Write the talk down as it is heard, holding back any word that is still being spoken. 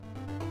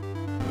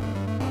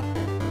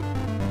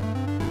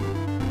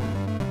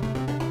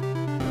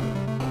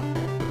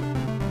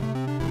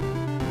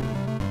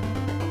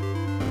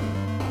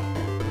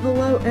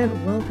Hello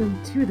and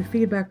welcome to the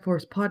Feedback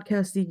Force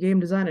podcast, the game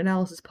design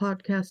analysis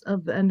podcast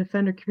of the End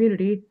Defender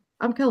community.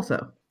 I'm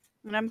Kelso.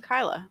 And I'm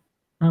Kyla.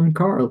 I'm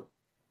Carl.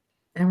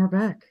 And we're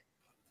back.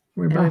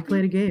 We're and back. We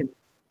played a game.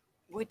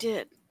 We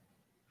did.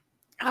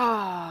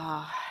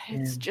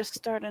 It's just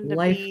starting to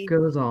life be... Life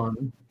goes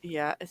on.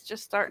 Yeah, it's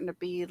just starting to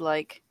be,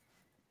 like,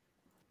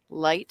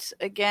 light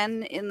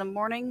again in the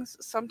mornings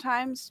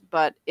sometimes,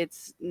 but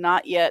it's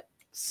not yet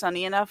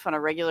sunny enough on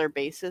a regular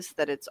basis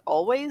that it's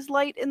always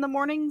light in the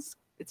mornings.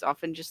 It's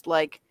often just,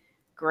 like,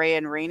 gray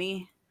and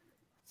rainy.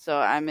 So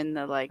I'm in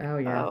the, like,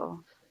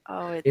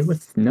 it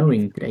was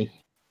snowing today.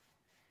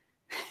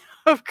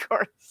 Of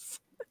course.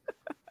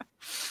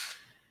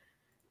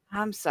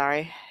 I'm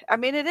sorry. I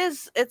mean,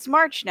 it's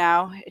March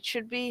now. It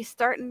should be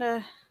starting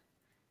to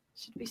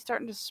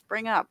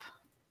spring up,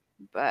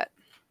 but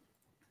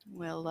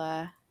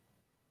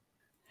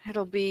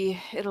it'll be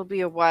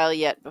a while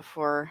yet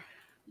before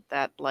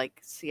that, like,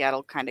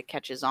 Seattle kind of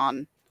catches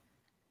on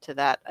to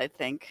that, I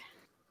think.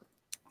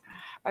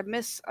 I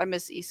miss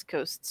East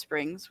Coast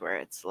springs where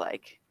it's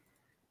like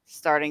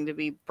starting to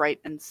be bright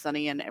and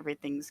sunny and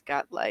everything's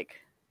got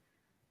like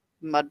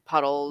mud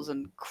puddles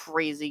and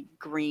crazy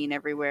green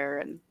everywhere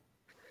and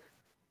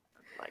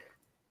like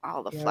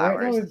all the flowers.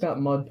 Right now we've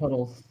got mud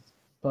puddles,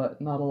 but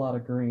not a lot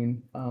of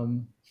green.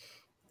 And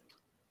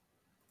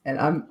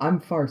I'm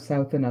far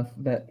south enough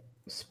that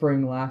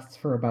spring lasts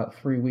for about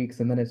 3 weeks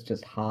and then it's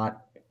just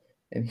hot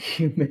and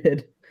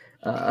humid.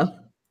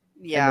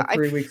 Yeah, and the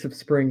 3 weeks of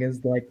spring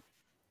is like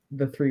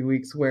the 3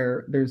 weeks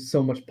where there's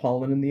so much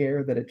pollen in the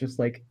air that it just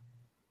like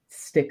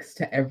sticks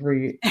to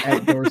every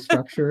outdoor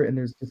structure and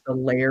there's just a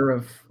layer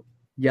of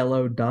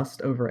yellow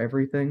dust over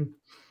everything.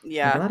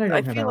 Yeah, I'm glad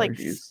I don't have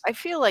allergies. I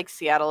feel like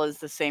Seattle is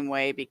the same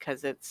way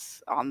because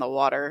it's on the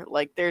water.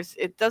 Like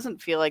it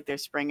doesn't feel like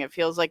there's spring. It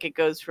feels like it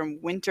goes from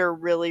winter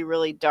really,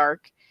 really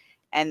dark,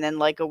 and then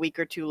like a week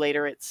or two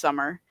later it's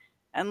summer.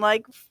 And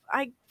like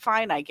I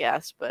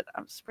guess, but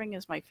spring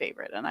is my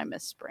favorite, and I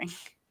miss spring.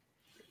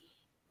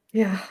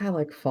 Yeah, I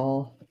like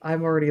fall.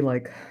 I'm already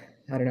like,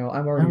 I don't know.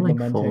 I'm already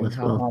lamenting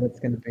how hot it's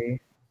going to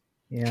be.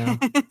 Yeah,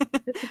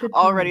 it's a good time.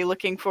 Already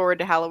looking forward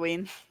to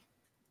Halloween.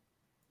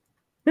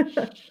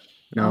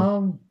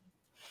 No,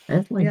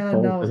 it's like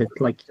fall, no, it's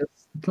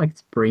like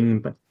spring,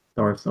 but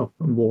starts off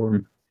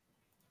warm.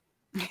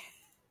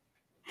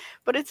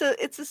 But it's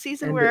a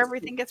season where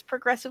everything gets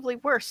progressively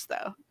worse,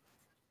 though.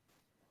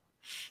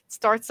 It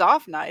starts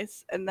off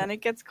nice, and then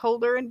it gets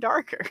colder and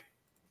darker.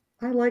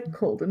 I like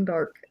cold and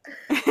dark.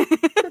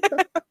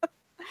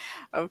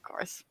 Of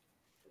course.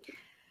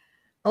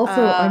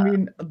 Also, I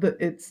mean,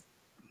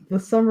 the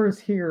summers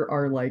here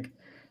are like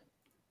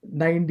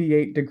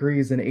 98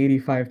 degrees and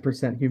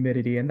 85%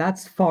 humidity, and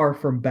that's far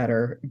from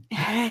better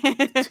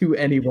to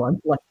anyone.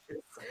 Like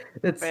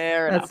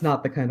that's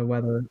not the kind of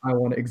weather I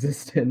want to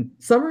exist in.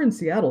 Summer in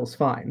Seattle is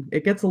fine.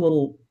 It gets a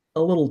little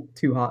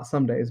too hot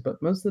some days,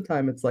 but most of the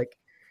time it's like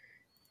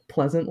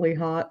pleasantly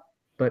hot.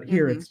 But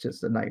here it's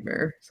just a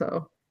nightmare.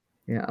 So,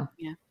 yeah.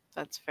 Yeah,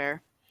 that's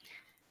fair.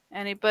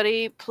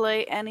 Anybody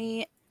play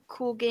any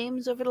cool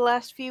games over the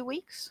last few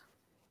weeks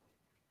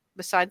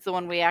besides the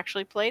one we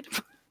actually played?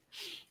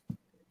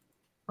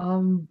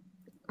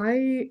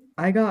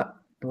 I got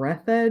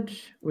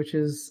Breathedge, which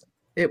is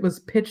it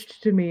was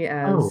pitched to me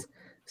as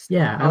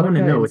I want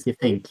to know what you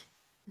think.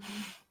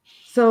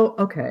 So,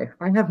 okay,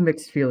 I have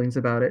mixed feelings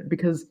about it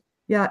because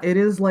yeah, it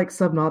is like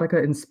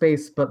Subnautica in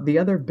space, but the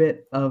other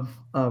bit of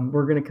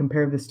we're going to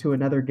compare this to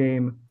another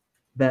game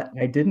that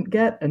I didn't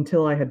get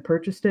until I had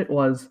purchased it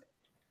was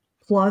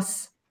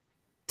plus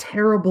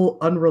terrible,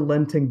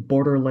 unrelenting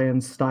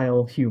Borderlands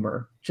style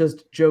humor.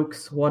 Just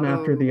jokes one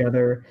after the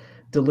other,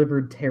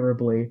 delivered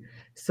terribly.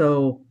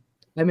 So,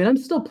 I mean, I'm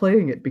still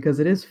playing it because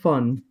it is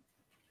fun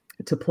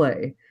to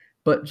play,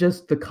 but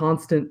just the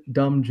constant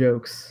dumb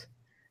jokes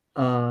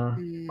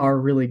are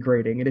really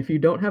grating. And if you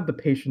don't have the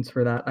patience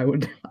for that, I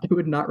would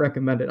not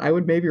recommend it. I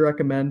would maybe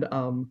recommend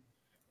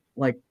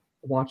like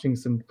watching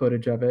some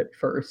footage of it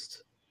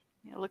first.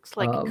 It looks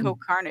like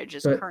CoCarnage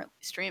is currently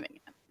streaming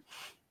it.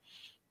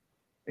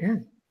 Yeah.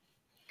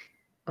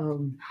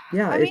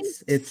 Yeah, I mean,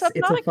 it's a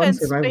fun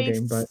survival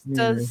game, but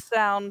does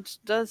sound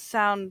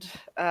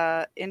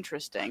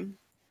interesting.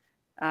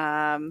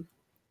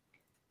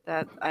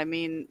 That I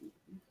mean,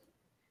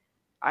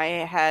 I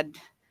had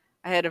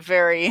a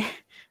very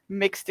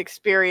mixed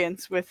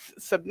experience with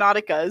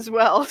Subnautica as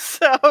well,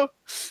 so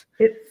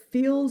it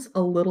feels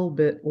a little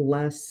bit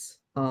less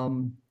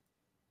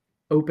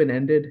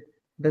open-ended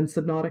than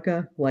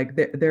Subnautica. Like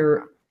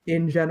there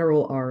in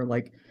general are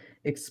like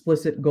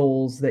explicit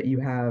goals that you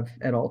have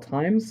at all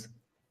times.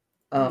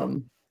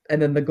 And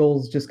then the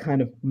goals just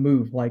kind of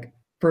move. Like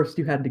first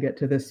you had to get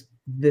to this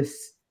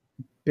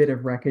bit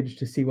of wreckage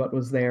to see what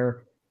was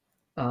there.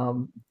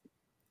 And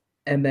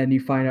then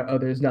you find out, oh,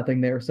 there's nothing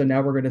there. So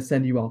now we're going to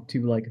send you off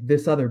to like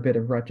this other bit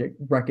of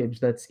wreckage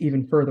that's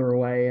even further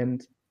away,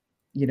 and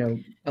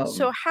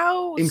so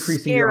how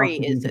increasing your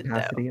oxygen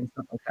capacity and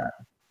stuff like that.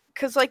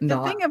 Because like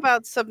the thing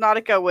about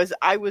Subnautica was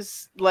I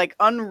was like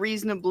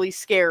unreasonably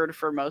scared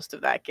for most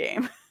of that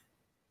game.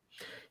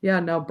 Yeah,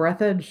 no,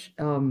 Breath Edge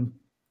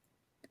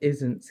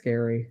isn't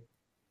scary.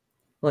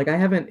 Like I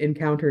haven't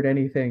encountered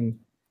anything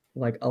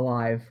like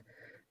alive.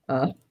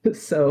 Uh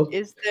so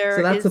Is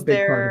so there that's a is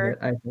big part of it,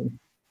 there I think.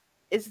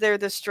 is there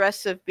the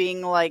stress of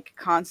being like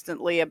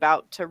constantly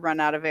about to run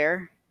out of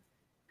air?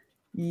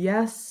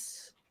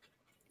 Yes,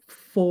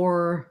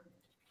 for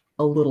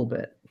a little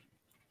bit.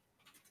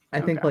 I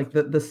think Okay. like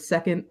the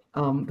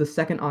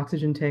second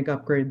oxygen tank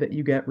upgrade that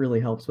you get really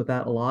helps with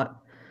that a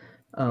lot.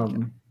 Okay.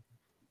 Um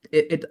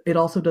it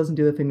also doesn't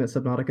do the thing that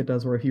Subnautica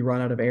does where if you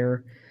run out of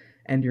air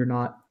and you're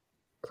not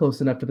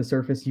close enough to the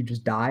surface, you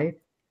just die.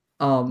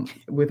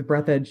 With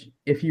Breath Edge,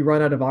 if you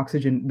run out of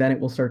oxygen, then it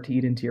will start to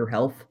eat into your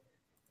health,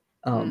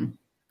 Mm. um,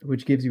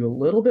 which gives you a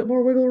little bit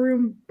more wiggle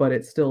room, but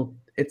it's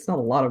not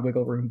a lot of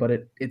wiggle room, but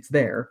it's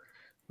there,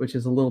 which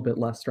is a little bit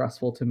less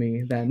stressful to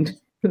me than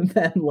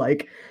than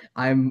like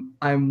I'm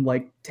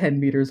like 10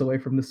 meters away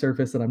from the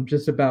surface and I'm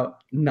just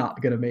about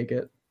not gonna make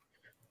it.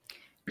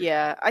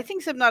 Yeah, I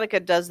think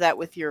Subnautica does that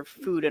with your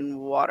food and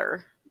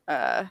water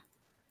uh,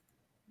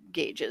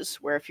 gauges,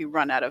 where if you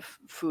run out of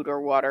food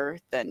or water,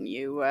 then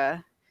you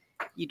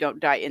don't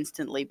die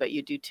instantly, but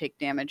you do take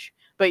damage.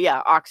 But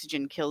yeah,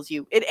 oxygen kills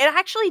you. It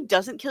actually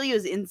doesn't kill you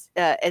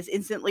as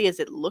instantly as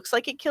it looks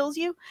like it kills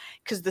you,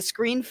 because the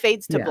screen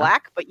fades to Yeah.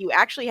 black, but you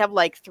actually have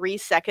like 3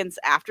 seconds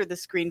after the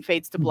screen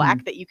fades to black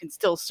Mhm. that you can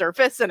still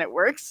surface and it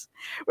works,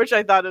 which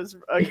I thought was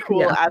a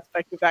cool Yeah.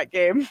 aspect of that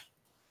game.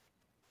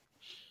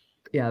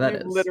 Yeah, that You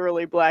is.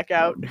 literally black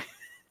out.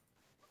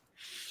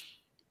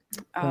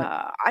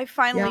 But I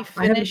finally yeah,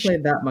 I haven't finished.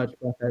 played that much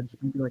Breath Edge,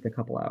 maybe like a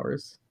couple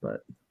hours,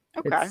 but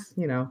Okay. it's,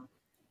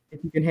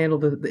 if you can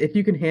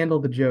handle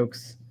the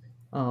jokes,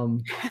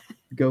 um,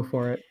 go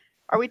for it.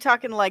 Are we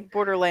talking like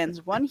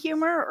Borderlands 1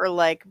 humor or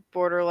like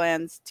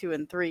Borderlands 2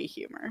 and 3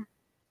 humor?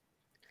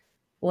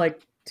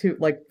 Like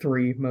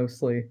three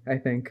mostly, I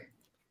think.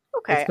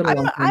 It's Okay. been a I'm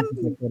long I'm time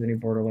since I played any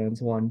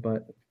Borderlands 1,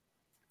 but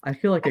I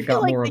feel like I it feel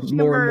got like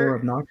more and more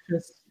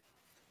obnoxious,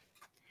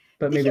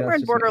 but the maybe humor that's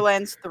in just me.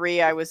 Borderlands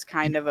 3 I was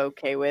kind of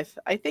okay with.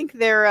 I think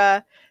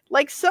they're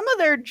like some of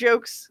their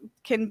jokes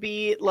can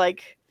be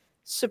like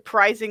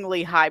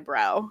surprisingly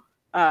highbrow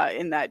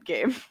in that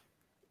game.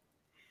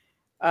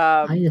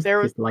 I just There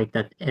was did like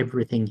that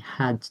everything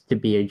had to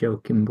be a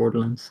joke in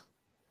Borderlands.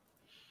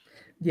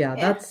 Yeah,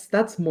 eh,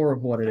 that's more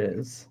of what it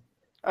is.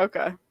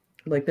 okay.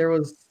 Like there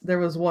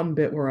was one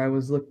bit where I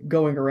was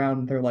going around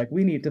and they're like,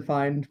 we need to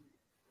find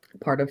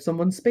part of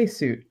someone's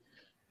spacesuit.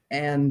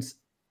 And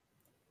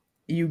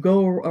you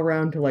go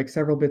around to like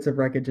several bits of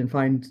wreckage and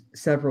find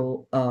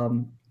several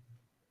um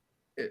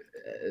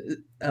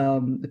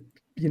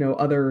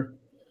other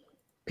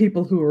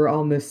people who are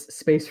on this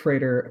space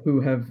freighter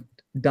who have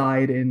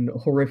died in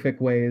horrific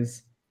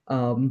ways.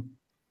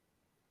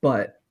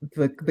 But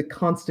the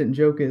constant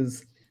joke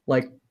is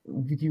like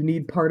you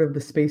need part of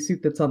the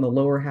spacesuit that's on the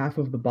lower half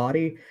of the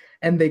body,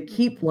 and they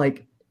keep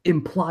like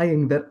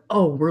implying that,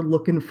 oh, we're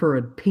looking for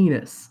a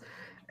penis.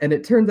 And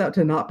it turns out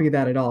to not be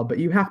that at all, but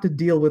you have to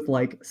deal with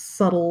like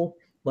subtle,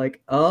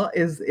 like,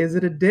 is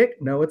it a dick?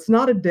 No, it's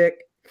not a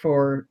dick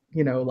for,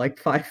 like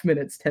 5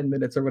 minutes, 10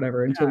 minutes or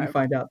whatever, until you Uh,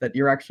 find out that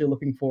you're actually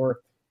looking for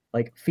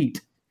like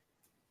feet.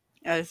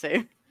 I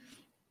see.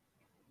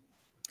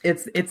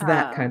 It's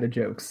that Uh, kind of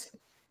jokes.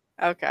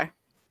 okay.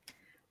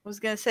 I was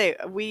gonna say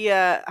we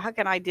Huck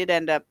and I did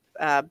end up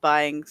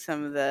buying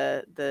some of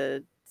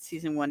the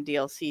season 1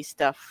 DLC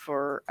stuff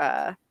for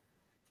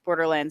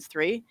Borderlands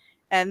 3,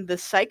 and the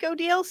Psycho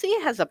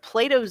DLC has a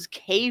Plato's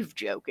Cave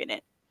joke in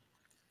it,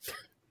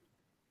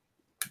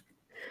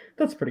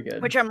 That's pretty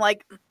good. which I'm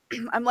like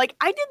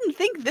I didn't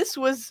think this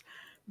was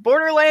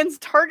Borderlands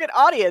target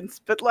audience,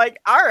 but like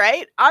all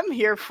right, I'm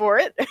here for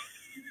it.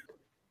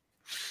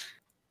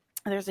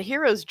 There's a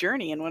hero's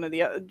journey in one of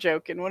the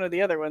joke in one of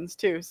the other ones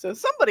too. So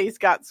somebody's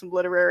got some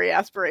literary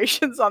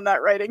aspirations on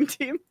that writing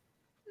team.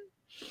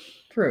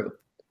 True.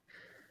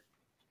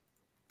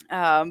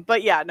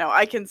 But yeah, no,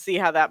 I can see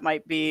how that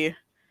might be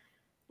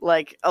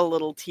like a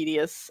little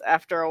tedious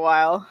after a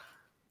while.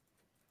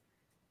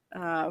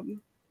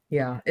 Um,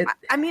 Yeah,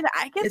 I mean,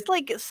 I guess it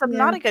like yeah.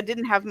 Subnautica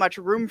didn't have much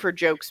room for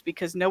jokes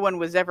because no one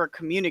was ever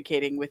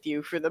communicating with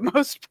you for the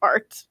most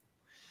part.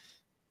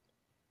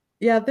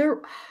 Yeah,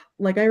 there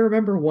like I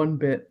remember one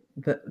bit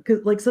that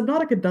cuz like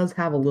Subnautica does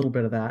have a little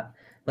bit of that.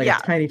 Like a Yeah,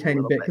 tiny a tiny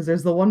little bit bit. because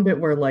there's the one bit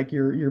where like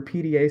your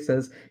PDA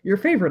says your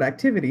favorite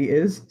activity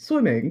is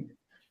swimming.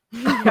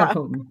 Yeah.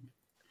 Um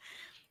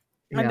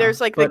And yeah,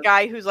 there's like the but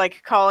guy who's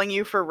like calling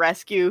you for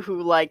rescue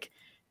who like,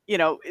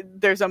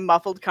 there's a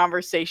muffled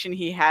conversation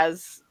he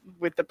has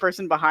with the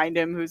person behind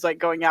him who's like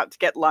going out to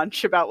get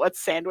lunch about what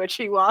sandwich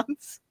he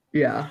wants,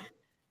 yeah.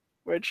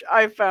 which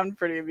I found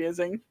pretty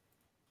amusing.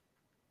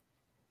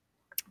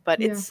 But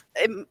Yeah.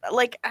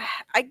 like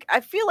I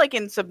feel like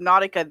in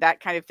Subnautica that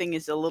kind of thing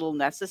is a little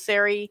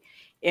necessary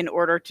in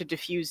order to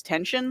diffuse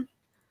tension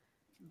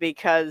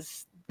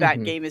because that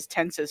Hmm. game is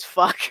tense as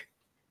fuck.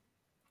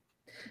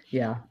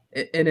 Yeah.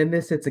 And in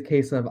this it's a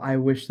case of I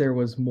wish there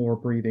was more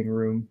breathing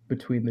room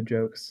between the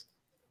jokes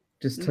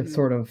just to Hmm.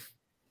 sort of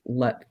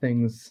let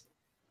things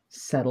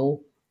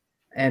settle.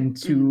 and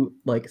to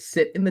like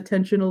sit in the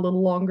tension a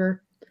little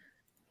longer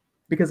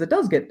because it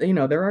does get,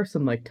 there are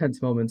some like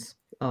tense moments,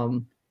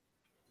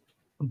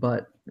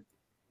 but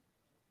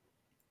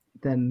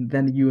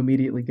then you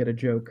immediately get a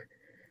joke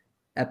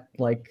at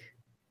like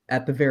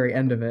at the very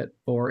end of it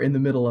or in the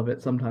middle of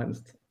it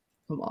sometimes.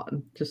 Come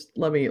on, just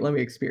let me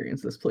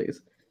experience this,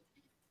 please.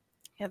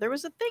 Yeah, there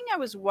was a thing I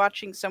was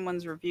watching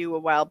someone's review a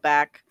while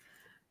back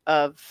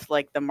of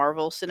like the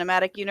Marvel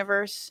Cinematic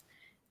Universe,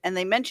 and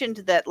they mentioned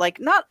that like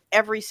not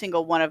every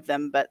single one of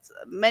them, but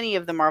many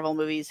of the Marvel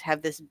movies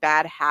have this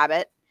bad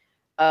habit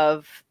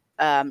of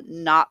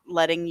not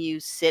letting you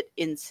sit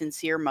in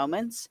sincere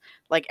moments.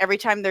 Like every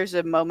time there's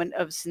a moment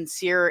of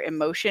sincere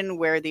emotion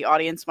where the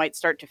audience might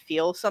start to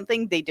feel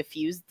something, they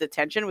diffuse the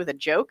tension with a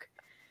joke.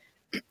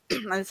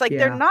 And it's like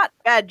they're Yeah. not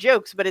bad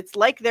jokes, but it's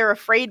like they're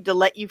afraid to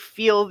let you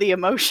feel the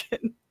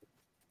emotion.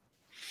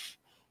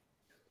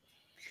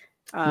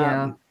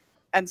 Yeah.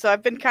 And so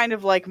I've been kind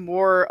of like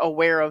more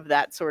aware of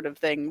that sort of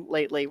thing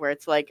lately, where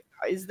it's like,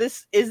 is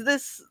this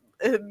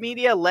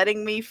media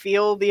letting me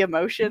feel the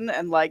emotion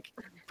and like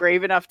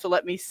brave enough to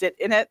let me sit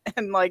in it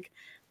and like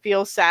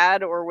feel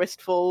sad or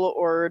wistful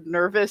or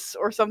nervous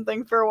or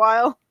something for a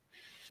while?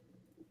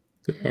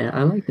 Yeah,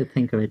 I like to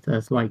think of it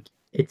as like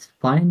it's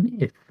fine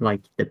if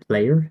like the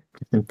player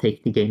doesn't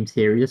take the game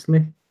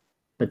seriously,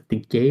 but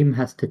the game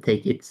has to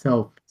take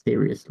itself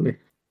seriously.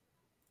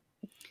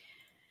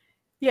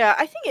 Yeah,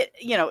 I think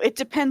it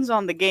depends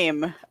on the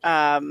game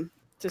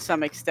to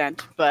some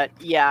extent, but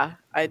yeah,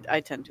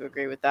 I tend to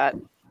agree with that.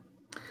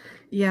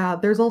 Yeah,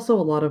 there's also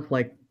a lot of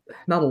like,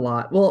 not a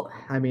lot. Well,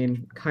 I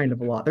mean, kind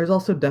of a lot. There's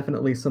also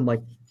definitely some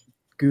like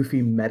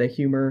goofy meta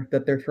humor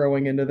that they're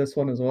throwing into this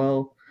one as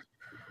well.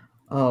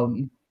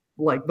 Um,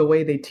 like the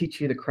way they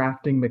teach you the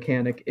crafting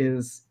mechanic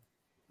is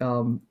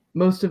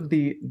most of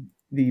the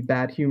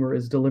bad humor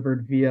is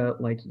delivered via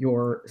like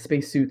your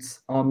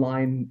spacesuit's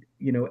online,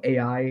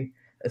 AI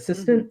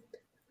Mm-hmm. assistant.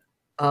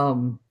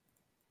 Um,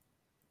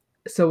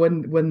 so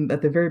when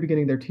at the very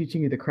beginning they're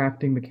teaching you the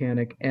crafting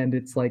mechanic and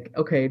it's like,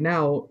 okay,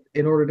 now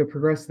in order to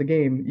progress the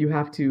game you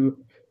have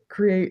to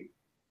create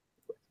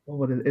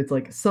it's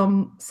like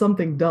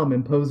something dumb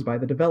imposed by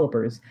the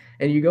developers,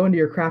 and you go into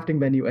your crafting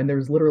menu and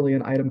there's literally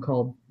an item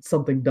called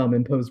something dumb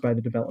imposed by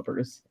the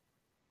developers.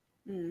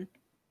 Mm.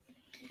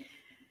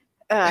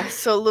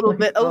 So Like,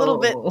 a little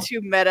bit oh,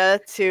 too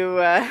meta to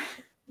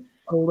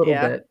a little yeah.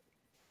 bit.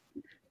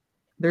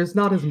 There's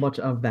not as much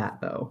of that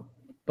though,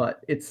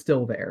 but it's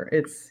still there.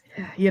 It's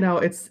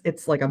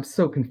like I'm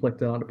so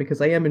conflicted on it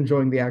because I am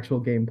enjoying the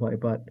actual gameplay,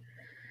 but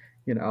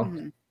you know,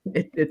 Mm-hmm.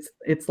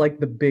 it's like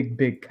the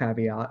big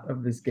caveat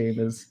of this game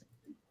is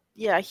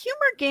Yeah,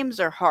 humor games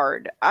are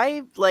hard.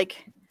 I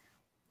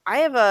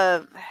have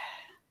a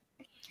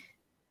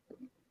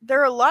there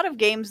are a lot of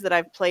games that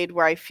I've played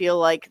where I feel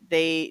like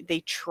they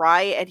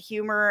try at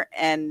humor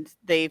and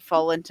they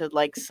fall into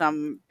like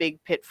some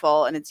big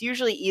pitfall, and it's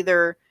usually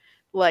either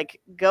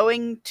like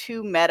going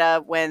too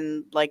meta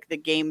when like the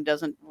game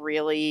isn't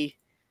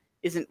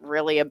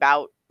really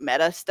about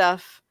meta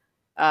stuff,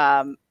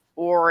 um,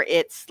 or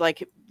it's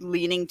like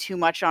leaning too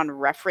much on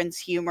reference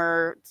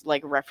humor,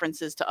 like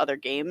references to other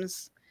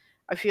games.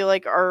 I feel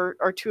like are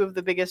two of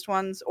the biggest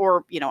ones,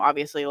 or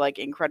obviously like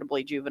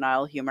incredibly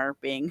juvenile humor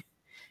being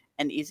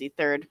an easy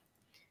third.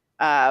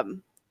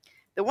 Um,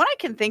 the one I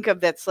can think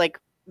of that's like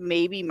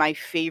maybe my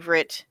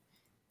favorite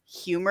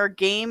humor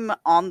game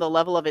on the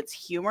level of its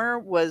humor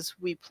was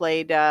we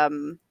played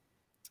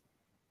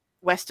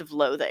West of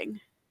Loathing.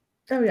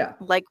 oh yeah.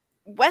 Like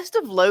West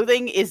of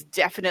Loathing is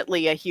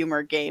definitely a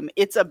humor game.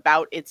 It's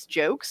about its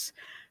jokes,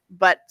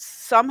 but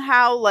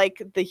somehow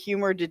like the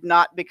humor did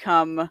not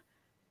become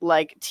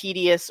like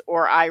tedious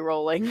or eye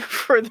rolling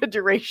for the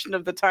duration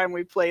of the time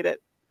we played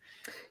it.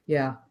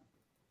 Yeah.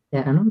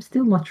 Yeah, and I'm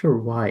still not sure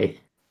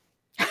why.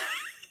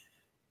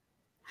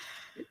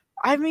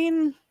 I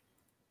mean,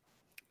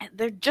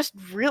 they're just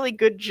really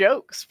good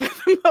jokes for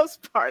the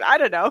most part. I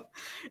don't know.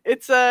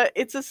 It's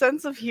a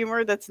sense of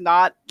humor that's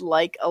not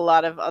like a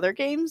lot of other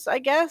games, I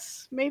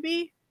guess,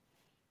 maybe.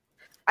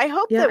 I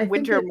hope Yeah, that I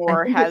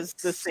Wintermore think has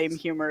the same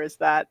humor as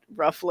that,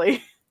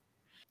 roughly.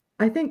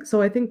 I think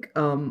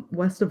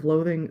West of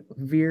Loathing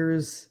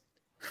veers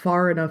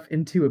far enough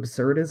into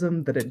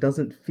absurdism that it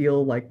doesn't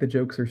feel like the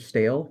jokes are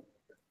stale.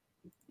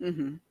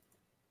 Hmm.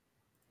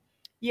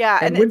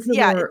 Yeah, And and it's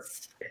yeah, Wintermore,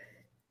 it's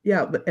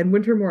and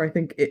Wintermore, I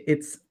think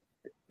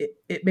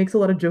it makes a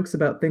lot of jokes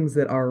about things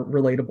that are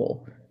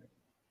relatable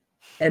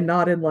and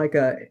not in like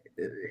a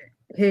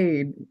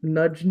hey,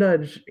 nudge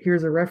nudge,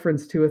 here's a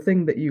reference to a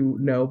thing that you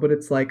know, but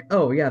it's like,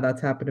 oh yeah,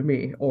 that's happened to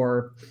me,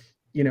 or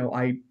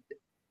I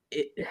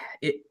it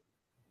it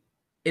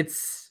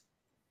it's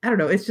I don't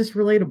know, it's just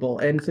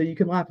relatable, and so you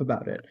can laugh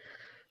about it.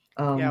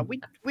 yeah, Um,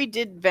 we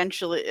did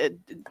eventually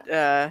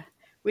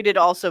we did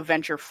also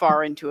venture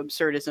far into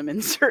absurdism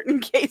in certain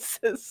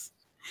cases.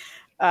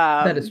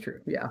 that is Um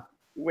true. Yeah.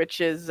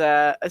 which is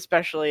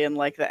especially in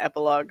like the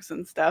epilogues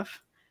and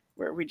stuff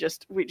where we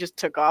just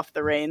took off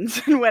the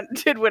reins and went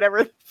did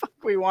whatever the fuck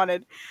we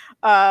wanted.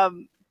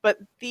 But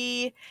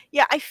I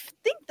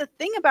think the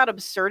thing about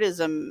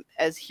absurdism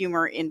as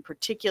humor in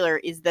particular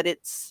is that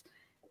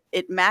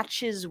it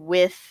matches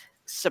with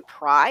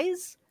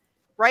surprise,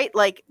 right?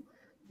 Like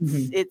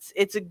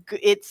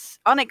it's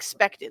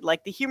unexpected.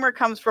 Like the humor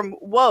comes from,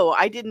 whoa,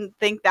 I didn't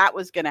think that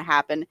was going to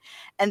happen,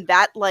 and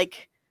that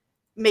like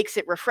makes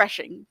it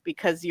refreshing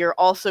because you're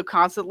also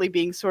constantly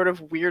being sort of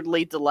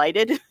weirdly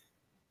delighted.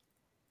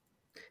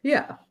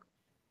 Yeah.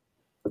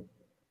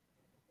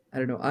 I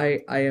don't know.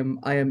 I am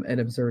an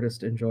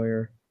absurdist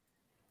enjoyer.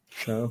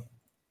 So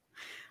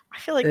I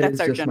feel like it that's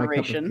is our just my cup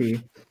of generation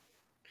tea.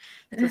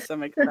 to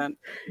some extent.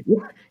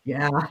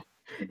 Yeah,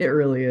 it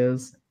really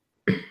is.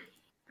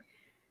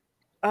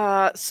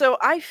 So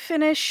I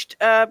finished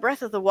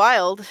Breath of the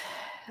Wild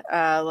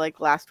like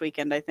last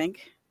weekend, I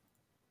think.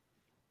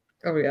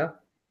 Oh yeah.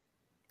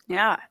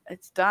 Yeah,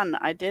 it's done.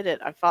 I did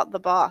it. I fought the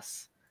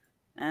boss,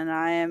 and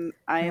I am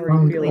How are you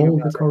feeling complete. all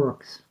the about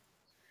Koroks.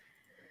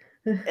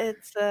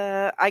 It's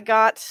I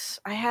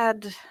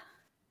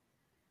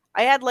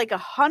had like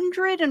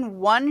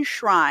 101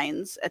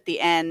 shrines at the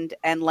end,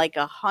 and like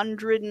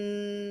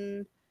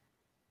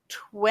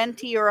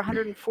 120 or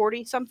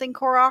 140 something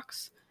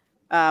Koroks,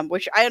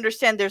 which I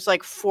understand there's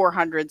like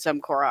 400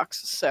 some Koroks,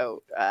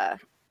 so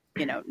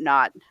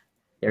not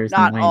There's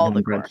all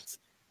the 900. Koroks.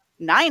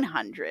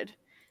 900,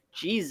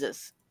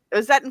 Jesus,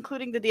 is that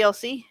including the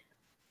DLC?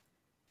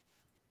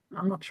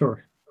 I'm not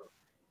sure.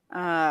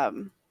 I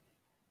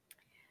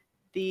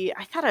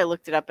thought I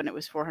looked it up and it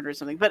was 400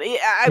 something, but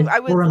It's I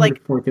was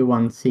like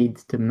 441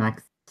 seeds to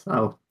max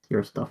out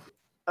your stuff.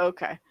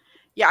 Okay.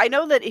 Yeah, I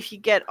know that if you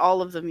get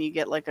all of them, you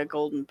get like a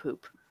golden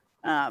poop.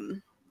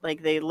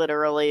 Like they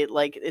literally,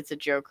 like, it's a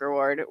joke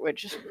reward,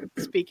 which,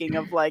 speaking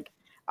of like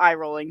eye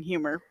rolling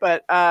humor,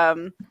 but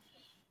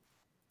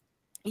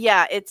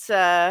yeah, it's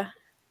I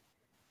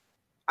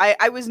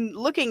was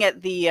looking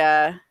at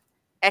the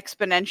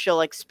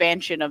exponential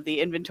expansion of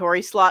the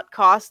inventory slot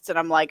costs, and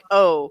I'm like,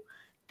 oh,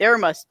 there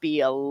must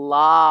be a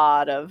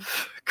lot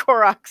of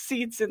Korok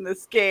seeds in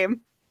this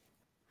game.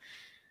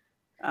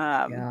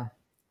 Yeah.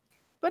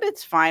 But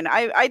it's fine.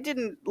 I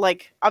didn't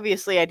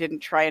obviously I didn't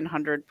try and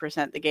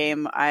 100% the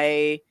game.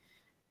 I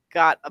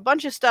got a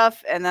bunch of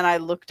stuff, and then I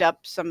looked up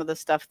some of the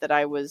stuff that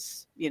I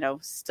was,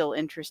 still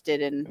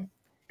interested in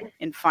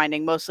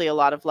finding, mostly a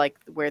lot of like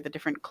where the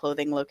different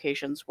clothing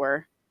locations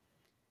were.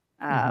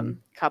 A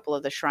couple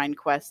of the shrine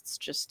quests,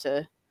 just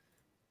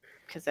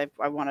because I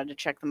wanted to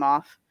check them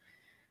off.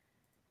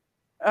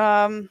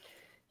 Yeah,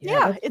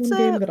 That's one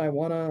game that I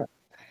wanna.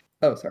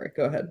 Oh, sorry.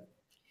 Go ahead.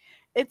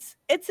 It's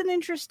an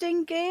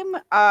interesting game.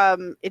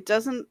 It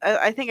doesn't.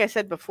 I think I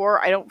said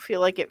before, I don't feel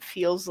like it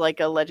feels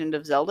like a Legend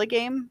of Zelda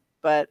game,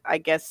 but I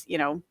guess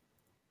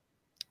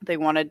they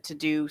wanted to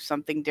do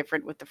something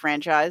different with the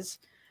franchise.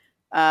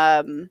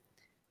 The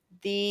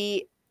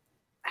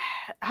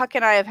Huck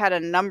and I have had a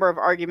number of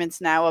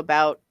arguments now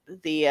about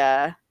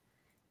the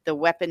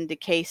weapon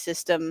decay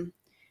system.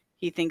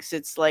 He thinks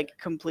it's like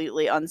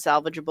completely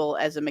unsalvageable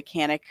as a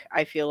mechanic.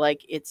 I feel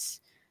like it's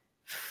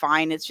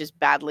fine. It's just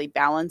badly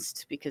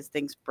balanced because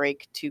things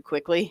break too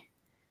quickly.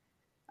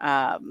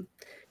 Yeah.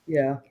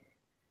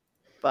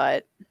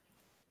 But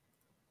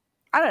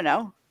I don't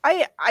know.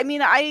 I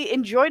mean, I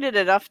enjoyed it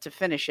enough to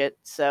finish it,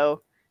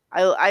 so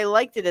I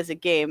liked it as a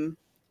game.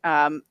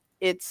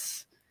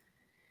 It's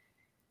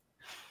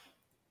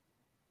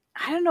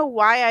I don't know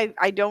why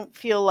I don't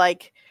feel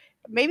like,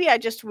 maybe I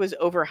just was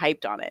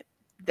overhyped on it.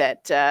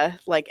 That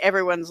like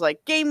everyone's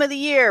like, game of the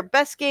year,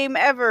 best game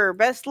ever,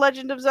 best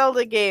Legend of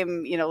Zelda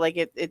game. Like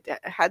it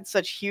had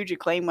such huge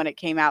acclaim when it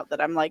came out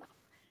that I'm like,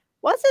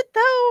 was it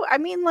though? I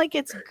mean, like,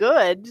 it's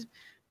good,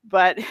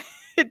 but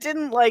it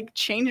didn't like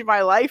change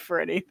my life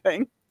or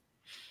anything.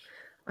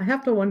 I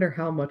have to wonder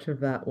how much of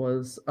that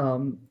was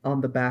on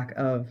the back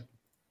of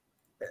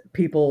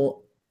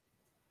people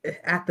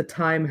at the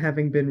time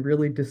having been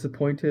really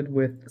disappointed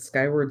with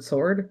Skyward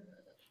Sword.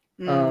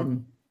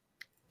 Um,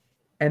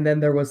 and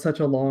then there was such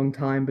a long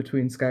time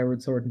between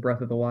Skyward Sword and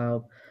Breath of the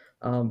Wild.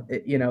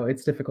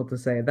 It's difficult to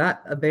say.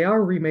 That they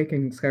are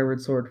remaking Skyward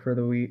Sword for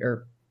the Wii,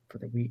 or for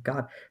the Wii,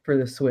 God, for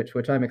the Switch,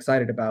 which I'm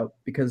excited about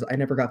because I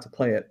never got to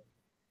play it.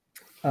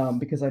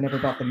 Because I never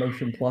bought the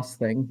Motion Plus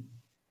thing.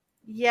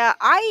 Yeah,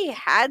 I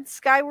had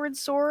Skyward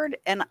Sword,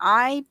 and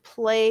I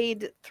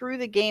played through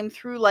the game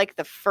through like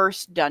the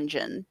first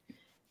dungeon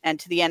and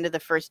to the end of the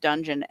first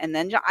dungeon, and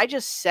then I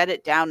just set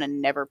it down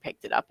and never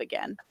picked it up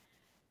again.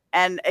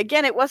 And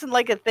again, it wasn't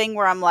like a thing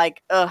where I'm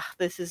like, ugh,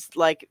 this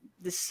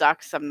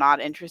sucks, I'm not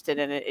interested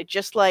in it. It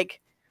just like,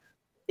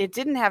 it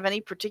didn't have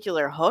any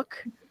particular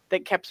hook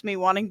that kept me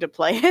wanting to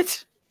play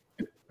it.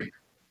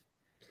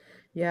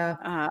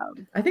 Yeah.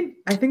 I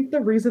think the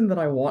reason that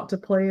I want to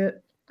play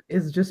it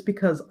is just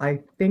because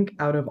I think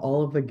out of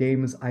all of the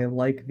games, I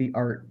like the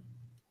art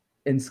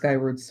in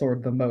Skyward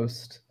Sword the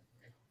most.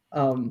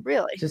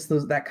 Really? Just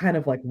that kind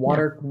of like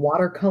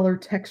watercolor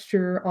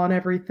texture on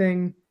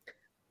everything.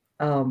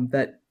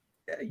 That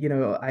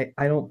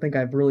I don't think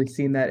I've really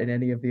seen that in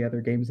any of the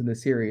other games in the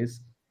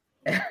series.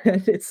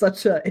 And it's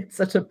such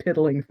a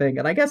piddling thing.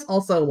 And I guess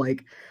also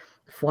like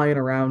flying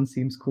around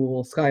seems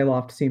cool.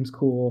 Skyloft seems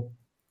cool.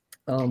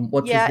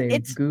 What's his Yeah, name?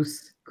 it's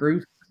Goose.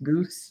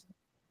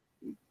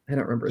 I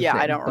don't remember his yeah, I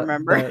name, don't but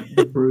remember.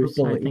 the Bruce,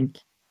 I bully, think.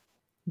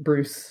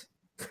 Bruce,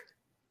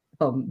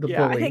 the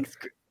Yeah, bully.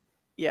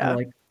 yeah.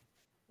 Like,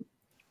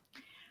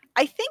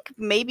 I think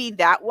maybe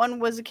that one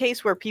was a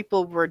case where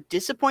people were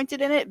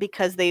disappointed in it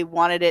because they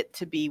wanted it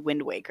to be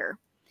Wind Waker.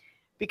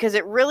 Because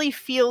it really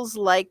feels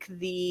like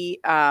the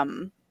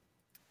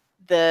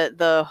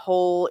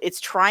whole, it's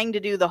trying to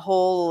do the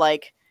whole,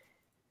 like,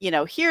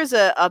 here's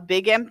a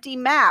big empty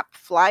map,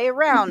 fly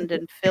around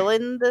and fill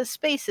in the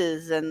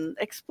spaces and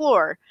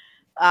explore.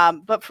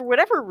 But for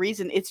whatever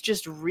reason, it's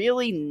just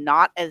really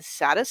not as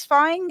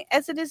satisfying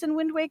as it is in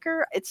Wind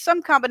Waker. It's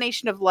some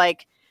combination of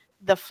like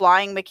the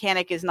flying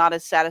mechanic is not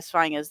as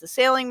satisfying as the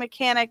sailing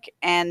mechanic,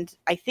 and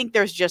I think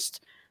there's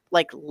just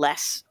like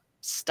less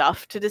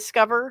stuff to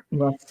discover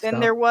less than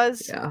stuff. there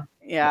was. Yeah.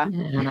 Yeah.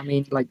 Yeah, and I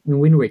mean, like in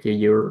Wind Waker,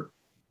 you're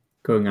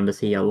going on the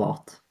sea a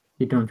lot.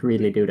 You don't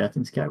really do that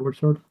in Skyward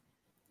Sword.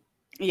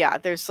 Yeah,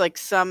 there's like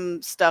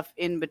some stuff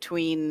in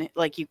between,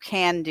 like you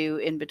can do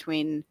in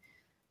between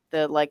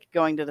the like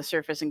going to the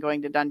surface and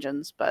going to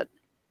dungeons, but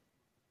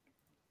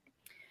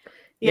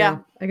yeah.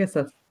 I guess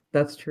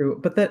that's true.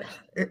 But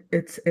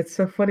it's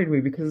so funny to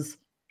me because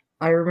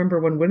I remember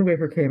when Wind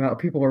Waker came out,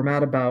 people were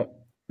mad about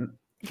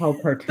how The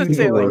cartoony it People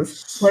sailing. were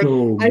was. Like,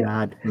 so I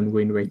mad when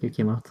Wind Waker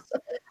came out.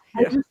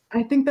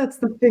 I think that's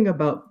the thing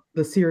about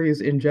the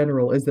series in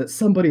general is that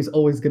somebody's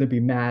always going to be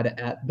mad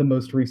at the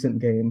most recent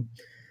game,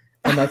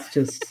 and that's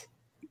just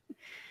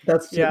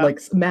Yeah. like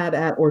mad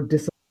at or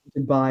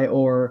disappointed by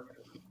or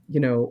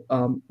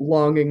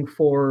longing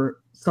for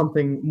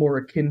something more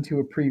akin to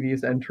a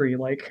previous entry.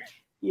 Like,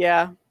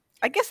 Yeah.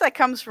 I guess that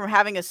comes from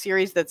having a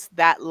series that's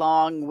that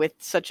long with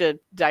such a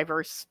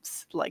diverse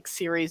like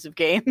series of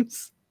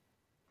games.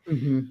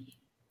 mhm.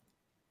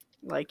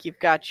 Like you've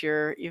got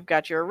your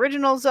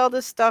original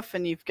Zelda stuff,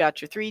 and you've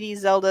got your 3D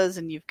Zeldas,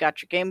 and you've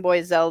got your Game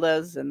Boy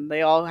Zeldas, and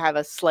they all have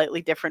a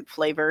slightly different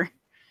flavor.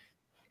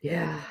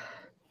 Yeah.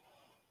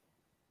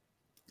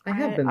 I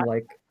have been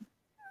like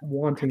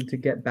wanting to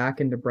get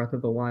back into Breath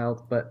of the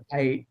Wild, but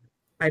I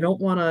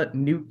don't want to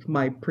nuke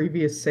my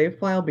previous save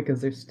file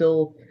because there's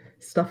still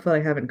stuff that I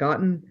haven't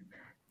gotten,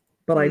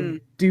 but I Hmm.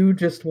 do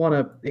just want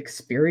to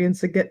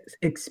experience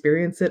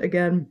it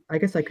again. I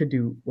guess I could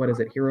do what is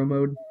it, hero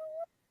mode?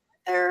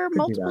 There are Could do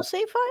multiple that.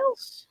 save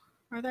files?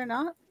 Are there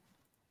not?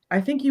 I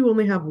think you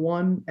only have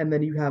one, and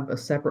then you have a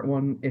separate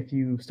one if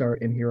you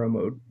start in hero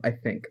mode, I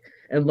think.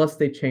 Unless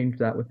they change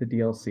that with the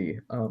DLC.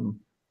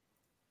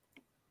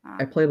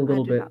 I played a I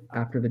little do not bit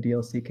know. after the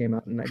DLC came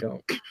out, and I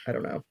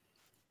don't know.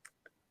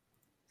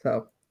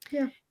 So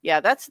yeah. Yeah,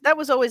 that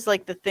was always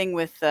like the thing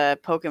with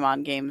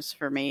Pokemon games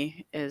for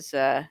me is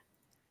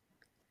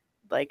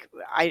like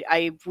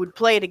I would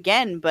play it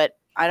again, but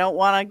I don't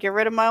want to get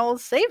rid of my old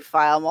save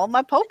file. All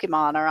my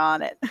Pokemon are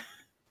on it.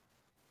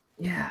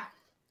 Yeah.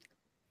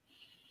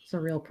 It's a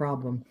real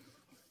problem.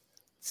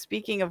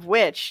 Speaking of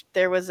which,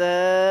 there was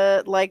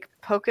a like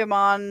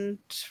Pokemon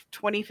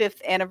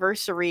 25th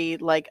anniversary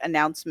like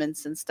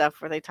announcements and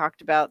stuff where they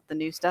talked about the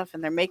new stuff,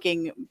 and they're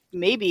making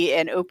maybe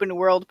an open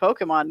world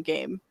Pokemon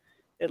game.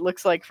 It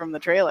looks like from the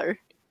trailer,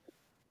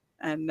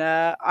 and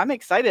I'm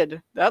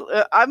excited.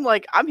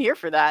 I'm here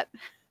for that.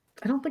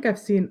 I don't think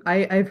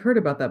I've heard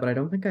about that, but I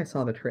don't think I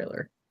saw the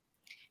trailer.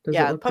 Does it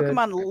Yeah, look good?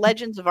 Pokemon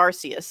Legends of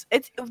Arceus.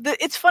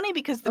 It's funny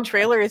because the Okay.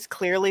 trailer is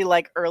clearly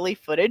like early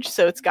footage,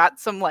 so it's got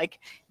some like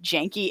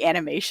janky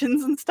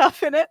animations and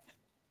stuff in it.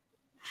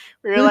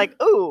 Where you're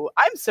like, "Ooh,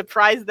 I'm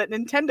surprised that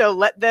Nintendo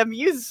let them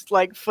use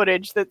like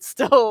footage that's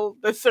still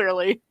this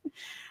early."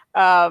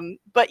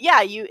 But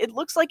yeah, it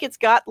looks like it's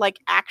got like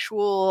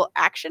actual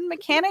action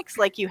mechanics,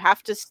 like you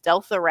have to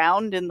stealth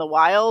around in the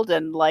wild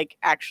and like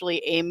actually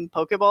aim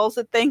Pokeballs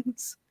at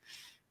things.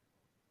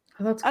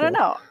 Oh, that's I don't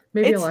cool. know.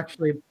 Maybe It's I'll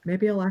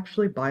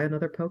actually buy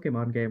another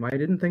Pokemon game. I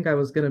didn't think I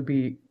was gonna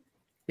be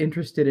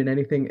interested in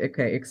anything,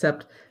 okay,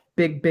 except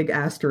big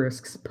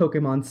asterisks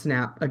Pokemon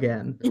Snap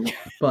again.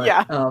 But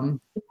yeah. How's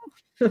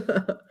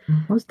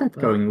that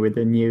but going with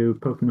the new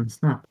Pokemon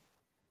Snap?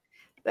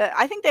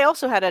 I think they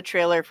also had a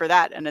trailer for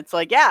that, and it's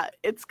like, yeah,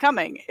 it's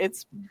coming.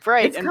 It's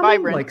bright it's and coming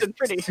vibrant like and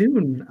pretty.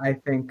 soon, I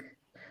think.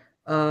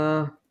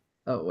 Uh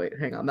oh wait,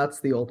 hang on,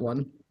 that's the old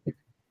one.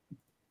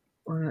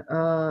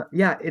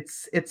 Yeah,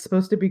 it's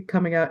supposed to be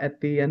coming out at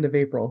the end of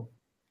April.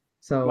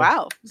 So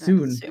Wow, that's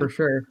soon for soon.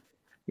 sure.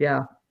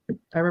 Yeah.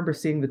 I remember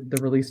seeing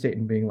the release date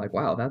and being like,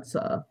 wow, that's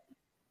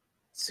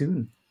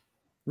soon.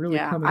 Really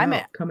Yeah, coming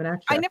at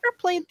I you. never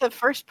played the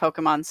first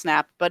Pokemon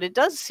Snap, but it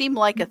does seem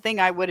like a thing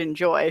I would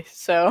enjoy.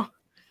 So,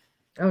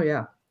 Oh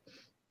yeah.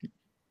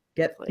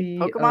 Get like the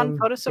Pokemon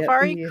Photo get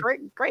Safari,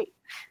 the great.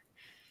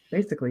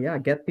 basically, yeah,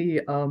 get the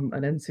an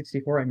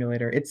N64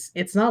 emulator.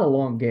 It's not a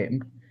long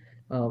game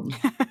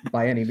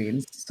by any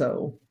means.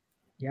 So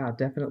yeah,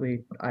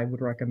 definitely I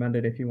would recommend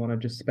it if you want to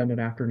just spend an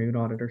afternoon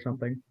on it or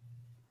something.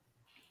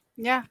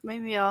 Yeah,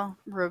 maybe I'll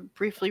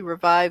briefly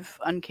revive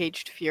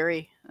Uncaged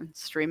Fury and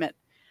stream it.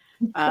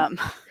 Um,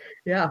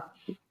 Yeah.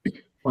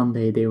 One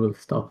day they will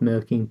stop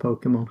milking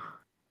Pokemon.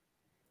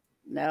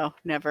 No,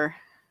 never.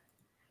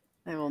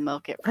 They will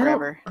milk it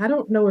forever. I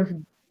don't know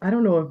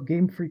if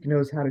Game Freak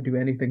knows how to do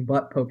anything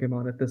but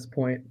Pokemon at this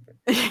point.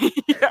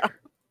 Yeah.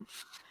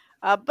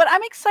 But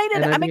I'm excited.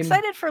 And I'm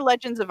excited for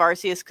Legends of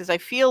Arceus because I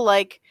feel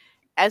like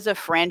as a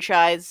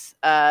franchise,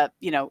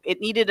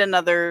 it needed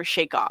another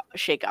shake up,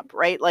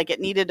 right? Like it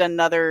needed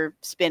another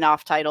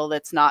spin-off title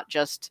that's not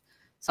just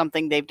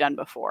something they've done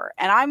before.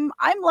 And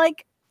I'm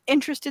like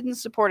interested in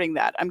supporting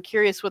that. I'm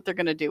curious what they're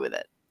going to do with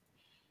it.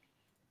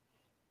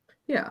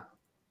 Yeah,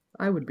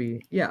 I would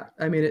be. Yeah,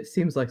 I mean, it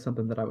seems like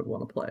something that I would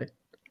want to play.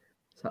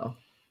 So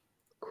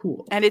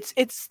cool. And it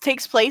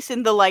takes place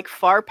in the like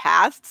far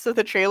past. So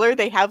the trailer,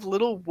 they have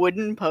little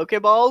wooden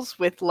Pokeballs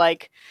with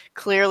like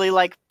clearly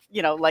like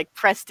like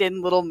pressed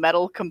in little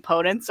metal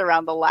components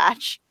around the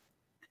latch.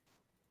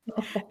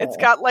 Oh. It's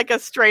got like a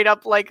straight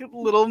up like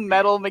little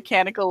metal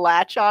mechanical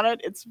latch on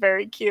it. It's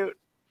very cute.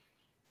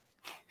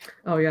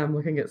 Oh yeah, I'm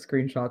looking at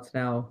screenshots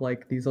now,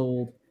 like these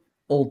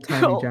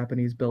old-timey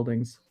Japanese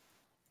buildings.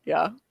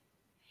 Yeah.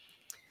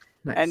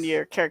 Nice. And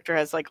your character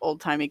has like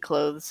old-timey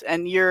clothes,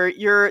 and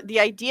the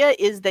idea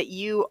is that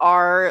you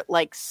are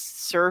like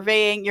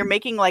surveying, you're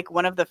making like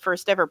one of the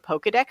first ever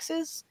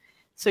Pokedexes.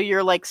 So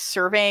you're like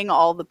surveying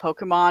all the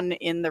Pokemon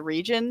in the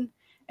region,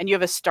 and you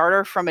have a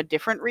starter from a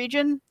different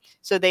region.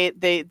 So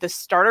the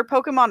starter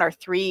Pokemon are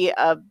 3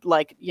 of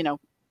like,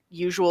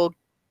 usual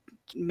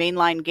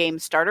mainline game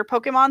starter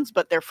Pokemons,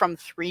 but they're from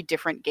 3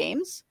 different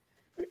games.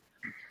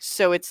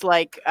 So it's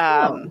like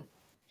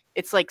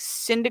it's like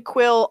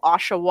Cyndaquil,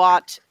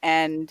 Oshawott,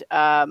 and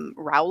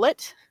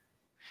Rowlet.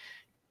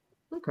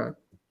 Okay.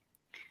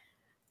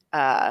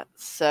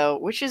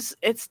 So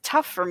it's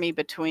tough for me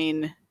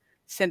between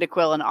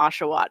Cyndaquil and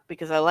Oshawott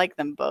because I like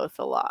them both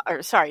a lot.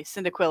 Or sorry,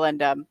 Cyndaquil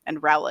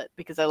and Rowlet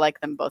because I like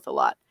them both a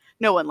lot.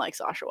 No one likes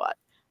Oshawott.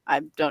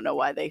 I don't know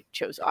why they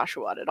chose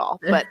Oshawott at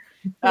all, but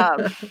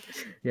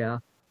yeah.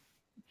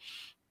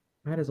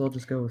 Might as well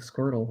just go with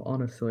Squirtle,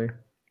 honestly.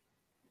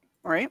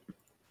 Right.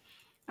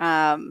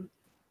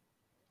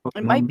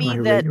 It might be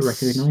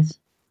that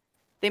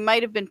they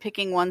might have been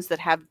picking ones that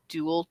have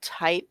dual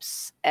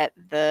types at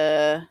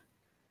the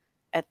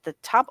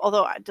top.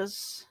 Although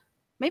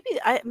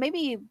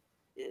maybe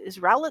is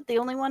Rowlet the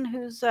only one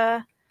whose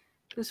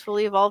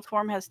fully evolved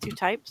form has 2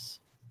 types?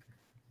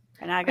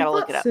 And I gotta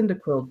look it up.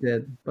 Cyndaquil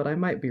did, but I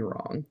might be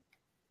wrong.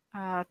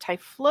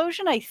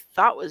 Typhlosion I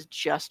thought was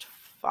just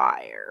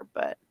fire,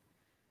 but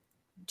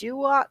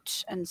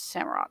Duat and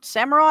Samurott.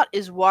 Samurott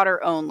is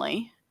water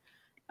only.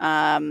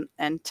 And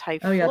Typhlosion.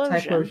 Oh yeah,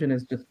 Typhlosion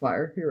is just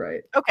fire. You're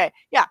right. Okay,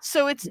 yeah.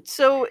 So it's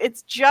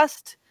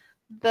just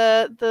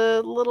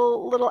the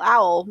little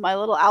owl, my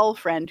little owl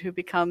friend, who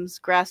becomes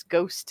Grass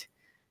Ghost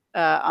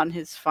on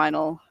his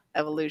final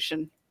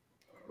evolution.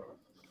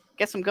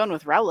 Guess I'm going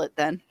with Rowlet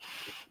then.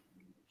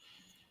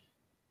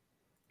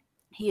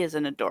 He is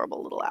an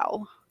adorable little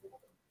owl.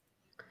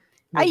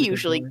 I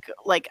usually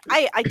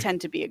I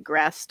tend to be a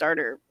grass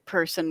starter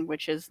person,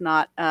 which is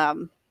not. I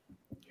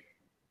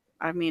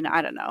mean,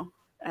 I don't know.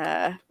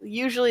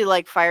 Usually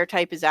like fire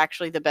type is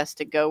actually the best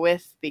to go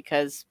with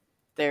because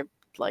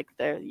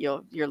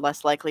you're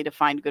less likely to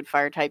find good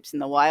fire types in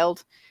the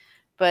wild.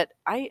 But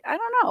I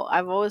don't know.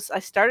 I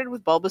started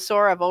with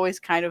Bulbasaur. I've always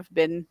kind of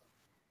been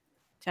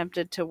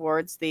tempted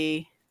towards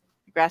the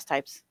grass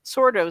types.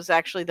 Sword was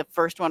actually the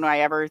first one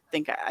I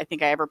think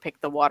I ever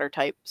picked the water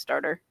type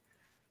starter.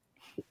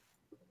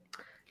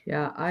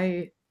 Yeah,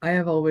 I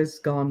have always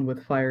gone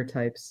with fire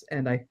types,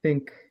 and I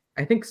think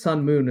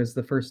Sun Moon is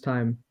the first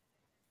time.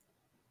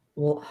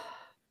 Well,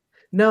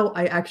 no,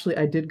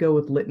 I did go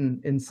with Litten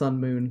in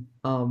Sun Moon,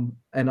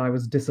 and I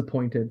was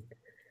disappointed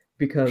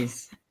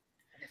because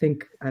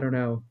I don't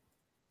know.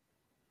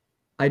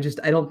 I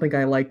don't think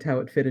I liked how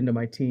it fit into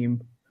my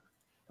team.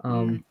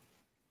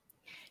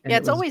 Yeah,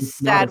 it's always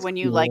sad when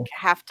you like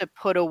have to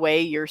put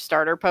away your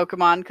starter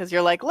Pokemon because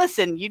you're like,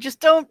 listen, you just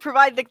don't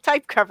provide the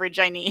type coverage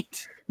I need.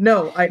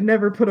 No, I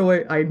never put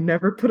away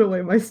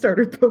my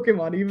starter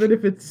Pokemon, even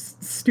if it's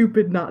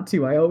stupid not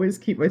to. I always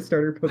keep my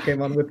starter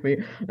Pokemon with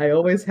me. I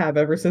always have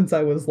ever since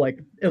I was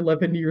like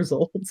 11 years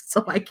old,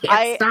 so I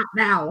can't stop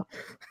now.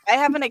 I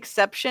have an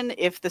exception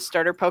if the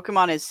starter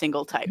Pokemon is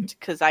single typed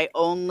because I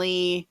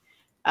only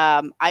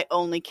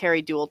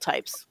carry dual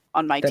types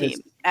on my team.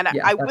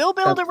 I will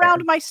build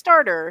around my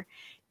starter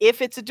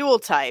if it's a dual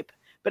type.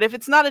 But if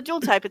it's not a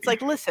dual type, it's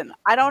like, listen,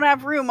 I don't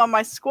have room on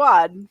my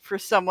squad for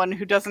someone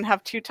who doesn't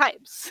have 2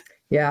 types.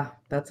 Yeah,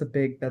 that's a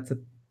big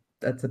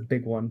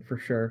one for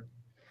sure.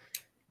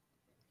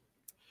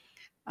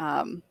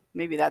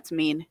 Maybe that's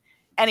mean.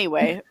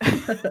 Anyway,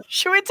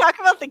 should we talk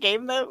about the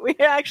game that we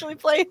actually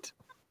played?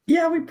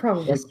 Yeah, we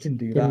probably can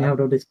do that. Get me out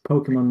of this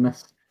Pokemon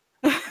mess.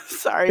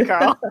 Sorry,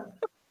 Carl.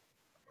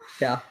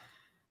 Yeah.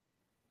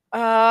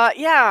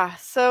 Yeah,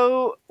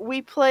 so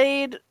we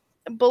played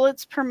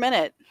Bullets Per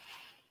Minute,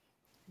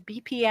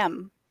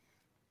 BPM.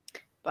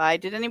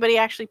 Did anybody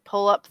actually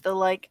pull up the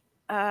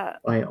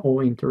by O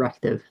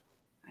Interactive?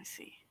 I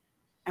see.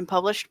 And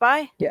published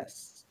by?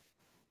 Yes.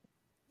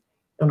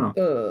 Oh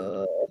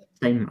no.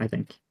 Same, I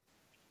think.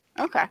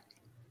 Okay.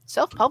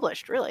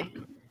 Self-published, really.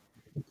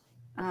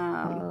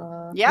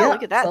 Yeah,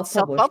 look at that.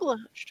 Self-published.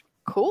 Self-published.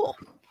 Cool.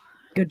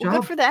 Good job.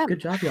 Good for them. Good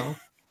job, y'all.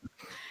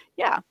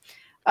 Yeah.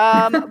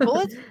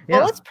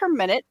 Bullets per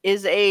Minute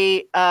is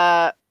a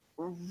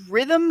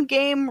rhythm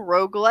game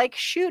roguelike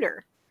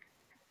shooter,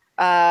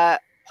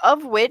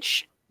 of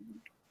which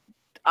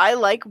I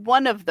like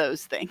one of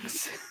those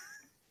things,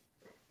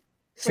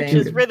 which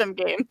is rhythm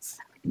games.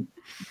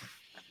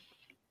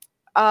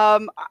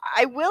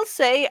 I will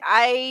say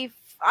I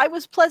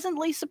was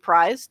pleasantly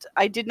surprised.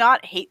 I did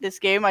not hate this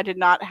game. I did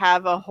not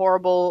have a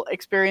horrible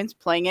experience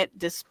playing it,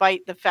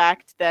 despite the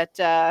fact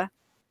that...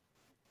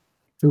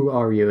 Who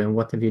are you and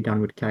what have you done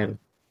with Kyle?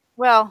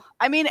 Well,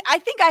 I mean, I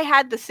think I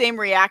had the same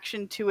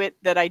reaction to it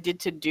that I did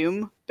to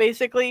Doom,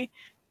 basically,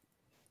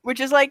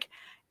 which is like,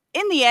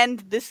 in the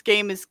end, this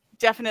game is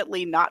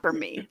definitely not for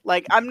me.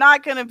 Like, I'm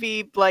not going to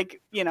be, like,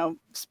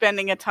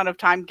 spending a ton of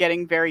time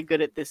getting very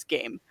good at this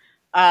game.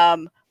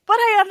 But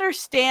I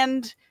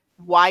understand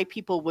why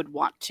people would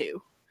want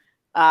to.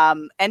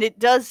 And it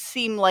does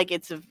seem like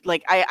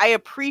I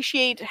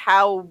appreciate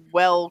how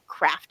well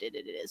crafted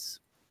it is.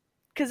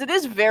 Because it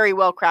is very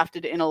well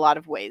crafted in a lot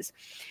of ways.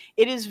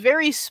 It is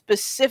very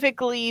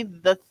specifically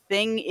the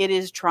thing it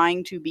is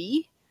trying to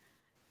be.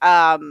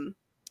 But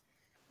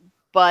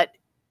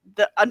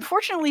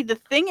unfortunately, the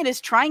thing it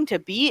is trying to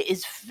be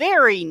is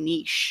very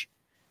niche.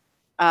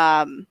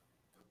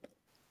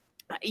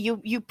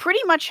 You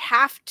pretty much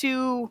have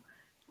to,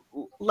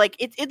 like,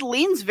 it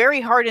leans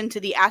very hard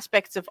into the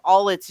aspects of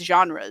all its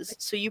genres.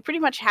 So you pretty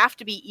much have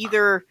to be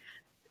either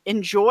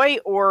enjoy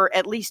or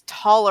at least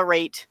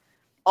tolerate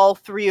all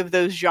three of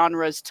those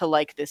genres to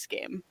like this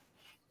game,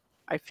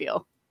 I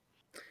feel.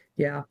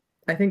 Yeah,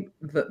 I think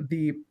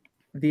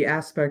the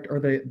aspect or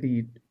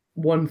the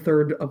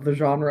 1/3 of the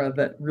genre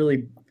that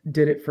really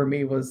did it for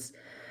me was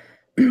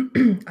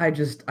I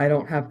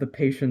don't have the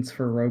patience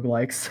for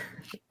roguelikes.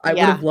 I would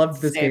have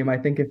loved this game, I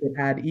think, if it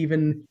had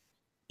even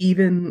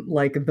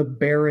like the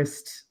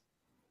barest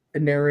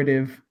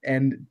narrative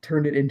and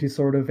turned it into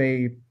sort of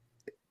a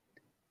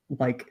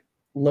like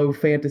low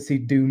fantasy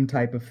Doom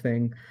type of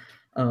thing.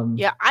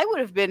 I would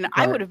have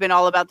been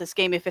all about this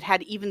game if it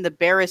had even the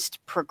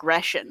barest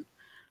progression.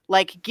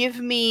 Like,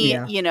 give me,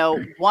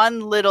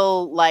 one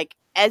little, like,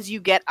 as you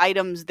get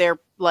items,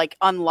 they're like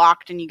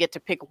unlocked and you get to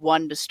pick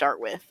one to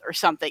start with or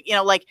something.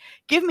 Like,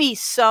 give me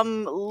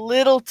some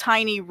little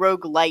tiny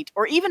roguelite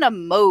or even a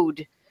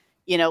mode.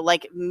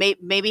 Like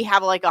maybe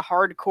have like a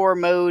hardcore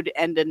mode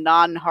and a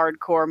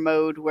non-hardcore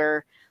mode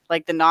where,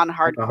 like, the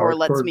non-hardcore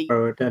lets me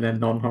mode and a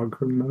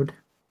non-hardcore mode.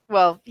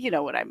 Well, you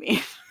know what I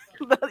mean.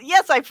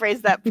 Yes, I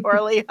phrased that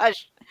poorly.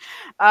 Hush.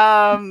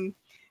 I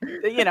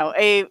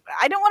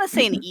don't want to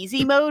say an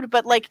easy mode,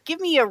 but like, give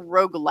me a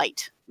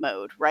roguelite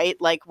mode, right?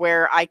 Like,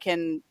 where I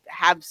can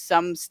have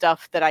some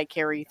stuff that I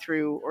carry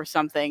through or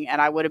something,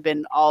 and I would have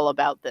been all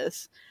about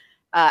this.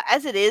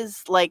 As it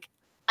is, like,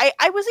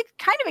 I was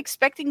kind of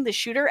expecting the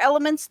shooter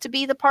elements to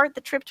be the part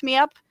that tripped me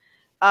up.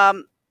 But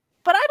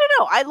I don't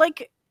know. I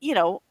like,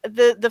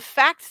 the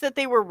fact that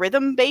they were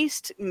rhythm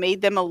based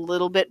made them a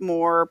little bit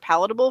more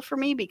palatable for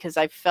me, because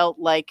I felt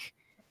like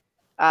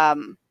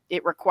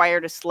it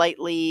required a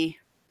slightly,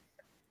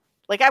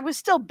 like, I was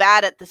still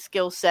bad at the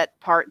skill set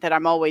part that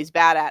I'm always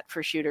bad at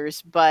for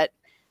shooters, but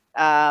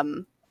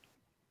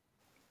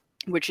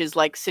which is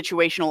like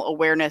situational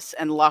awareness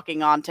and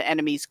locking on to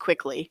enemies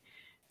quickly.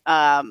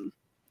 But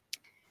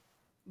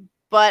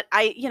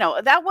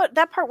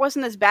that part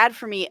wasn't as bad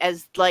for me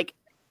as, like,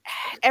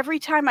 every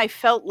time I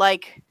felt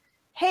like,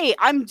 hey,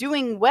 I'm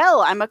doing well,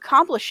 I'm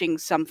accomplishing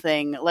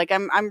something, like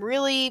I'm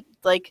really,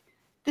 like,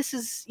 this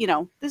is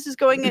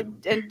going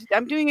and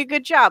I'm doing a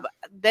good job,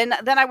 then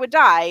I would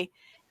die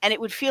and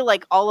it would feel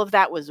like all of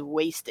that was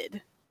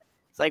wasted.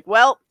 It's like,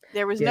 well,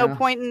 there was no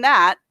point in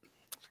that.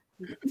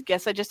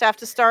 Guess I just have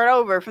to start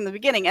over from the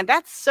beginning, and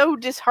that's so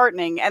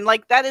disheartening, and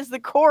like, that is the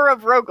core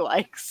of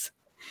roguelikes.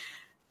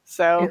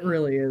 So it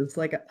really is.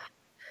 Like,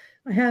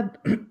 I had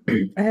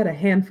a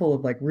handful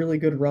of like really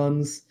good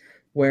runs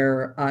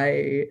where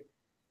I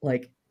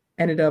like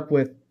ended up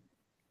with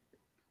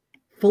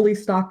fully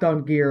stocked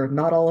on gear.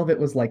 Not all of it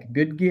was like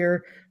good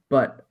gear,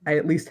 but I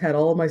at least had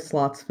all of my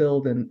slots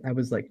filled and I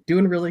was like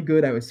doing really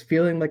good. I was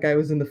feeling like I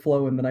was in the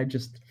flow, and then I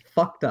just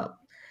fucked up.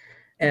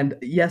 And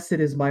yes,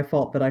 it is my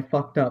fault that I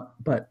fucked up,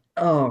 but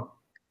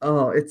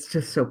it's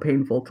just so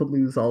painful to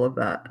lose all of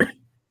that.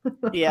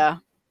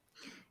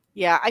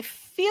 Yeah, I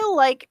feel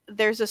like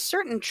there's a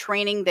certain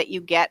training that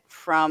you get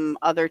from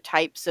other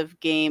types of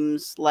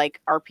games, like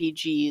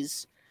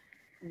RPGs,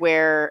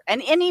 where,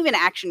 and even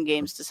action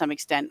games to some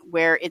extent,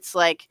 where it's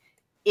like,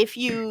 if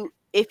you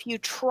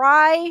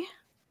try,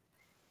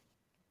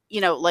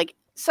 like,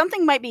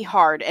 something might be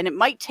hard and it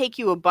might take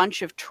you a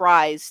bunch of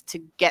tries to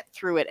get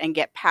through it and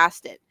get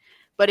past it.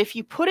 But if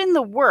you put in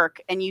the work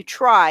and you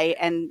try,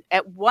 and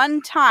at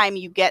one time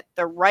you get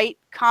the right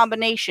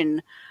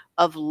combination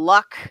of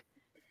luck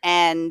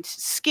and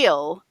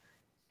skill,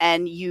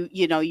 and you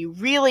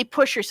really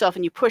push yourself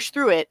and you push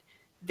through it,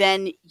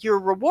 then you're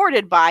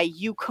rewarded by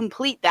you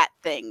complete that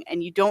thing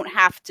and you don't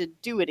have to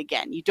do it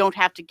again. You don't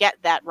have to get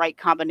that right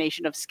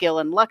combination of skill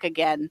and luck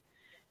again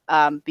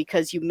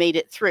because you made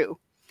it through.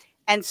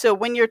 And so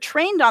when you're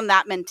trained on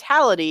that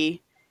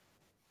mentality,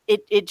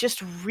 it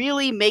just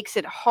really makes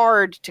it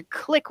hard to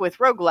click with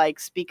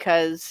roguelikes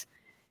because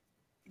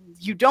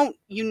you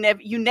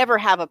never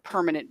have a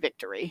permanent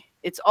victory.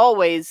 It's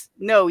always,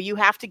 no, you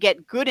have to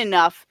get good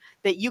enough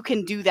that you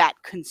can do that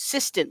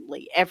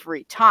consistently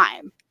every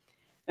time.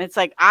 And it's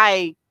like,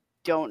 I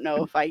don't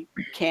know if I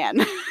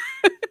can.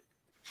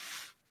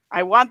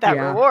 I want that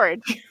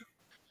reward.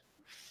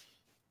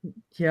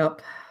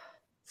 Yep.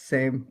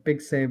 Same,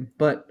 big same.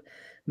 But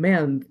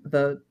man,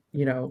 the,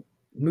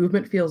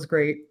 movement feels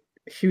great,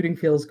 shooting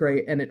feels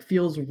great, and it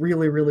feels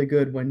really, really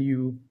good when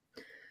you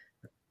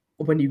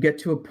get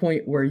to a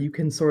point where you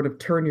can sort of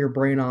turn your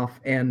brain off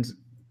and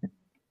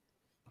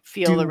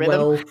feel the rhythm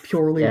well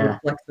purely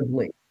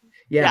reflexively.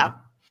 Yeah.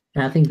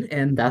 And I think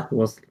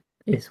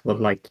is what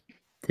like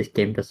this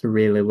game does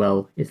really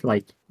well. It's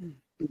like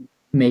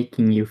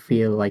making you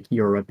feel like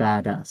you're a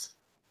badass.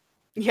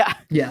 Yeah.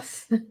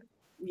 Yes.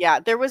 Yeah,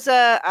 there was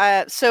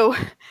so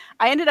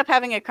I ended up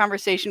having a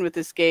conversation with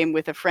this game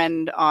with a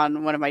friend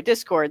on one of my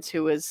Discords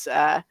who was,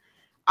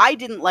 I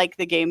didn't like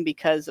the game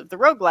because of the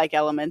roguelike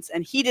elements,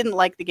 and he didn't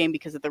like the game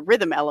because of the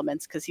rhythm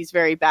elements, because he's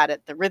very bad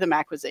at the rhythm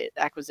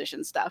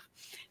acquisition stuff.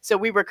 So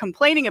we were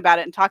complaining about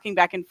it and talking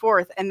back and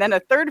forth, and then a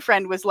third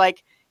friend was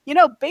like,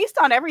 based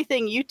on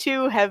everything you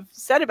two have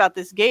said about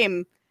this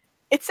game,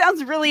 it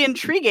sounds really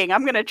intriguing.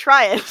 I'm going to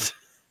try it.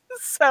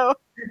 So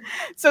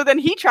then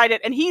he tried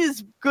it, and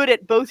he's good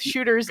at both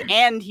shooters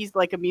and he's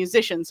like a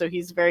musician, so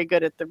he's very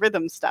good at the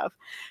rhythm stuff.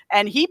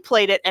 And he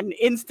played it and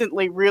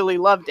instantly really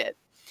loved it.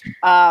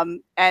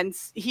 And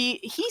he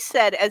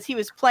said as he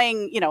was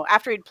playing,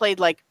 after he'd played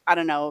like, I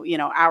don't know,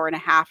 hour and a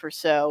half or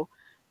so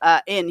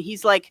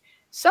he's like,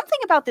 something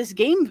about this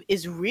game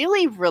is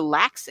really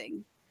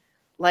relaxing.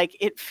 Like,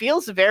 it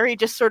feels very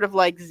just sort of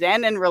like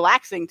zen and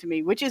relaxing to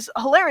me, which is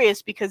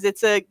hilarious because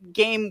it's a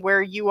game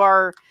where you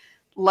are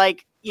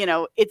like,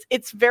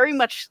 it's very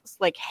much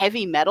like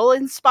heavy metal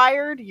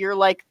inspired. You're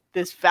like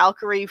this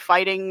Valkyrie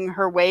fighting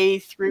her way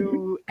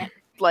through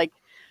like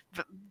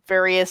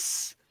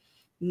various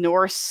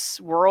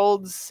Norse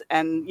worlds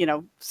and,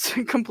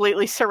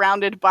 completely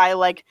surrounded by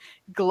like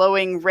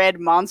glowing red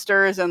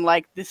monsters and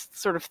like this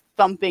sort of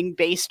thumping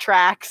bass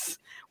tracks,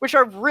 which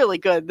are really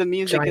good. The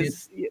music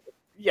is,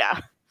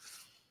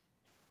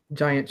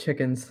 giant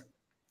chickens.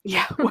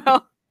 Yeah,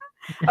 well,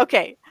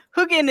 okay.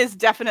 Hugin is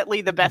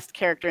definitely the best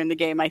character in the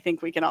game. I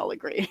think we can all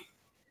agree.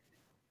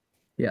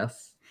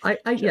 Yes.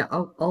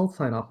 I'll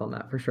sign off on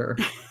that for sure.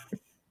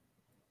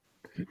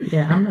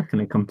 Yeah, I'm not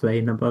going to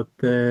complain about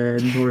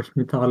the Norse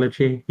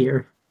mythology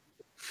here.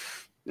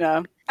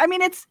 No, I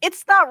mean it's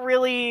not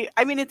really.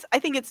 I mean I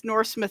think it's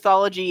Norse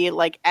mythology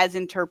like as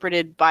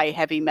interpreted by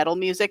heavy metal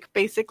music,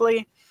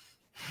 basically.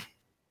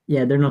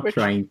 Yeah, they're not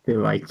trying to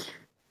like.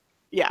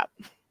 Yeah.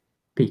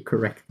 Be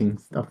correcting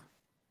stuff.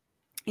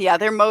 Yeah,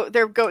 they're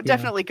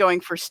definitely going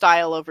for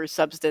style over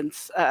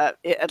substance,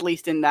 at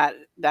least in that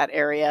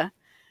area.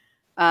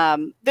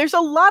 There's a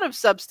lot of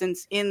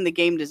substance in the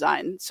game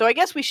design, so I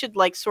guess we should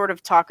like sort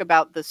of talk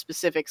about the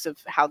specifics of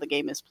how the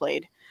game is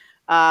played.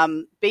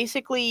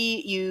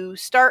 Basically, you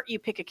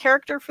pick a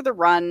character for the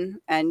run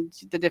and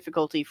the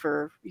difficulty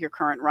for your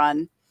current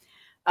run.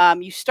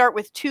 You start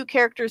with 2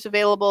 characters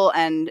available,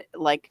 and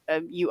like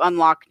you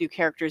unlock new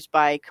characters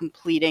by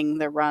completing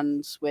the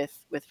runs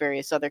with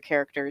various other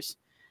characters.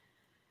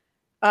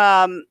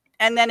 And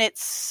then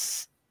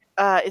it's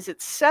is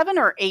it 7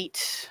 or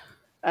 8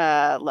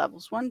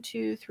 levels? 1,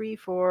 2, 3,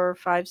 4,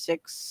 5,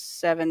 6,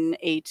 7,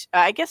 8.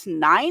 I guess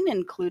 9,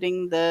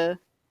 including the.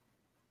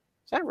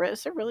 Is that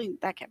really?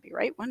 That can't be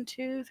right. 1,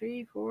 2,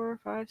 3, 4,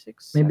 5,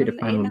 6. Maybe 7,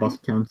 the final 8, boss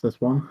counts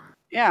as 1.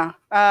 Yeah.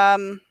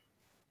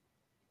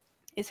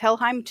 Is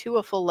Helheim 2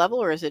 a full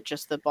level, or is it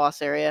just the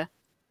boss area?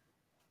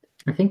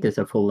 I think there's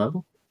a full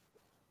level.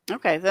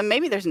 Okay, then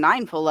maybe there's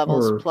 9 full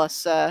levels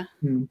plus the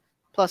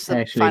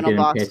final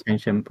boss. Pay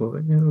attention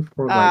for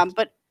like,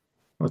 but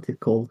what's it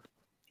called?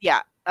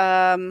 Yeah.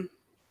 Oh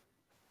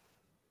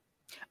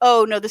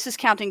no, this is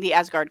counting the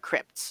Asgard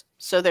crypts.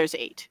 So there's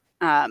 8.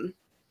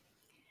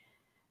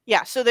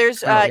 Yeah. So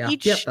there's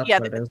each.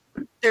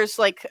 There's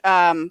like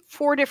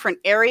 4 different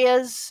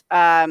areas.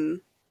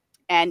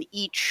 And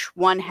each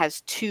one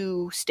has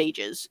 2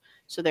 stages.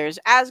 So there's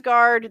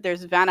Asgard,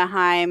 there's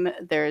Vanaheim,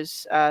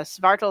 there's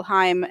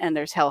Svartalheim, and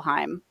there's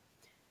Helheim.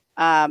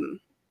 And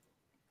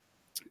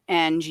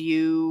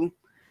you,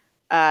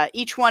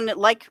 each one,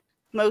 like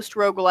most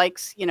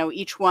roguelikes,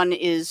 each one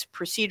is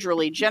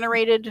procedurally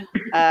generated.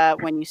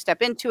 When you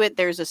step into it,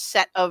 there's a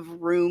set of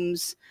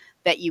rooms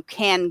that you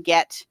can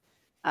get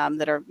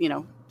that are,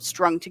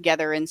 strung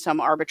together in some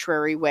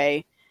arbitrary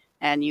way.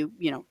 And you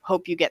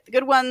hope you get the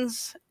good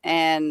ones.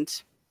 And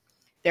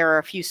there are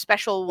a few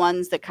special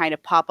ones that kind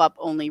of pop up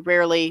only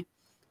rarely.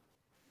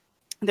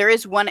 There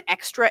is one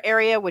extra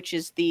area, which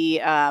is the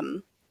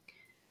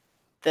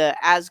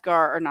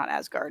Asgard, or not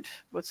Asgard.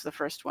 What's the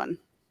first one?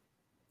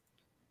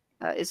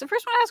 Is the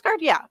first one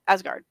Asgard? Yeah,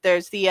 Asgard.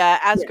 There's the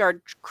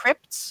Asgard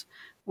crypts,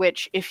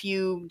 which if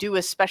you do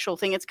a special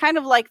thing, it's kind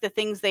of like the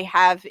things they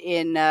have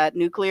in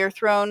Nuclear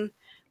Throne,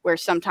 where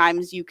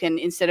sometimes you can,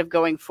 instead of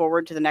going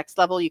forward to the next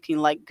level, you can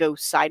like go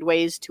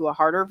sideways to a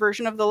harder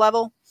version of the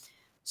level.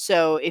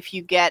 So if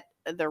you get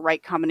the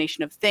right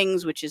combination of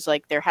things, which is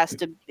like it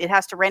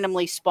has to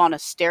randomly spawn a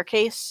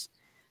staircase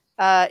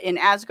in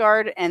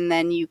Asgard, and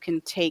then you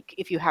can take,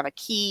 if you have a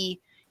key,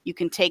 you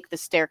can take the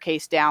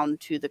staircase down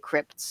to the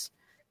crypts,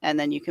 and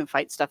then you can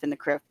fight stuff in the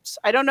crypts.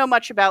 I don't know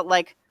much about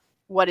like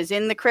what is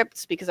in the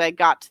crypts because I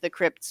got to the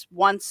crypts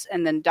once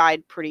and then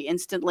died pretty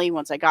instantly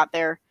once I got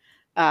there.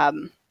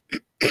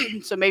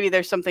 So maybe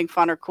there's something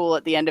fun or cool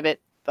at the end of it,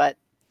 but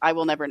I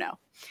will never know.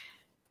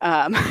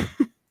 And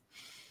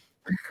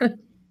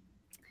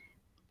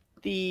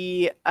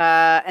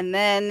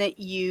then in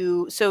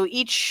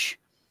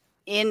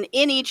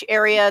each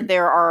area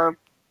there are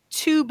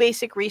 2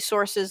 basic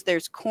resources.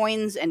 There's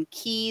coins and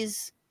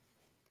keys.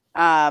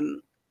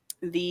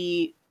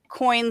 The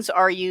coins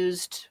are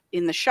used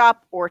in the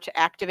shop or to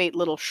activate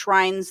little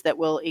shrines that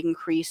will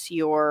increase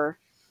your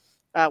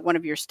one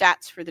of your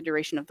stats for the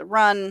duration of the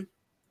run.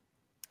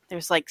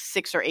 There's like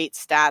 6 or 8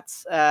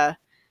 stats.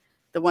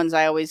 The ones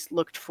I always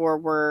looked for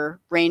were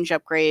range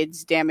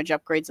upgrades, damage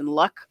upgrades, and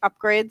luck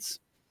upgrades.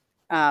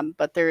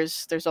 But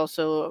there's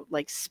also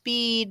like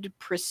speed,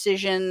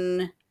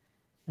 precision,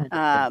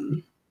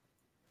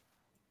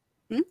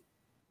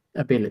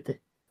 ability.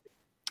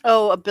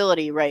 Oh,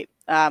 ability, right.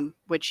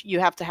 Which you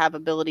have to have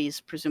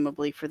abilities,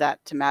 presumably, for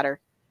that to matter.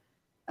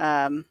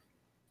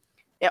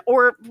 Yeah,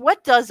 or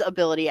what does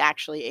ability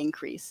actually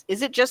increase?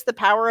 Is it just the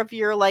power of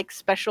your like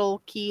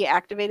special key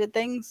activated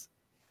things?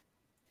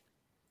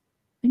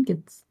 I think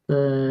it's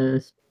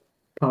the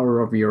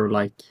power of your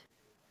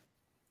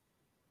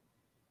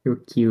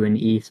Q and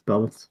E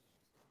spells.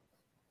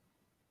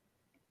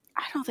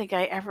 I don't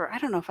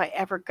know if I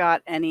ever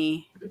got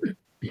any.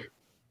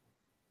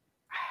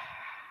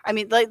 I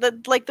mean,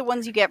 like the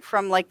ones you get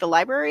from like the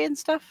library and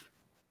stuff?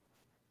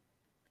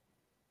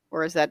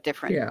 Or is that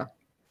different? Yeah.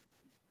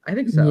 I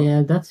think so.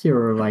 Yeah, that's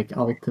your like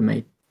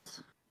ultimate.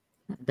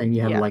 Then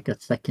you have like a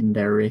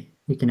secondary.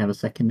 You can have a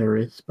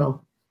secondary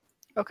spell.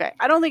 Okay.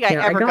 I don't think I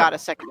ever got a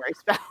secondary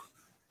spell.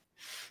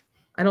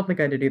 I don't think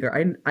I did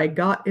either. I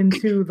got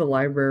into the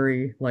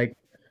library, like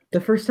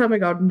the first time I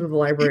got into the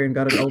library and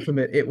got an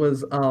ultimate, it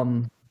was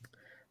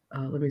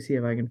let me see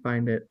if I can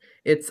find it.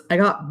 I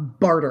got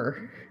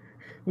barter,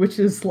 which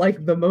is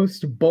like the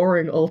most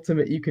boring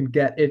ultimate you can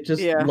get. It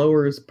just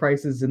lowers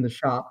prices in the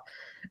shop.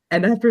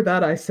 And after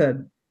that I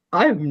said,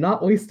 I'm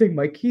not wasting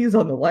my keys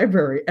on the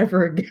library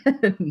ever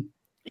again.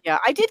 Yeah,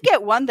 I did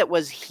get one that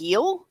was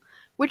heal,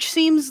 which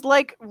seems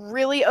like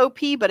really OP,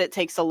 but it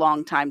takes a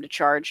long time to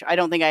charge. I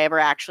don't think I ever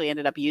actually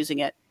ended up using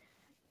it.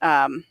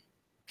 Heal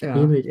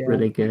is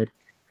really good.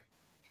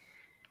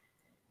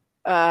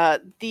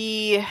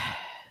 There's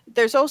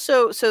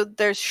also,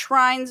 there's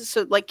shrines.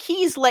 So like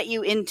keys let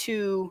you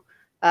into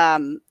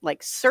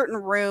like certain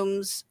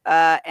rooms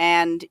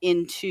and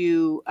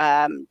into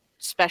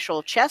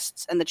special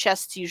chests, and the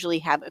chests usually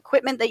have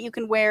equipment that you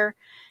can wear.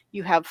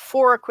 You have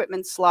 4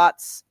 equipment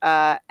slots,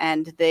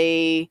 and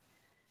there's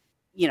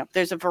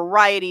a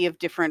variety of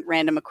different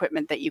random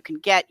equipment that you can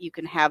get. You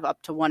can have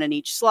up to 1 in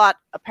each slot,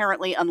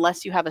 apparently,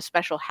 unless you have a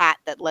special hat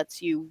that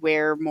lets you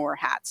wear more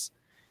hats.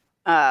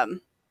 Yeah.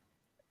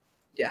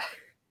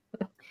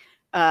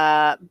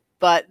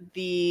 But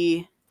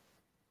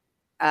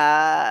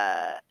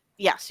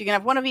so you can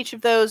have 1 of each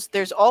of those.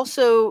 There's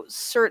also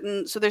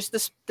there's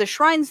the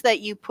shrines that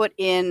you put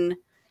in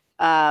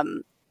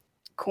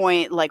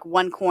coin, like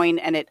 1 coin,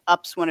 and it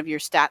ups one of your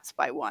stats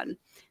by 1.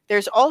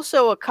 There's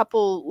also a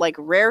couple like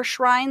rare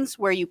shrines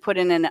where you put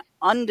in an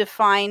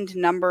undefined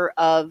number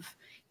of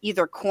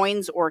either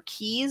coins or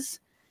keys,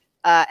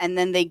 and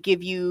then they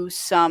give you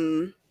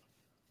some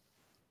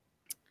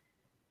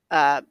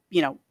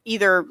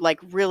either like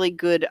really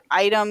good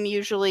item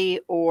usually,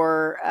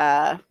 or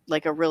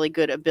like a really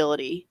good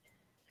ability.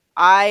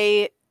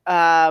 I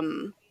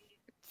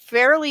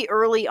fairly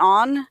early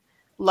on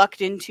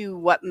lucked into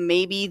what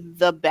may be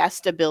the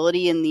best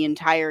ability in the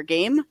entire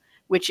game,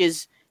 which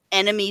is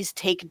enemies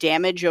take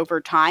damage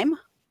over time.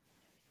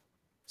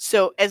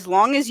 So as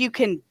long as you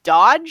can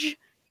dodge,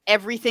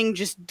 everything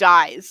just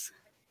dies.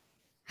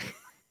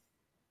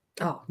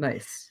 Oh,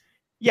 nice.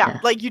 Yeah,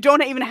 like you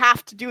don't even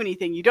have to do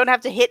anything. You don't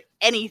have to hit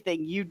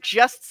anything. You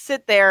just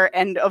sit there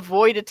and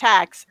avoid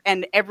attacks,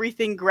 and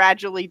everything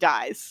gradually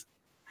dies.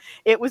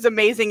 It was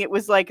amazing. It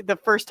was like the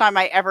first time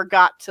I ever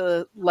got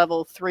to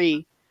level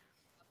 3.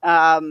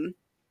 And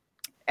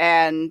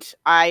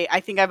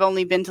I think I've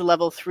only been to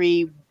level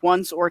 3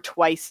 once or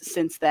twice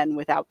since then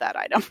without that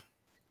item.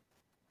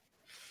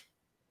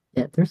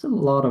 Yeah, there's a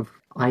lot of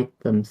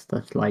items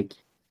that's like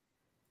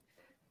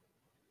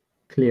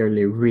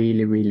clearly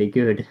really, really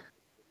good.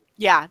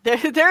 Yeah,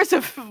 there's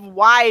a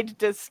wide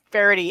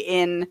disparity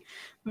in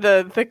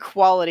the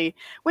quality,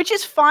 which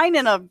is fine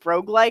in a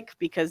roguelike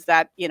because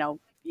that,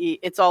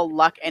 it's all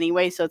luck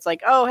anyway. So it's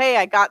like, oh, hey,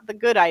 I got the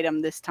good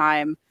item this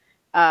time.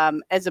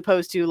 as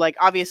opposed to like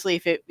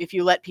obviously if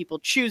you let people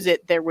choose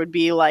it, there would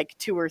be like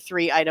 2 or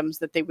 3 items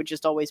that they would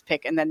just always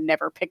pick and then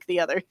never pick the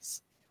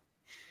others.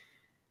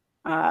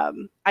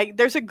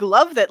 There's a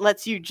glove that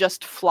lets you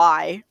just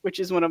fly, which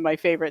is one of my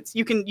favorites.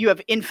 You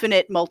have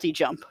infinite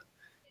multi-jump.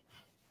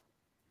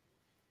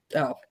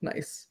 Oh,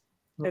 nice.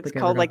 It's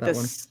called like the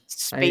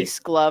space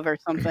glove or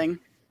something.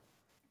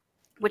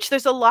 Which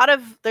there's a lot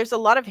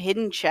of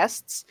hidden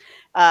chests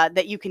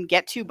that you can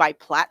get to by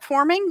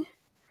platforming.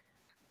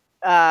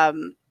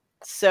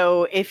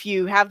 So if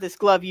you have this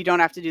glove, you don't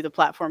have to do the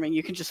platforming.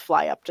 You can just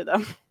fly up to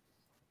them.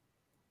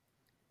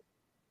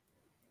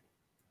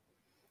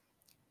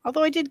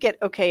 Although I did get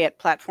okay at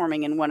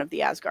platforming in one of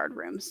the Asgard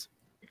rooms.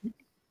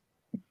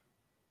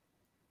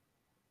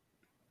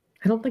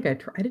 I don't think I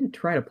didn't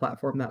try to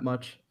platform that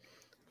much.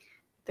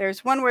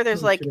 There's one where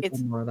there's like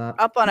it's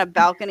up on a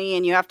balcony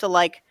and you have to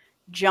like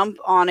jump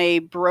on a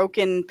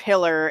broken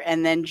pillar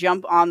and then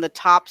jump on the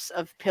tops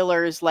of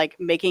pillars, like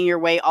making your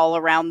way all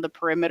around the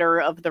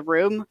perimeter of the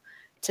room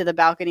to the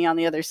balcony on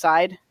the other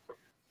side.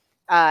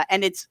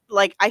 And it's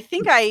like, I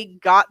think I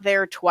got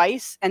there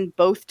twice and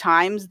both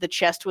times the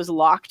chest was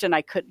locked and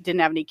I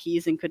didn't have any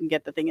keys and couldn't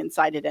get the thing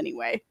inside it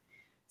anyway.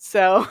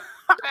 So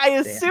I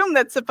assume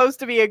that's supposed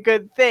to be a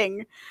good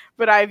thing,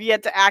 but I've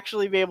yet to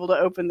actually be able to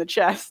open the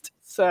chest.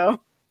 So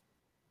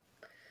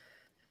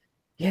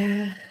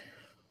yeah.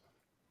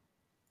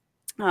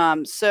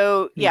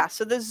 So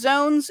the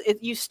zones,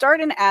 you start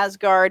in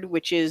Asgard,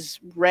 which is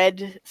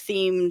red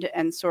themed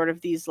and sort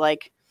of these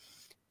like,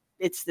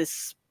 it's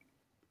this,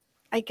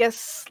 I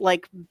guess,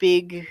 like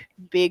big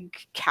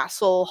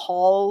castle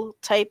hall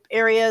type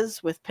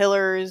areas with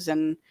pillars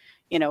and,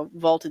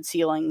 vaulted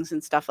ceilings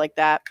and stuff like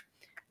that.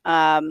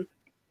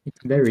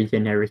 It's very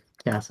generic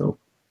castle.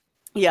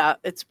 Yeah,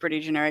 it's pretty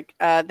generic.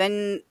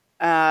 Then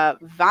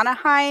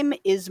Vanaheim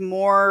is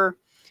more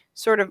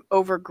sort of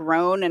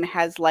overgrown and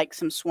has like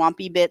some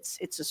swampy bits.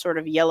 It's a sort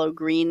of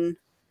yellow-green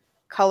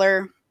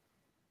color.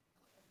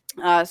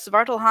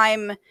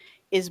 Svartalheim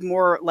is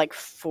more like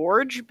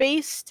forge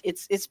based.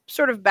 It's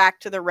sort of back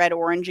to the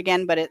red-orange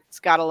again, but it's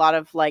got a lot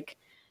of like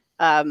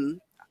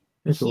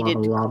there's heated, a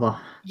lot of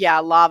lava. Yeah,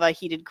 lava,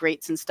 heated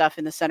grates and stuff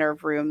in the center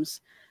of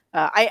rooms.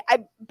 I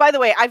by the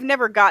way, I've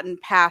never gotten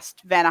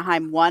past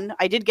Vanaheim 1.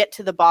 I did get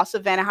to the boss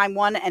of Vanaheim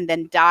 1 and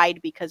then died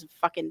because of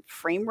fucking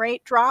frame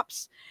rate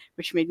drops,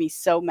 which made me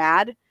so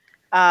mad.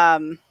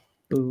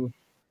 Ooh.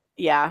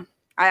 Yeah,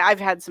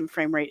 I've had some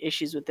frame rate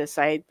issues with this.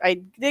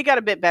 They got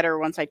a bit better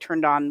once I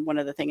turned on one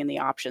of the thing in the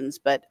options,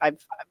 but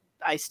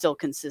I still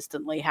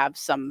consistently have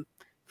some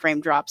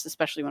frame drops,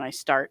 especially when I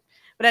start.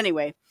 But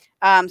anyway,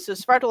 so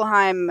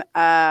Svartalheim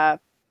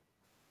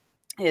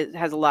it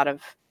has a lot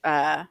of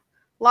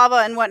lava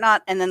and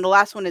whatnot, and then the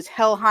last one is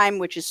Helheim,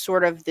 which is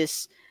sort of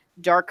this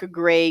dark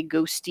gray,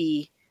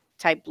 ghosty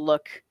type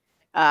look.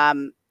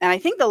 And I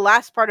think the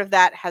last part of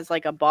that has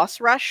like a boss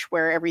rush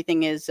where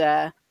everything is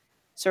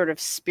sort of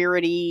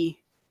spirity,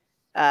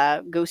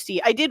 ghosty.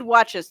 I did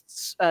watch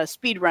a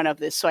speed run of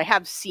this, so I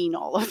have seen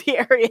all of the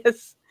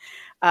areas.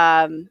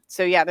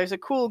 So yeah, there's a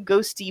cool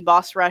ghosty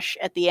boss rush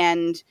at the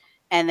end,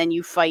 and then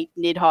you fight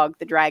Nidhogg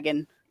the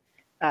dragon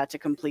to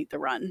complete the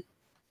run.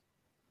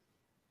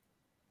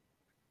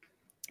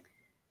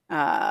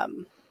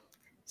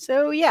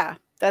 So yeah,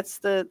 that's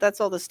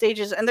all the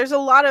stages, and there's a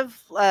lot of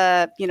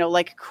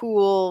like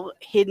cool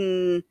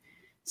hidden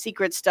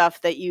secret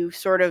stuff that you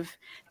sort of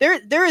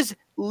there is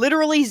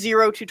literally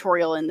zero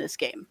tutorial in this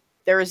game.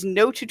 There is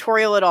no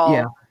tutorial at all.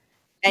 Yeah.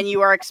 And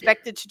you are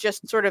expected to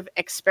just sort of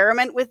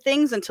experiment with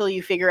things until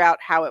you figure out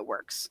how it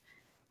works.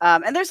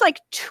 And there's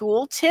like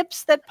tool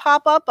tips that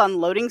pop up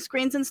on loading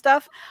screens and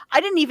stuff. I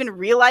didn't even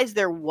realize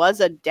there was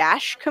a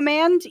dash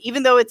command,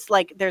 even though it's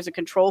like there's a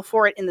control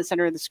for it in the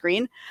center of the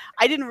screen.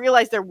 I didn't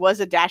realize there was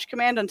a dash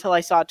command until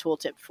I saw a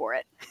tooltip for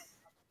it.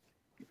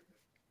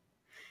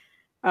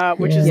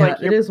 Which is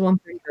like it is one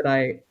thing that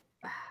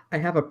I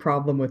have a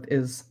problem with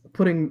is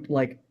putting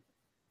like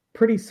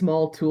pretty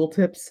small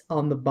tooltips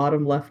on the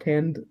bottom left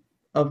hand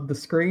of the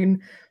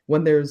screen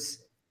when there's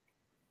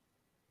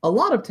a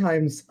lot of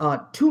times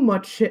too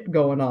much shit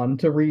going on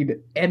to read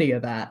any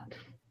of that.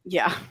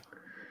 Yeah.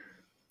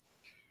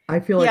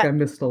 I feel like I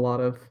missed a lot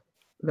of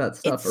that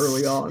stuff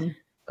early on.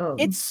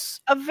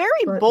 It's a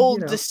very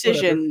bold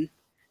decision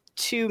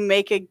to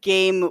make a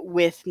game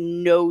with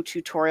no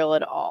tutorial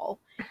at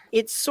all.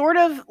 It's sort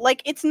of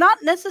like, it's not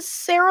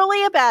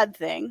necessarily a bad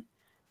thing.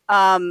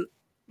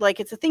 Like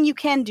it's a thing you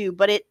can do,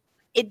 but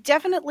it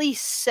definitely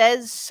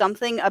says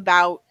something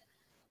about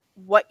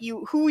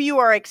who you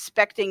are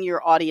expecting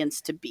your audience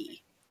to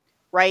be,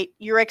 right?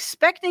 You're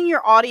expecting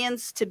your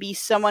audience to be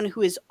someone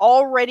who is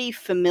already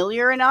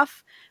familiar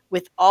enough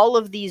with all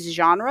of these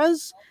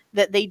genres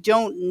that they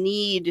don't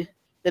need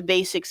the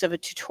basics of a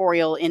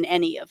tutorial in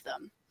any of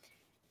them.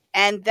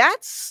 And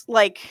that's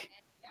like,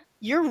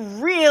 you're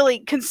really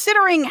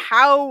considering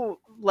how,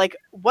 like,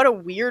 what a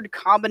weird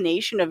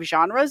combination of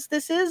genres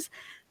this is.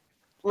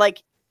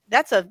 Like,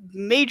 that's a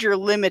major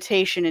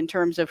limitation in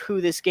terms of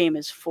who this game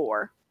is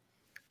for.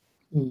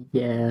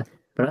 Yeah,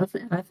 but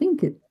I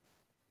think it's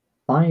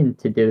fine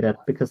to do that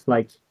because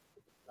like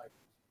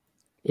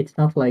it's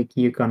not like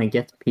you're gonna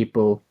get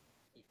people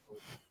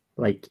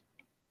like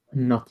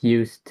not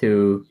used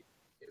to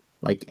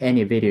like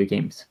any video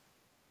games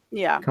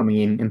Yeah. coming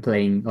in and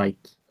playing like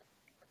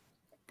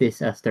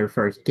this as their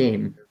first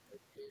game.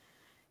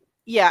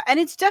 Yeah, and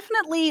it's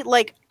definitely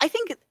like I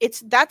think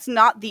that's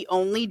not the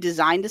only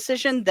design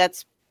decision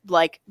that's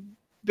like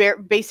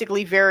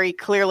basically very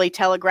clearly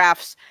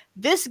telegraphs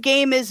this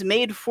game is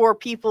made for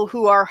people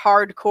who are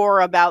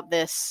hardcore about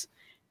this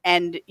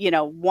and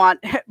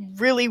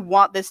really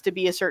want this to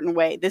be a certain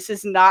way. This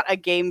is not a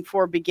game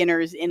for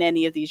beginners in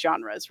any of these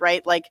genres,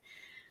 right? Like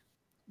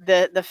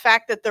the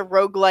fact that the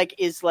roguelike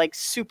is like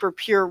super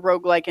pure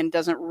roguelike and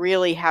doesn't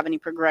really have any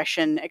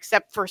progression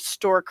except for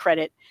store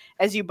credit.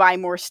 As you buy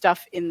more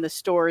stuff in the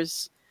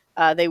stores,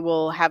 they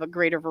will have a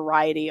greater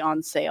variety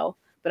on sale.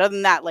 But other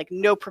than that, like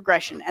no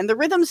progression. And the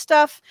rhythm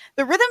stuff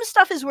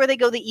is where they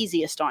go the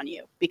easiest on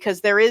you because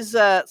there is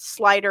a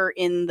slider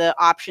in the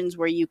options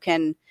where you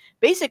can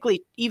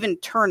basically even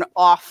turn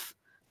off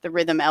the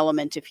rhythm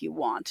element if you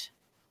want.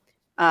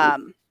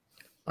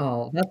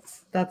 Oh,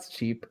 that's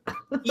cheap.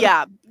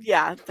 yeah,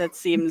 that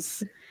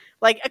seems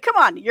like come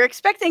on, you're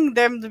expecting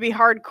them to be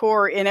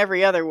hardcore in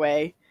every other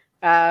way.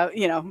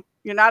 You're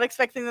not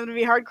expecting them to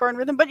be hardcore in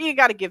rhythm, but you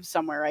got to give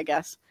somewhere, I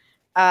guess.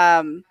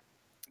 So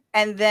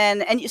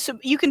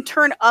you can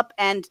turn up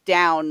and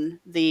down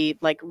the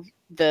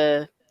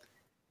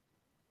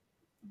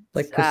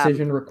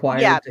precision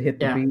required to hit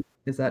the beat.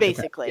 Is that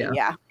basically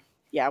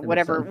yeah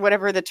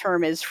whatever the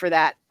term is for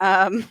that.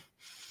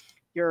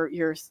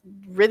 Your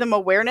rhythm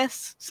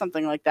awareness,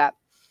 something like that.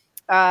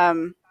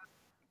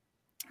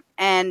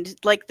 And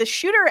like the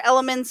shooter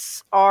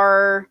elements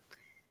are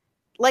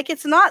like,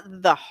 it's not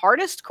the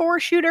hardest core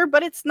shooter,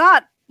 but it's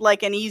not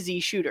like an easy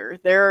shooter.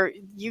 There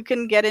you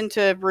can get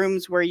into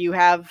rooms where you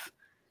have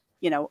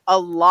a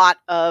lot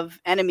of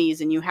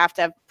enemies and you have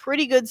to have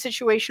pretty good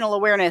situational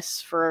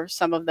awareness for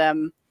some of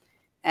them.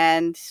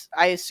 And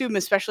I assume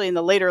especially in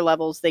the later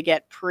levels they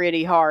get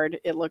pretty hard,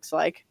 it looks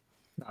like.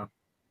 No.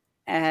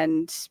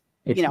 And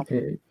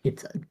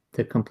it's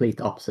the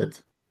complete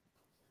opposite.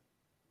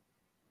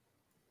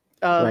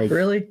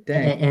 Really?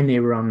 Dang. Any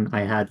run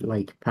I had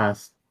like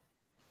past,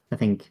 I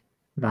think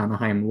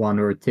Vanaheim 1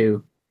 or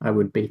 2, I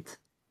would beat.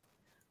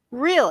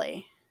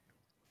 Really?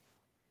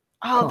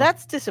 Oh,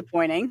 that's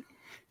disappointing.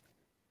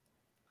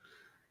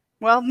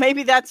 Well,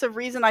 maybe that's a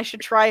reason I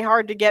should try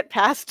hard to get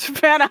past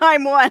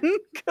Vanaheim 1,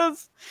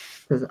 because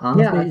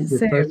honestly,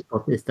 the first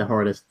boss is the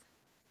hardest.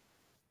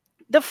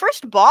 The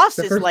first boss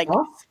is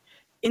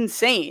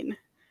insane.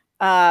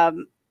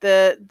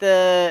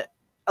 The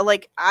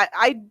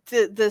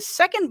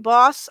second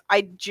boss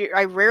I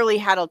rarely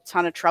had a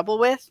ton of trouble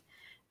with,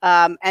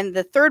 and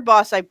the third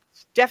boss I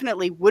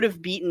definitely would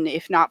have beaten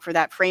if not for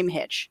that frame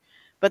hitch.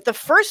 But the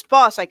first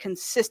boss I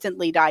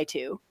consistently die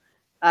to,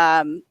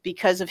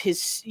 because of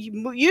his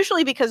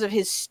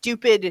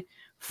stupid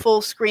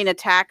full screen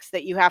attacks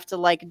that you have to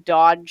like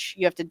dodge.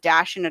 You have to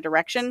dash in a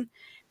direction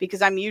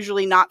because I'm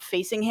usually not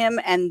facing him,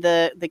 and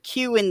the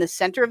cue in the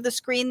center of the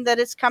screen that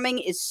is coming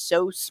is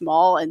so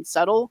small and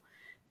subtle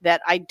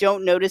that I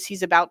don't notice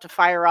he's about to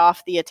fire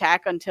off the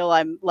attack until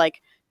I'm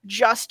like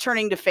just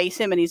turning to face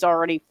him and he's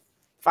already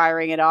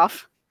firing it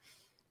off.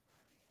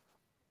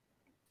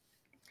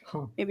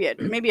 Huh.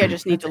 Maybe I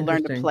just need to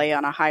learn to play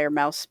on a higher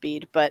mouse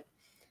speed, but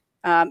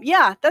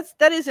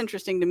that is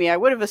interesting to me. I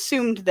would have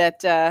assumed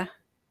that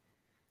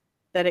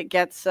it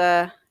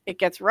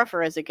gets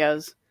rougher as it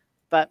goes,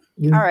 but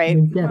all right.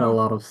 You get a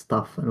lot of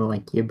stuff and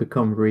like you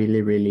become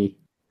really, really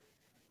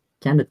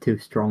kind of too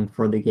strong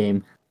for the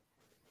game.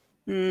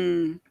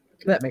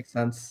 That makes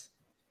sense.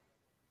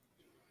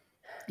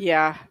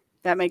 Yeah,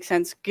 that makes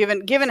sense.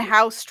 Given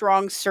how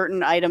strong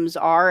certain items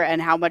are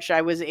and how much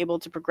I was able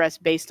to progress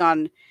based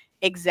on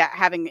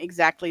having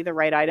exactly the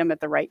right item at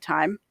the right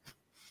time.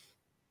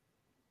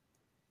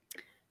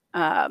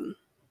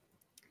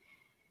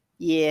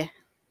 Yeah.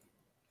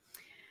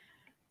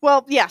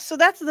 Well, yeah, so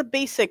that's the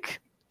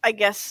basic, I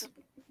guess,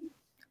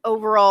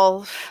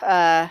 overall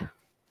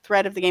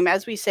thread of the game.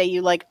 As we say,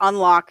 you like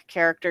unlock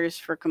characters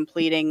for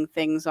completing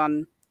things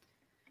on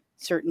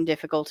certain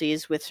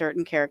difficulties with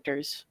certain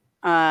characters.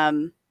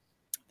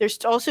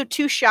 There's also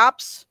 2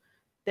 shops.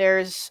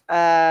 There's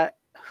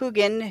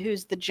Hugin,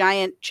 who's the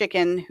giant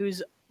chicken,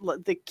 who's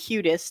the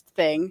cutest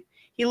thing.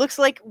 He looks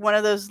like one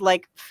of those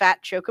like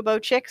fat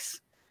chocobo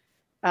chicks,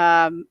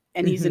 and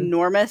he's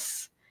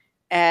enormous,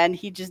 and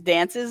he just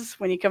dances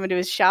when you come into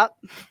his shop,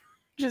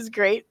 which is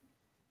great.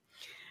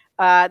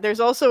 There's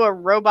also a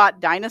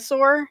robot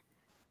dinosaur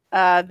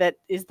that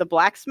is the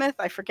blacksmith.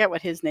 I forget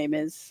what his name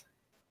is.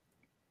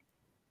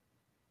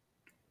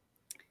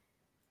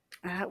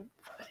 I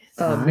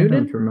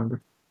don't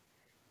remember.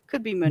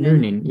 Could be Moonin.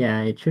 Moonin,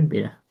 yeah, it should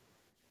be.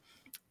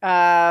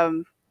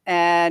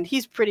 And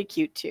he's pretty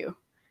cute too.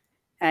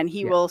 And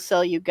he will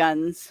sell you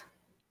guns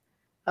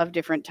of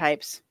different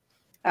types.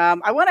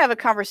 I want to have a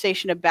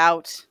conversation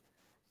about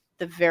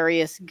the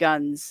various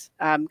guns,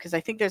 because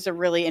I think there's a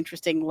really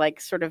interesting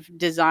like sort of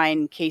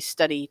design case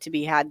study to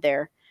be had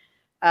there.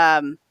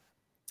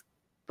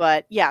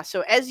 But yeah,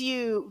 so as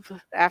you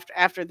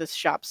after the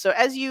shops, so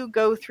as you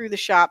go through the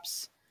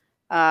shops,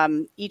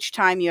 each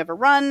time you have a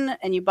run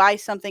and you buy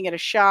something at a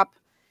shop,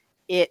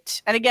 and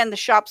again the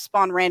shops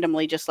spawn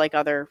randomly, just like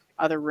other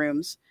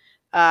rooms.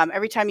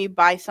 Every time you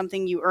buy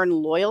something, you earn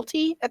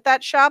loyalty at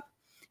that shop,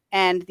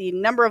 and the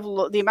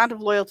amount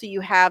of loyalty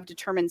you have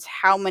determines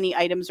how many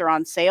items are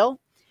on sale.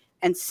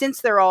 And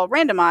since they're all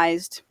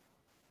randomized,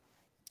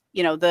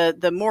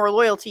 the more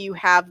loyalty you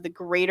have, the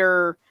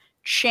greater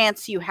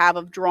chance you have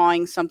of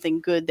drawing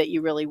something good that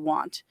you really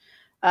want.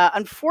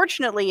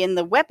 Unfortunately, in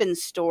the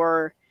weapons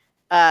store,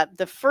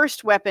 the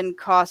first weapon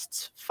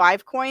costs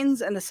 5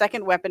 coins and the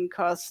second weapon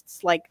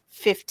costs like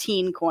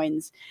 15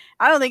 coins.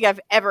 I don't think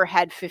I've ever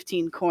had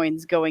 15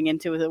 coins going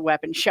into the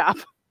weapon shop.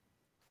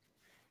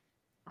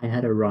 I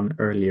had a run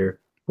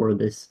earlier for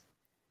this.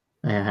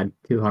 I had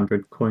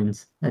 200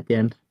 coins at the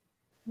end.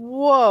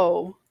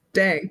 Whoa.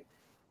 Dang.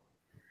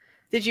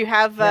 Did you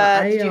have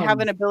did you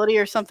have an ability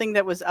or something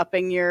that was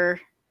upping your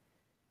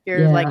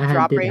like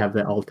drop rate? I did have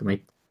the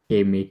ultimate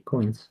gave me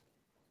coins.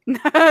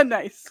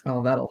 Nice.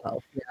 Oh, that'll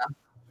help. Yeah.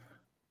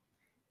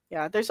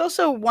 Yeah, there's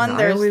also one.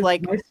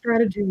 My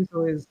strategy was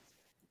always.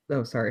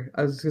 Oh, sorry.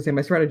 I was gonna say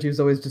my strategy was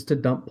always just to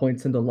dump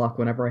points into luck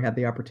whenever I had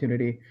the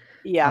opportunity.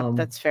 Yeah,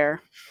 that's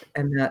fair.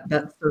 And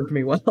that served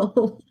me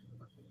well.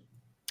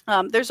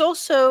 There's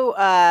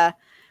also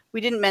we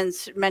didn't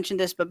mention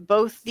this, but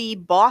both the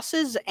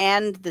bosses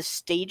and the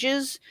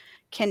stages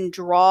can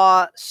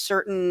draw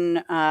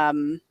certain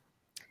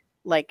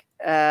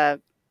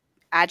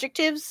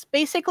adjectives,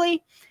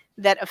 basically,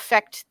 that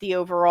affect the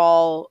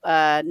overall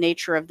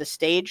nature of the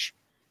stage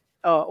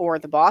or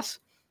the boss.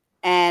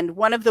 And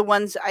one of the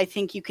ones I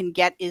think you can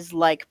get is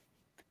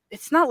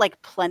it's not like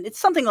it's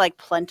something like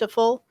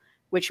plentiful,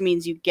 which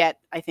means you get,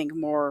 I think,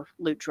 more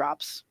loot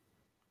drops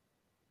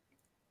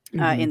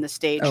in the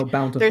stage. Oh,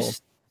 bountiful.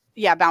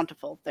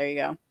 Bountiful. There you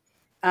go.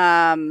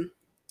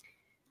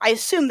 I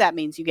assume that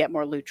means you get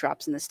more loot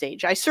drops in the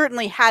stage. I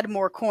certainly had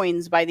more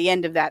coins by the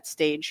end of that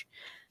stage.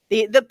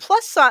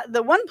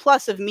 The one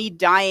plus of me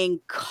dying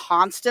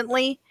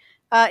constantly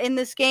in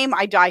this game,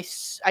 I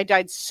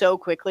died so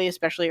quickly,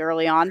 especially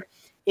early on,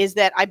 is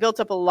that I built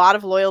up a lot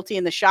of loyalty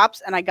in the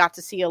shops, and I got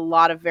to see a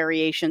lot of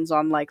variations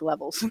on like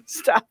levels and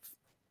stuff.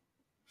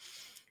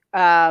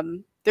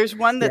 There's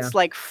one that's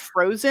like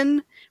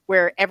frozen,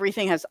 where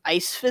everything has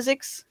ice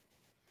physics.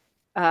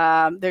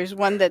 There's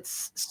one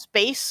that's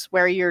space,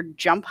 where your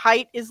jump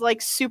height is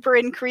like super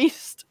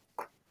increased.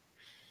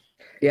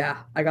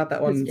 Yeah, I got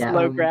that one.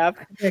 Low grab.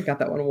 I think I got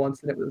that one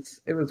once, and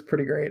it was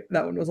pretty great.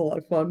 That one was a lot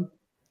of fun.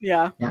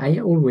 Yeah. Yeah, I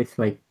always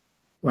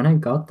when I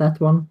got that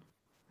one,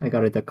 I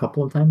got it a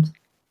couple of times,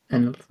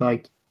 and it's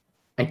like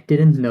I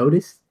didn't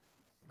notice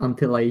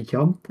until I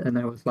jumped, and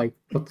I was like,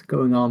 "What's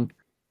going on?"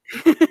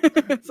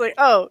 It's like,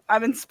 oh,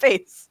 I'm in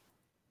space.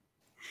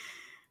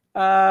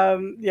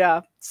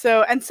 Yeah.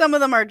 So, and some of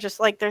them are just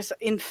like, there's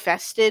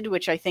infested,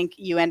 which I think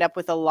you end up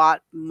with a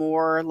lot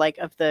more like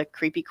of the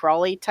creepy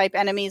crawly type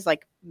enemies,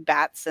 like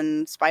bats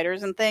and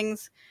spiders and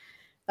things.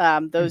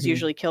 Those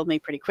usually killed me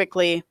pretty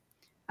quickly.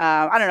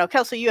 I don't know,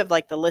 Kelsey, you have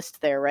like the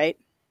list there, right?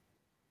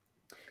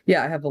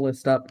 Yeah, I have the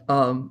list up.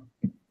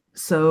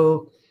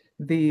 So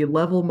the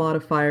level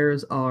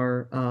modifiers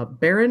are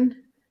Baron,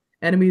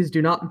 enemies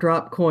do not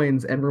drop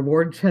coins, and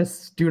reward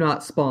chests do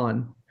not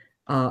spawn.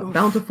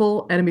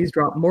 Bountiful, enemies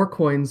drop more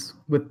coins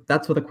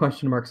that's with a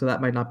question mark, so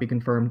that might not be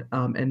confirmed.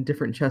 And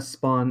different chests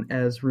spawn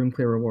as room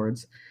clear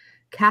rewards.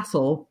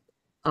 Castle,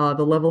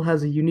 the level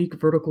has a unique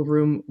vertical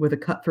room with a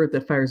cutthroat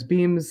that fires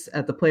beams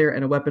at the player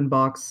and a weapon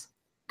box.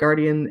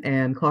 Guardian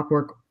and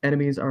Clockwork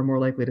enemies are more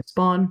likely to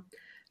spawn.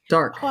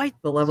 Dark,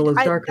 the level is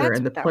darker,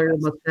 and the player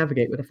must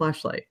navigate with a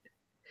flashlight.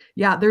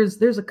 Yeah, there's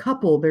a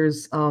couple.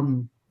 There's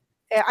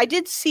I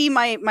did see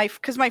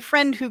because my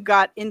friend who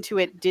got into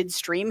it did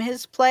stream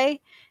his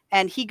play,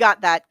 and he got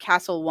that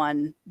castle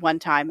one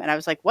time, and I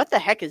was like, what the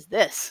heck is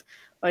this?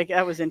 Like,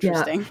 that was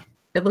interesting. Yeah,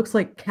 it looks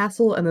like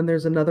castle, and then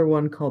there's another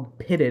one called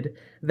Pitted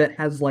that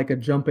has like a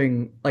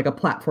jumping, like a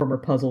platformer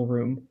puzzle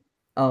room.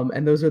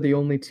 And those are the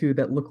only two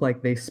that look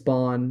like they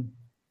spawn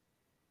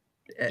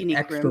unique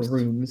extra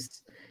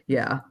rooms.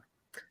 Yeah.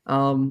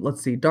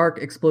 Let's see. Dark,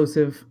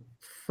 explosive,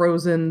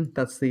 frozen.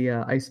 That's the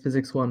ice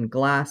physics one.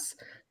 Glass,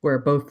 where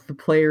both the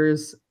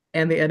players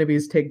and the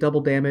enemies take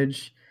double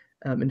damage.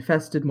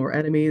 Infested, more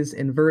enemies.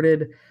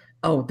 Inverted.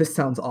 Oh, this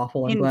sounds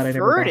awful. I'm glad I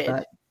never got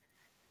that.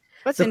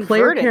 What's the inverted?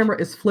 Player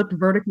camera is flipped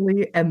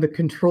vertically and the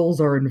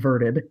controls are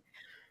inverted.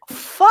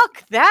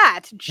 Fuck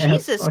that!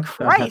 Jesus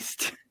Christ!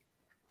 That.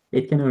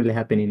 It can only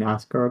happen in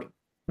Asgard,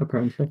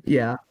 apparently.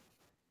 Yeah.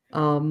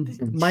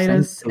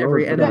 Minus,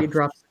 every enemy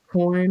drops a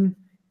coin.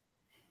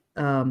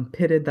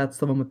 Pitted, that's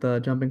the one with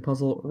the jumping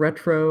puzzle.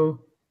 Retro,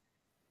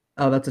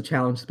 oh, that's a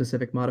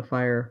challenge-specific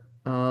modifier.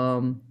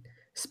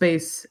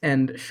 Space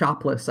and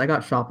shopless. I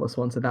got shopless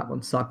once, and that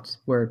one sucked,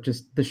 where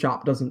just the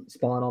shop doesn't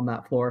spawn on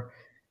that floor,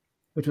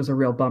 which was a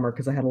real bummer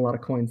because I had a lot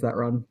of coins that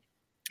run.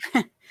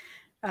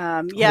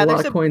 Yeah, a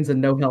lot of coins and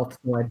no health,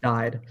 so I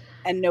died.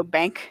 And no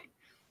bank.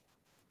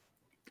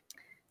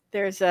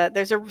 There's a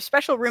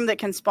special room that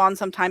can spawn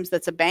sometimes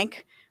that's a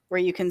bank where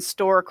you can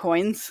store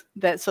coins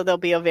so they'll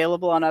be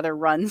available on other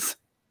runs,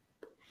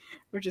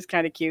 which is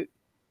kind of cute.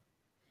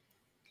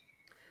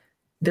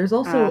 There's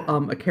also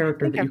a I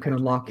character think that you I've can covered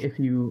unlock this.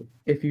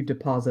 if you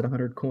deposit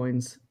 100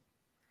 coins.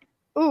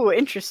 Ooh,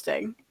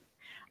 interesting.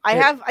 I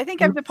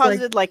think I've It's like,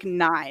 deposited like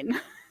 9.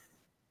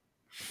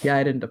 yeah,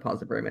 I didn't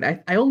deposit very many.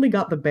 I only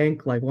got the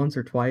bank like once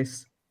or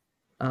twice.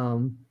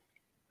 Um,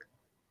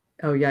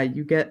 oh yeah,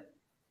 you get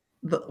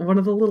one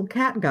of the little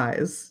cat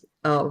guys.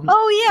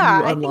 Oh yeah,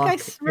 You I think I unlock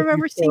if you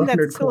remember store seeing that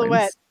 100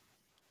 silhouette. coins.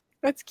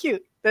 That's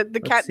cute. The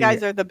Let's cat see.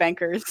 guys are the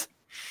bankers.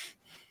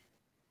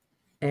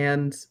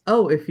 And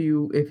oh, if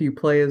you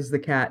play as the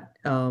cat,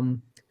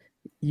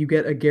 you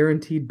get a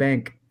guaranteed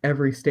bank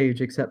every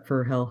stage except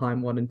for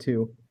Helheim 1 and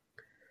 2.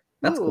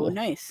 That's Ooh, cool.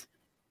 nice.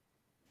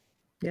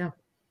 Yeah.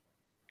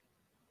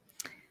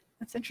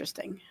 That's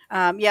interesting.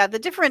 Yeah, the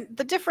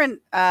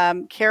different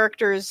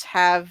characters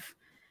have,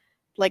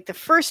 like, the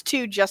first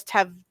 2 just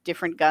have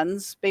different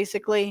guns.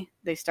 Basically,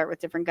 they start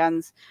with different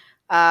guns.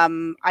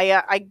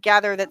 I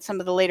gather that some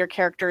of the later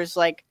characters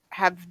like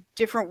have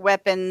different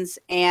weapons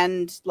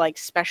and like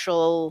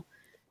special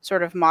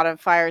sort of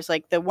modifiers.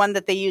 Like the one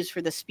that they use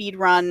for the speed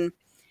run,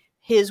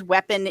 his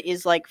weapon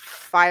is like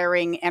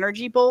firing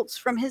energy bolts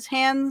from his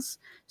hands,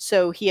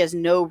 so he has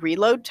no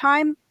reload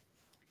time.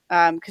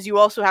 Because you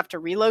also have to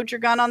reload your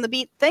gun on the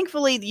beat.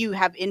 Thankfully, you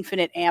have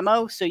infinite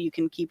ammo, so you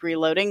can keep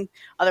reloading.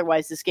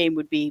 Otherwise, this game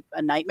would be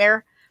a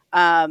nightmare.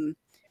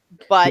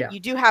 But Yeah. you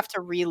do have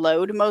to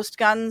reload most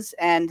guns,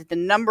 and the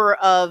number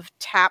of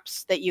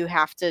taps that you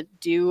have to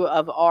do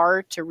of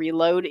R to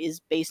reload is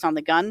based on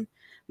the gun.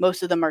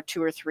 Most of them are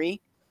 2 or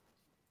 3.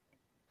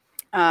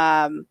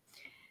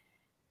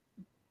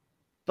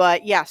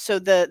 But yeah, so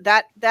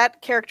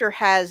that character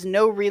has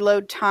no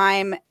reload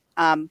time.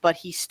 But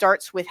he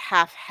starts with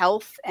half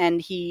health,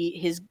 and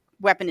his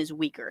weapon is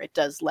weaker. It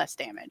does less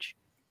damage.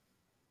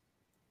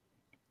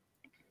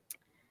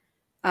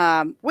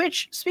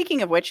 Which,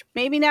 speaking of which,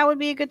 maybe now would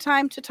be a good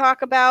time to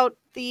talk about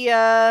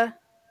the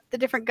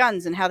different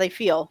guns and how they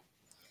feel.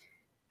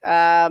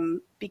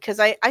 Because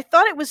I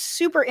thought it was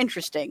super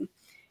interesting,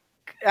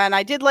 and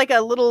I did like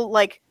a little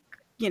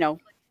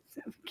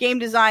game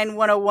design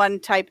 101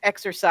 type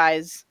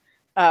exercise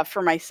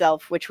for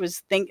myself, which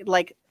was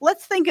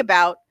let's think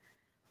about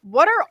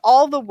what are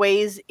all the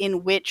ways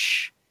in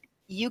which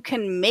you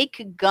can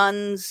make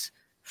guns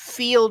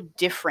feel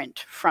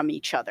different from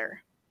each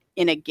other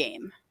in a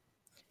game,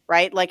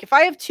 right? Like if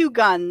I have 2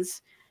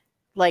 guns,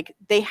 like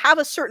they have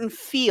a certain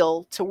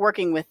feel to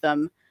working with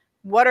them.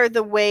 What are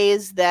the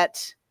ways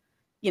that,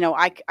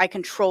 I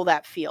control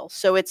that feel?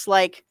 So it's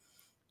like,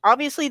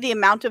 obviously the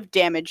amount of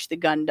damage the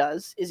gun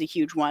does is a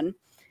huge one.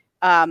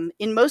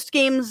 In most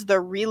games,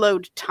 the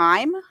reload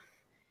time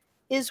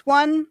is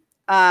one.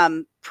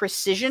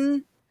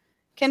 Precision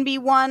can be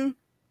one.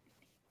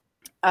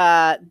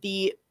 A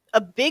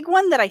big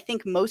one that I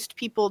think most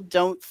people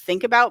don't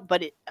think about,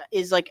 but it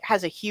is like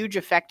has a huge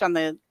effect on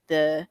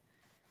the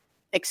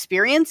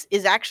experience,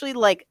 is actually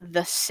like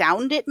the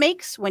sound it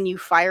makes when you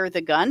fire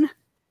the gun.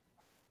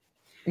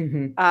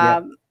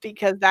 Yeah.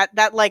 Because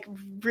that like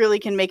really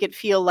can make it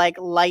feel like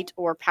light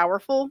or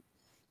powerful.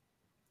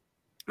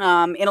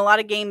 In a lot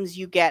of games,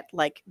 you get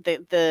like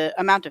the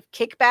amount of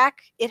kickback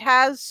it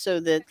has, so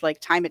the like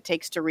time it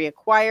takes to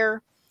reacquire,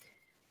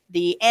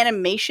 the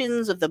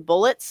animations of the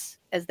bullets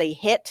as they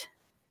hit.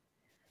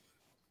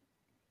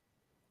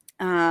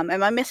 Am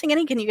I missing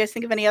any? Can you guys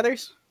think of any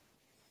others?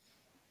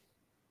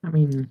 I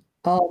mean,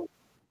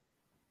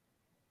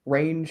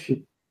 range,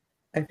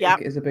 I think,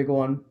 Yep. is a big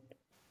one.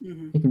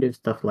 Mm-hmm. you can do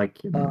stuff like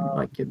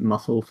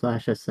muzzle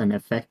flashes and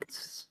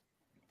effects.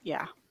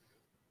 Yeah.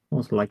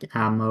 Also like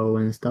ammo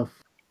and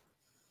stuff.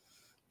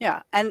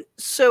 Yeah. And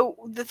so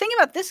the thing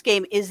about this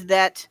game is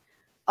that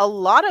a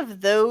lot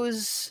of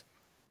those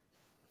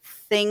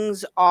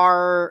things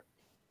are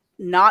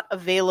not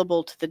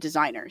available to the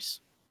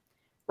designers,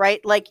 right?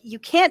 Like you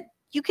can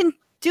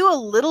do a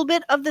little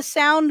bit of the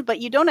sound, but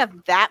you don't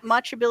have that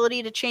much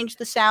ability to change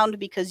the sound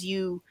because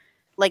you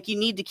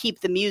need to keep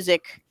the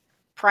music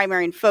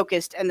primary and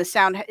focused, and the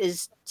sound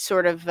is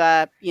sort of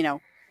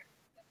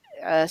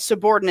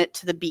subordinate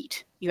to the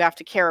beat. You have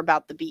to care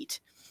about the beat.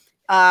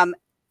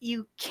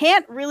 You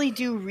can't really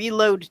do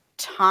reload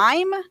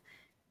time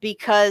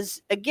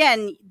because,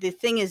 again, the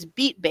thing is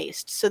beat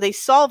based. So they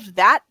solved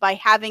that by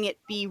having it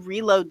be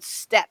reload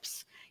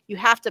steps. You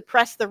have to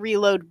press the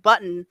reload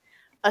button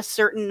a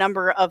certain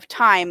number of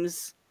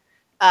times,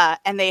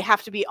 and they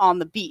have to be on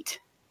the beat,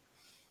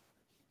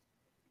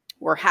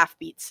 or half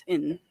beats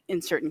in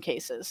certain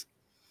cases.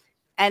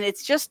 And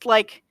it's just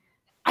like,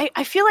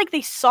 I feel like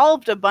they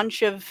solved a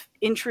bunch of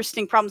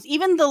interesting problems.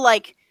 Even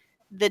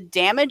the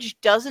damage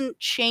doesn't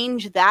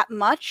change that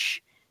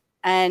much,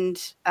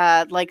 and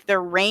like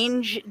their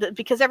range,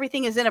 because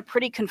everything is in a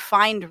pretty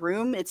confined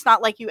room. It's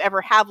not like you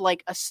ever have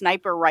like a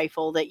sniper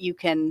rifle that you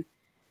can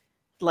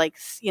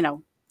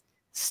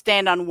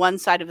stand on one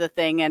side of the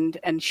thing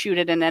and shoot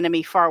at an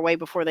enemy far away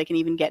before they can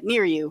even get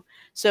near you.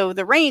 So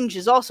the range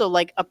is also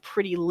like a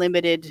pretty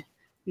limited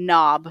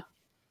knob.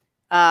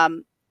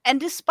 And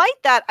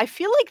despite that, I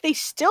feel like they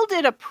still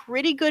did a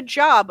pretty good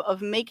job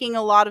of making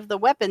a lot of the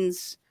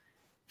weapons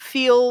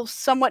feel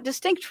somewhat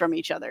distinct from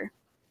each other.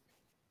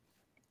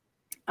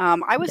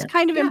 I was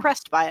kind of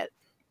impressed by it.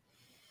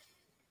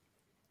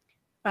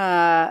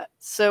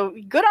 So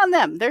good on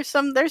them. There's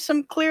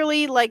some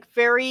clearly like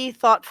very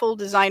thoughtful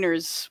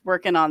designers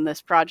working on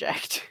this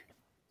project.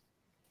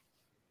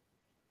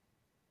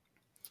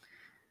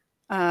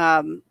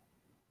 What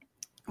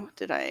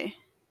did I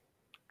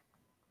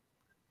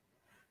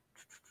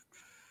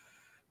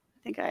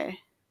think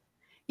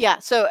yeah,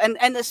 so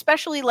and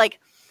especially like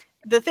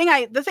the thing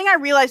I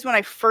realized when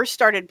I first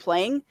started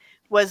playing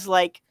was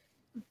like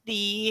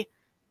the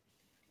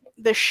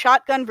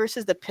shotgun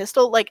versus the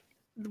pistol. Like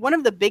one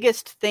of the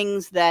biggest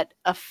things that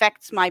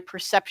affects my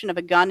perception of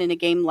a gun in a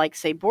game like,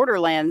 say,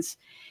 Borderlands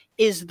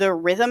is the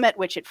rhythm at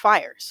which it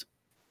fires,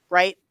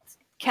 right?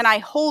 Can I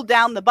hold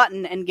down the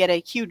button and get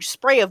a huge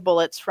spray of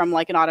bullets from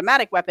like an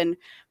automatic weapon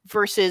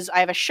versus I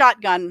have a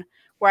shotgun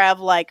where I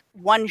have like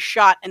one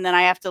shot and then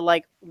I have to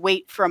like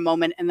wait for a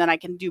moment and then I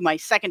can do my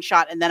second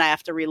shot and then I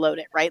have to reload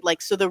it, right?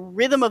 Like, so the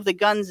rhythm of the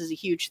guns is a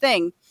huge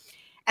thing.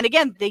 And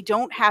again, they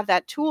don't have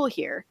that tool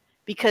here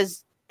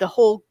because the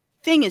whole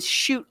thing is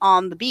shoot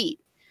on the beat.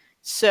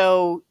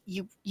 So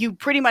you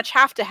pretty much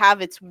have to have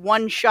it's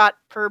one shot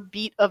per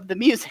beat of the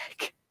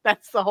music.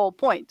 That's the whole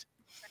point.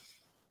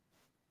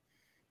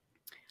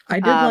 I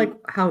did like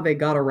how they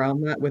got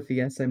around that with the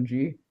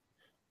SMG.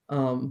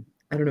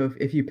 I don't know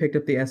if you picked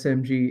up the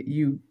SMG,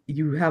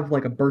 you have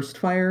like a burst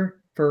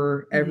fire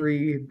for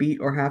every beat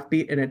or half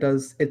beat, and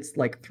it's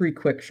like 3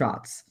 quick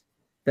shots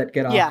that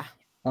get off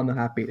on the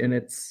half beat, and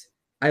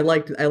I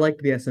liked the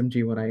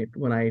SMG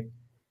when I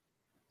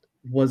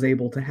was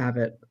able to have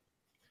it.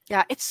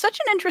 Yeah, it's such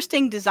an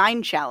interesting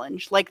design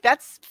challenge. Like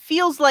that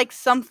feels like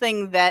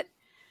something that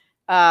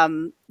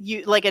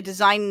you like a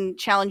design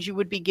challenge you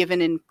would be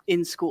given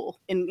in school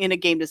in a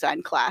game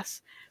design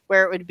class,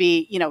 where it would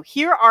be, you know,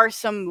 here are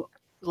some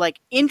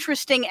like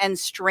interesting and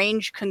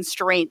strange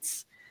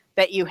constraints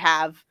that you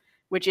have,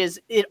 which is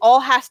it all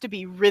has to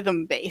be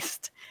rhythm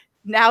based.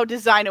 Now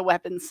design a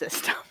weapon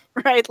system,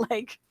 right?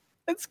 Like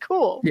it's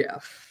cool. Yeah.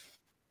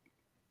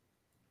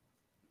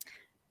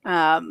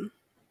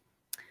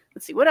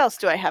 Let's see, what else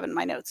do I have in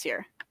my notes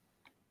here?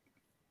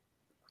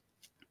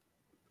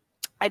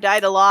 I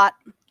died a lot.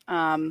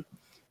 I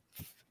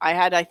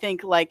had, I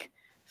think, like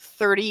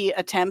 30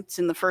 attempts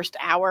in the first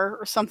hour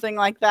or something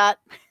like that,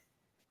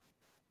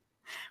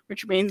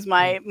 which means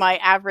my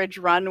average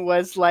run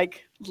was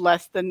like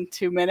less than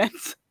 2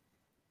 minutes.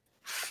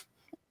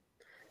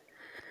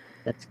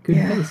 That's good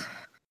pace.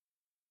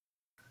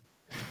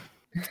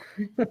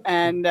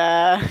 And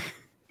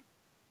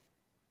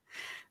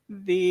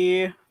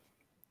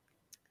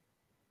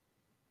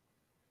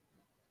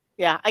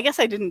yeah, I guess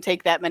I didn't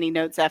take that many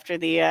notes after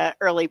the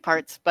early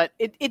parts, but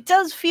it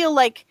does feel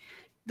like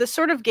the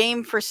sort of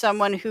game for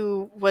someone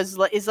who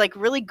is like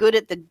really good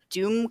at the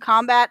Doom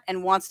combat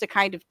and wants to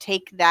kind of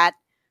take that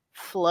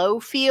flow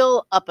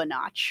feel up a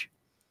notch.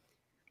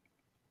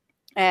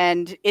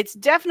 And it's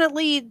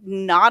definitely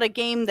not a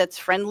game that's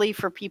friendly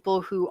for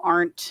people who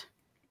aren't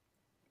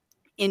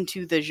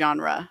into the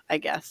genre, I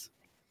guess.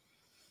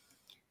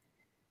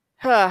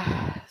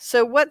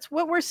 So what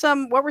were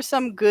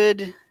some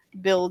good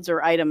builds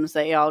or items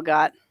that y'all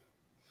got?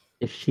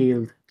 The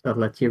shield that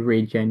lets you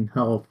regen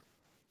health.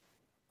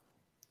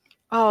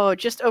 Oh,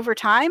 just over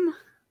time?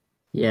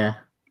 Yeah.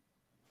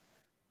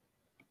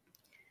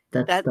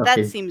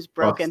 That seems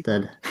broken.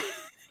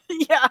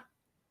 Yeah.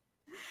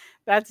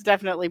 That's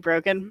definitely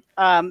broken.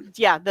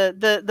 Yeah,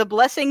 the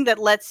blessing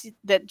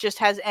that just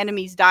has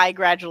enemies die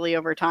gradually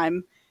over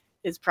time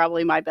is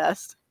probably my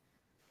best.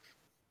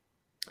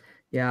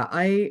 Yeah,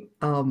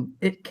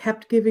 it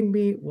kept giving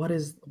me what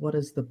is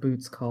the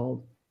boots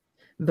called?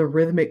 The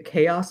rhythmic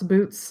chaos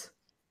boots.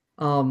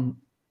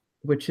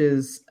 Which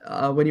is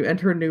when you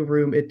enter a new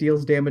room, it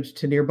deals damage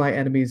to nearby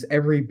enemies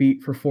every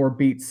beat for 4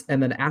 beats,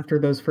 and then after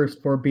those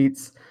first 4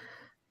 beats,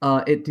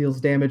 it deals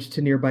damage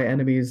to nearby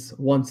enemies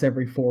once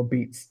every 4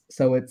 beats.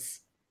 So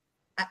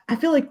I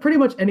feel like pretty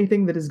much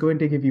anything that is going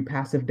to give you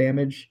passive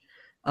damage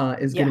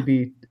is going to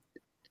be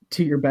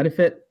to your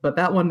benefit. But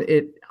that one,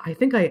 I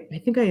think I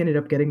ended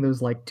up getting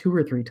those like 2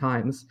 or 3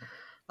 times,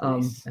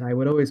 Nice. and I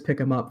would always pick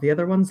them up. The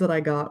other ones that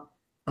I got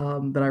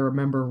that I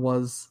remember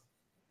was.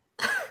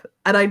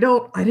 And I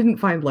didn't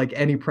find like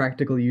any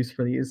practical use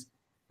for these,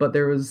 but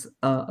there was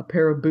a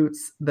pair of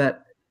boots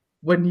that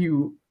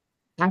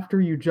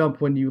after you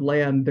jump, when you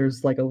land,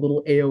 there's like a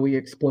little AoE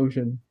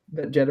explosion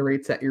that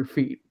generates at your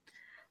feet.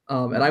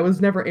 And I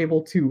was never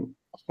able to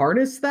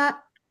harness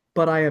that,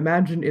 but I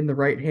imagine in the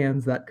right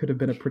hands that could have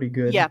been a pretty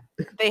good. Yeah,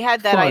 they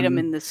had that item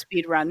in the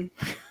speed run.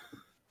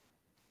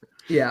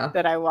 Yeah.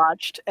 That I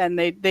watched, and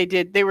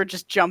they were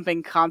just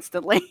jumping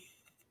constantly.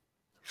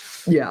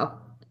 Yeah.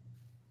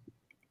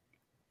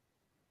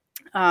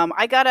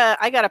 I got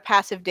a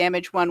passive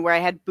damage one where I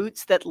had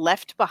boots that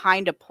left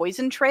behind a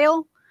poison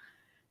trail.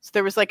 So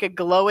there was like a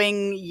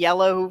glowing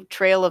yellow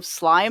trail of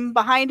slime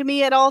behind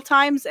me at all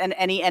times, and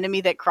any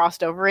enemy that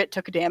crossed over it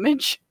took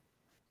damage.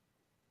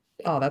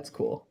 Oh, that's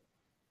cool.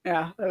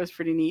 Yeah, that was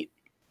pretty neat.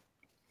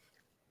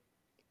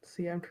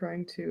 See, I'm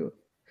trying to.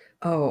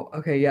 Oh,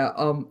 okay, yeah.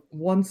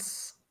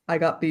 Once I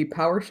got the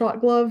power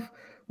shot glove,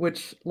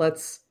 which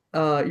lets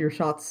your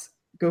shots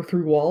go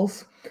through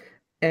walls,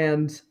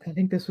 and I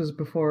think this was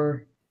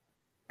before.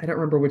 I don't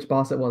remember which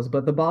boss it was,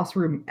 but the boss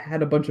room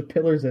had a bunch of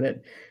pillars in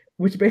it,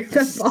 which made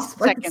that boss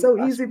fight Second so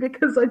boss. easy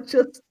because I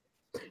just.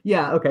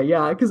 Yeah, okay,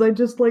 yeah, because I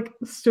just like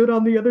stood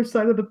on the other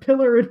side of the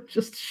pillar and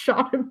just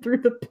shot him through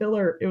the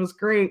pillar. It was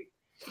great.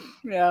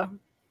 Yeah.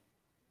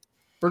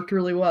 Worked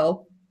really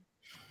well.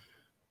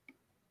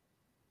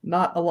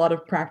 Not a lot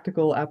of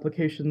practical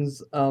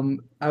applications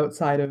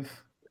outside of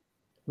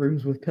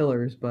rooms with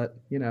pillars, but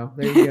you know,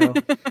 there you go.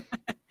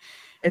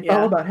 It's all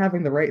Yeah. about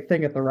having the right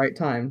thing at the right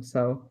time,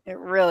 so It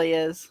really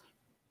is.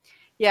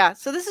 Yeah,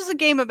 so this is a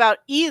game about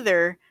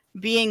either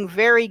being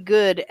very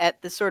good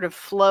at the sort of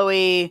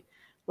flowy,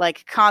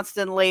 like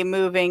constantly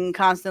moving,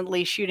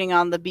 constantly shooting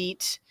on the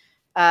beat,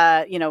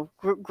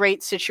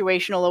 great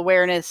situational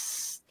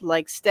awareness,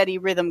 like steady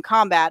rhythm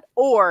combat,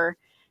 or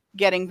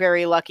getting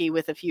very lucky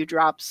with a few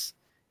drops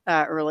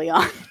early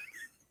on.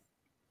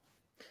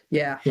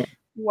 yeah.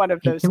 One of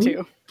Hey, those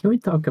two. Can we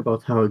talk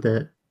about how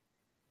the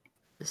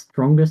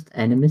strongest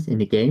enemies in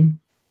the game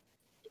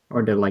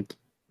are the like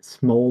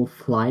small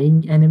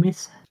flying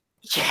enemies?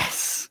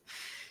 Yes.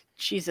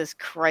 Jesus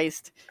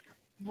Christ.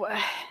 Like,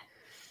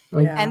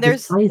 Yeah. And the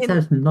there's size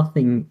has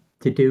nothing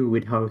to do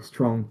with how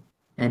strong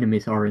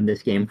enemies are in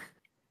this game.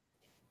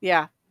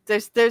 Yeah. There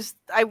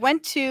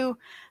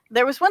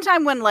was one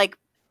time when like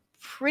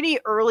pretty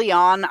early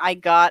on I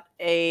got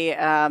a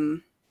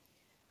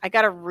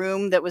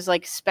room that was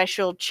like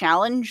special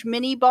challenge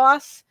mini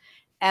boss,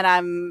 and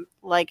I'm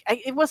like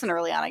it wasn't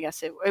early on, I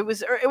guess. It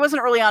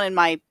wasn't early on in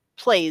my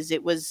plays.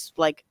 It was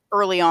like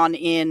early on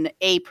in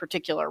a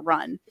particular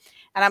run.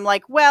 And I'm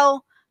like,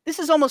 well, this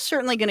is almost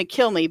certainly going to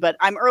kill me, but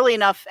I'm early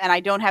enough and I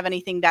don't have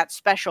anything that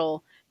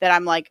special that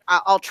I'm like,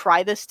 I'll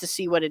try this to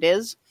see what it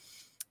is.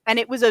 And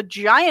it was a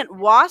giant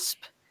wasp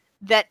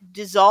that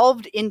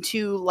dissolved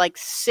into like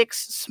 6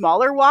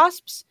 smaller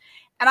wasps.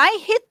 And I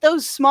hit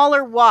those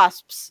smaller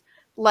wasps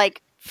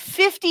like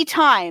 50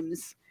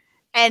 times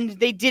and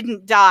they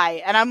didn't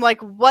die. And I'm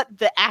like, what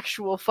the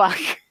actual fuck?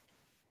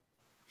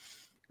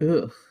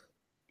 Ugh.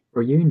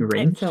 Were you in That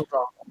range? sounds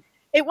awful.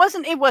 It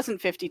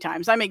wasn't 50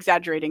 times. I'm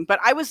exaggerating, but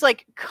I was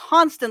like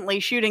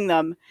constantly shooting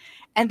them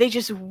and they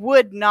just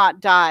would not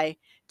die,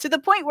 to the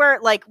point where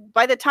like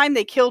by the time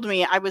they killed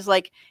me, I was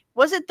like,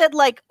 was it that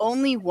like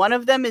only one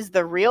of them is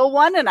the real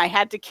one and I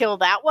had to kill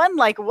that one?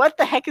 Like, what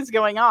the heck is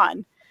going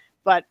on?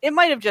 But it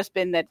might have just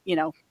been that,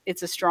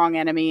 it's a strong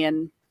enemy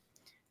and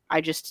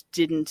I just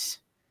didn't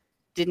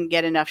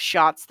get enough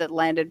shots that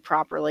landed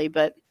properly.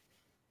 But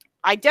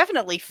I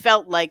definitely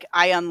felt like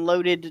I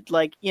unloaded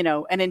like,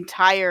 an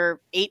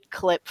entire 8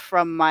 clip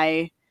from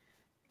my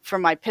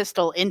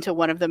pistol into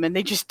one of them and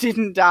they just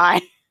didn't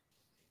die.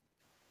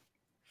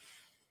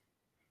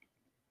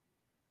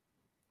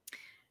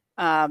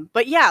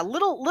 But yeah,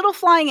 little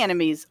flying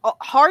enemies,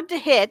 hard to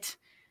hit,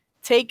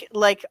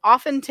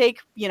 often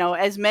take,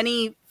 as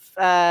many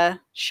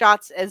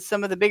shots as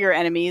some of the bigger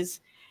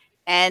enemies,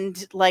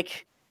 and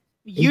like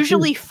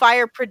usually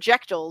fire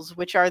projectiles,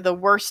 which are the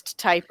worst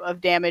type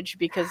of damage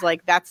because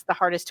like that's the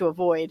hardest to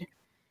avoid.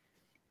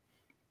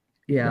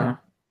 Yeah.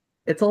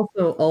 It's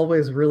also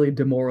always really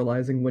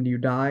demoralizing when you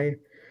die.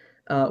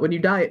 When you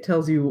die, it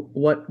tells you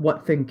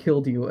what thing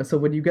killed you. So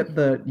when you get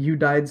the "you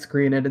died"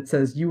 screen and it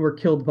says you were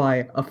killed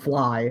by a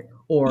fly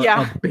or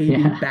Yeah. a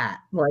baby bat,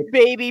 like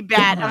Baby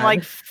bat. I'm like,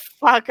 God.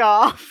 fuck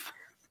off.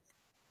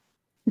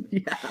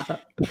 Yeah.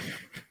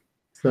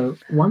 So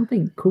one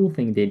cool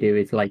thing they do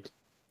is like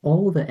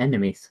all the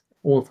enemies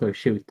also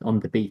shoot on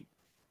the beat.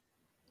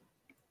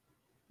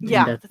 Yeah,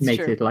 And that that's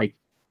makes true. it like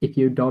if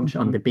you dodge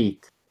on the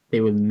beat, they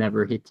will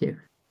never hit you.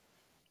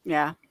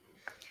 Yeah.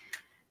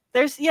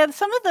 There's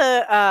some of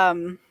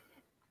the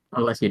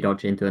Unless you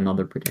dodge into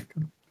another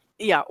projectile.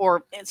 yeah,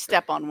 or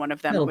step on one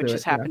of them, That'll which do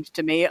has it, yeah. happened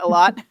to me a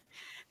lot.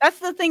 That's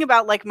the thing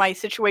about like my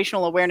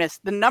situational awareness.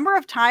 The number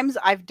of times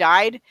I've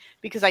died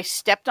because I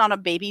stepped on a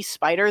baby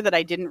spider that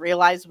I didn't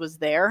realize was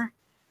there.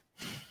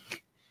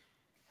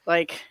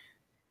 Like,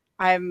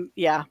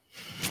 yeah.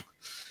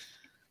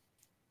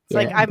 It's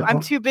like I'm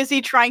too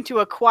busy trying to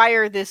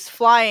acquire this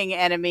flying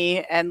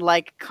enemy and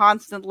like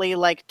constantly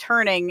like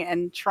turning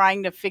and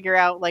trying to figure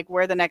out like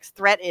where the next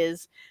threat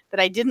is,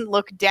 that I didn't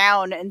look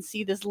down and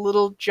see this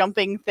little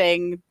jumping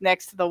thing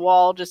next to the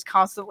wall just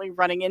constantly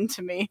running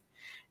into me.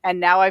 And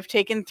now I've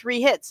taken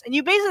 3 hits. And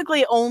you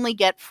basically only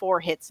get 4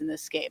 hits in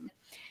this game.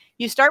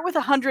 You start with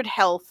 100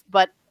 health,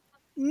 but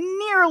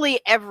nearly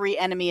every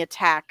enemy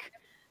attack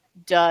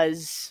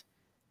does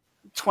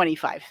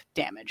 25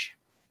 damage.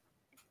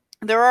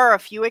 There are a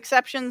few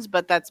exceptions,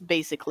 but that's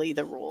basically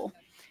the rule.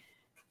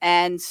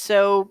 And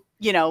so,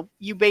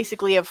 you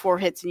basically have 4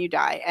 hits and you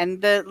die.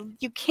 And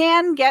you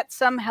can get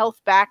some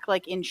health back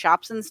like in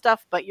shops and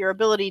stuff, but your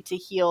ability to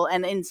heal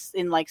and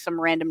in like some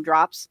random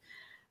drops.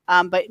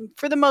 But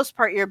for the most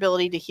part, your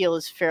ability to heal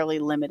is fairly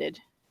limited.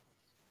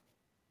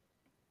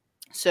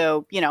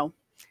 So,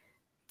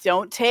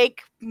 don't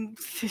take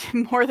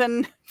more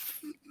than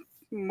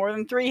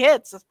 3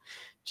 hits.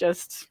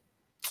 Just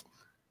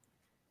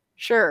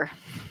sure.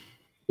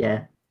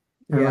 Yeah.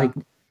 And like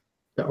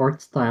the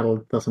art style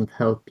doesn't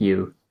help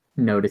you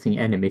noticing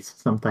enemies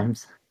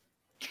sometimes.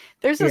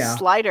 There's a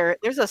slider.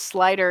 There's a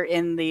slider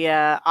in the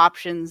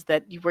options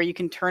where you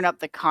can turn up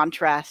the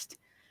contrast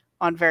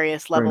on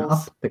various levels. Turn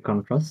up the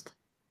contrast.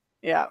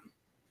 Yeah.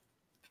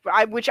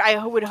 Which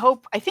I would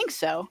hope. I think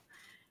so.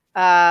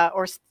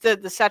 Or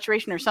the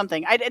saturation or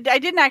something. I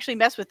didn't actually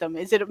mess with them.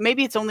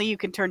 Maybe it's only you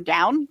can turn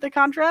down the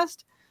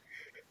contrast?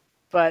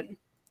 But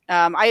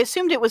I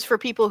assumed it was for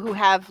people who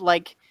have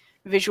like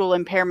visual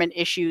impairment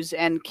issues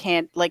and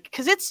can't like,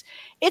 because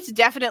it's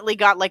definitely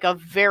got like a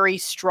very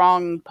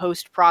strong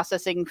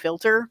post-processing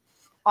filter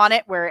on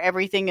it where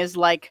everything is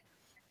like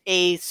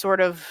a sort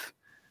of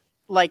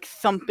like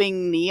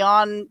thumping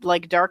neon,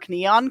 like dark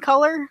neon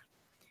color.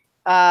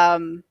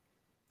 And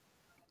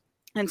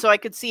so I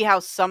could see how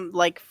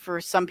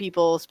for some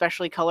people,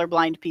 especially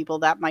colorblind people,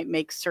 that might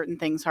make certain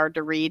things hard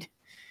to read.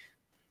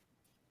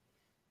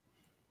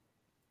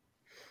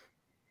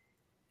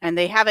 And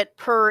they have it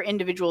per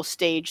individual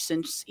stage,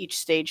 since each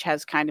stage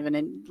has kind of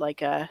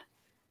a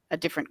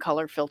different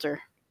color filter.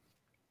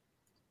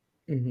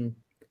 Mm-hmm.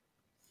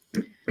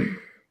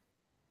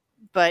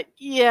 But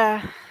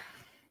yeah,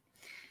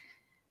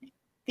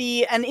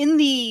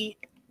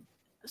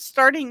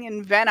 starting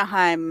in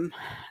Vanaheim,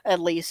 at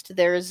least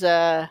there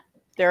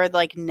are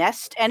like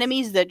nest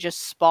enemies that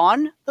just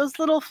spawn those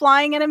little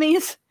flying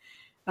enemies.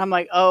 And I'm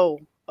like, oh,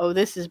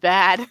 this is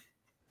bad.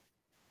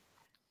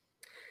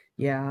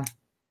 Yeah.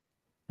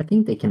 I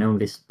think they can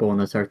only spawn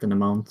a certain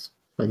amount,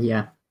 but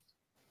yeah.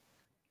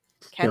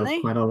 Can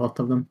they? Quite a lot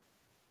of them.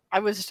 I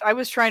was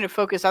trying to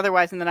focus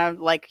otherwise, and then I'm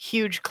like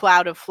huge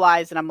cloud of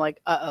flies, and I'm like,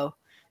 uh-oh.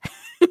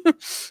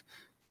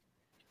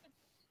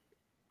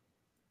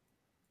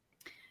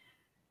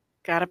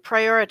 Gotta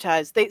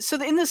prioritize.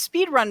 So in the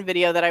speedrun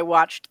video that I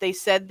watched, they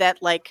said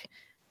that like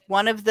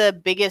one of the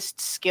biggest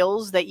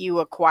skills that you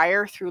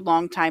acquire through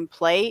long time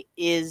play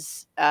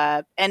is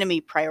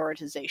enemy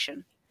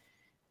prioritization.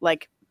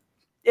 Like,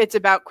 it's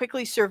about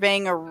quickly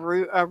surveying a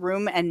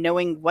room and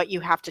knowing what you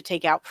have to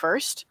take out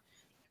first.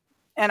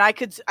 And I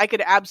could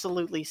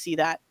absolutely see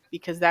that,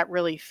 because that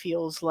really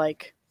feels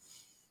like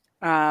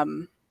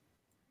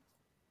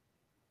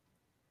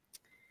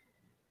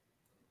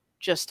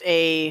just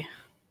a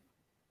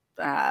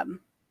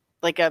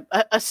like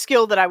a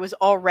skill that I was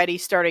already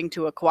starting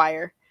to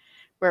acquire,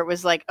 where it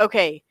was like,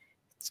 okay,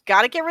 it's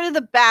got to get rid of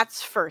the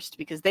bats first,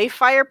 because they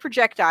fire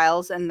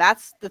projectiles, and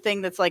that's the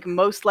thing that's like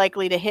most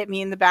likely to hit me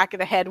in the back of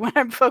the head when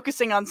I'm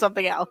focusing on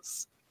something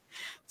else.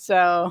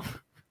 So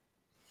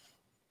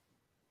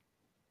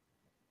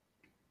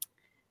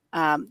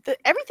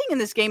everything in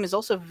this game is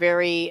also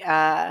very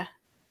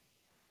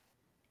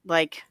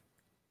like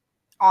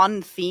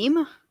on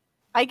theme,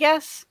 I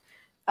guess.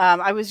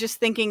 I was just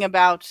thinking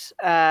about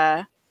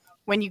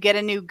when you get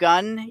a new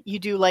gun, you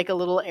do like a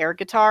little air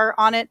guitar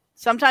on it.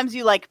 Sometimes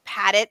you like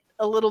pat it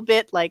a little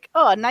bit, like,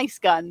 oh, a nice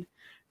gun.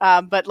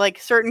 But like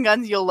certain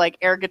guns, you'll like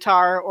air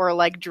guitar or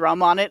like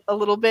drum on it a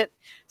little bit.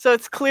 So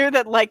it's clear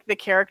that like the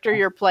character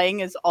you're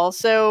playing is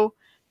also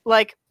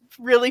like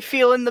really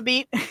feeling the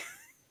beat.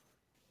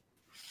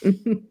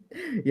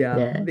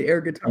 Yeah, the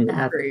air guitar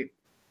is great.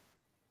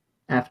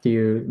 After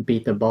you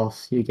beat the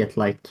boss, you get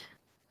like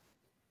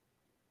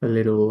a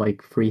little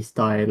like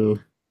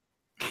freestyle.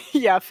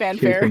 Yeah,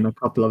 fanfare. Shoot him a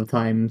couple of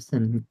times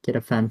and get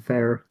a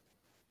fanfare.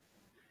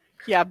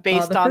 Yeah,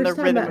 based on the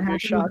rhythm of your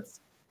shots.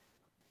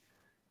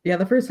 Yeah,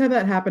 the first time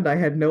that happened, I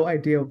had no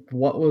idea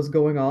what was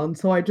going on,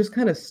 so I just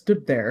kind of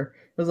stood there.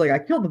 I was like, I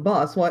killed the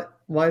boss.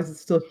 Why is it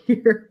still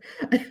here?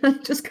 And I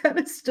just kind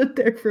of stood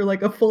there for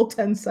like a full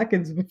 10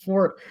 seconds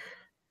before,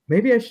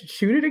 maybe I should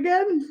shoot it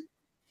again?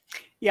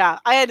 Yeah,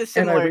 I had a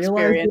similar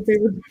experience.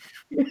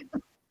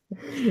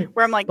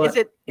 Where I'm like, is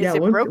it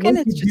broken?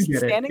 It's just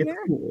standing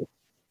there? Cool.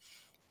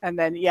 And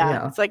then,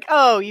 it's like,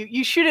 oh,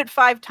 you shoot it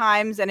 5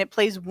 times and it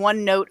plays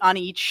one note on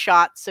each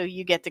shot, so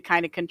you get to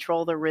kind of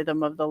control the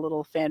rhythm of the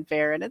little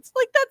fanfare. And it's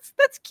like,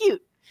 that's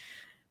cute.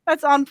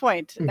 That's on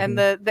point. Mm-hmm. And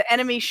the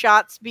enemy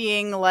shots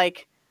being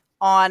like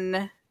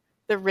on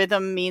the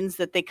rhythm means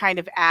that they kind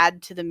of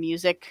add to the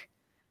music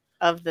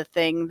of the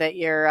thing that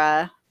you're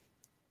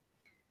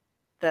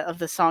of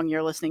the song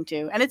you're listening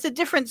to. And it's a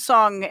different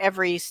song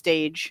every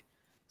stage.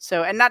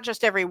 So, and not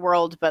just every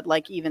world, but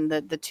like even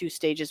the 2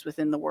 stages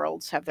within the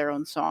worlds have their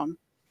own song.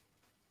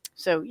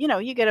 So,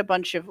 you get a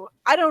bunch of,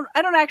 I don't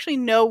actually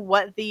know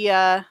what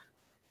the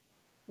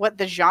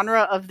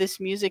genre of this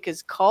music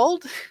is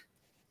called.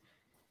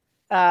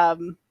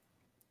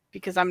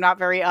 Because I'm not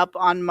very up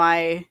on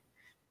my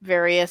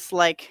various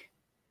like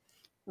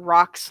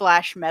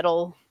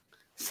rock/metal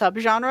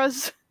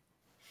subgenres.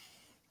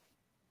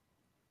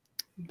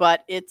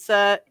 but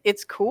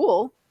it's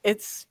cool.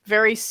 It's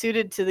very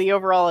suited to the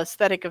overall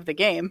aesthetic of the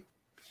game.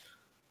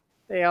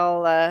 They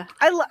all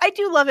I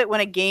do love it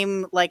when a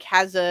game like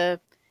has a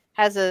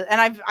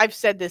and I've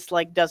said this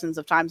like dozens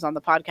of times on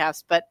the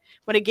podcast, but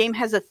when a game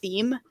has a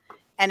theme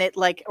and it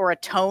like, or a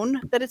tone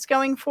that it's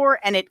going for,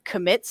 and it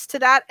commits to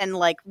that and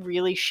like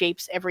really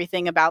shapes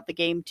everything about the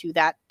game to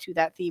that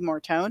theme or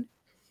tone.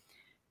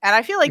 And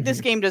I feel like this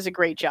game does a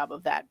great job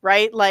of that,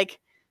 right? Like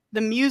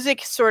the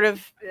music sort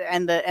of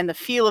and the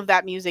feel of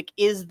that music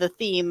is the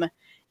theme,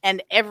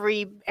 and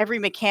every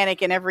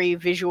mechanic and every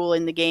visual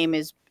in the game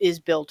is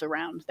built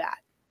around that.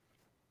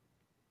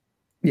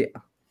 Yeah.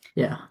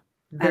 Yeah.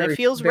 And it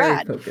feels very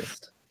rad.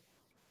 Focused.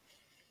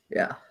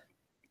 Yeah.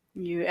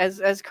 You,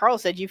 as Carl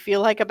said, you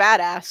feel like a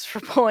badass for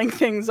pulling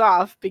things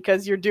off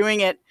because you're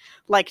doing it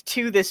like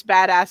to this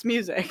badass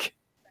music.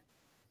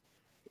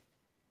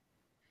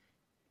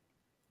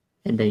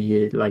 And then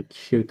you like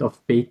shoot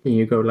off beat and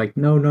you go like,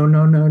 no, no,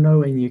 no, no,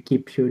 no. And you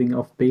keep shooting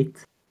off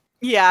beat.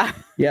 Yeah.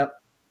 Yep.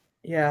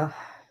 Yeah.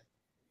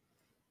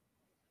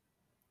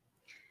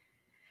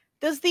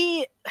 Does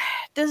the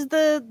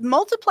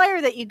multiplier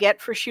that you get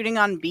for shooting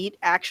on beat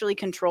actually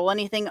control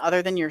anything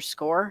other than your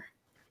score?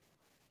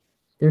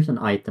 There's an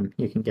item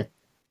you can get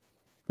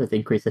that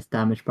increases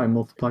damage by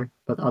multiplier,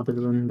 but other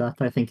than that,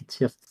 I think it's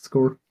just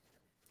score.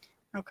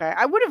 Okay,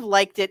 I would have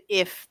liked it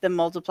if the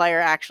multiplier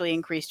actually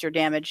increased your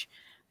damage.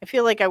 I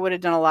feel like I would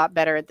have done a lot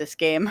better at this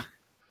game.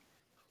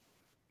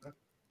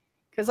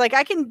 Because, like,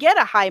 I can get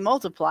a high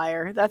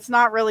multiplier. That's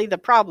not really the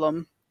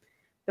problem.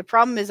 The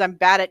problem is I'm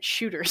bad at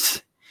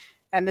shooters.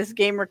 And this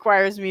game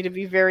requires me to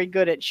be very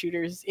good at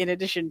shooters in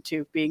addition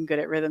to being good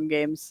at rhythm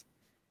games.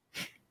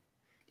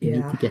 You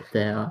need to get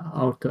the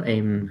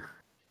auto-aim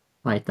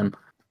item.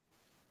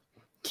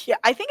 Yeah,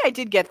 I think I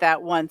did get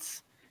that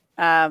once.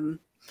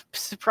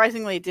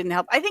 Surprisingly, it didn't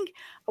help. I think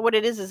what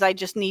it is I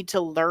just need to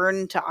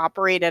learn to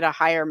operate at a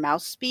higher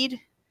mouse speed.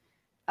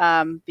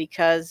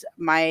 Because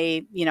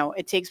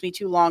it takes me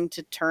too long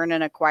to turn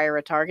and acquire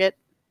a target.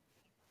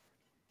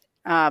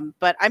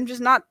 But I'm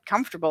just not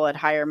comfortable at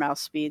higher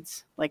mouse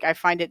speeds. Like, I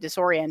find it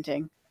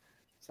disorienting.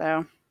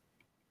 So,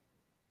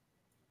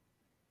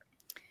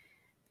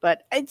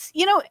 but it's,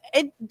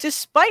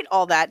 despite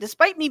all that,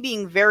 despite me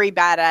being very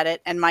bad at it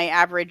and my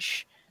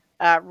average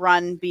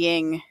run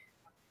being,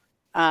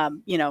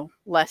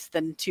 less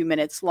than 2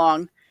 minutes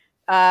long,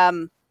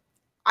 I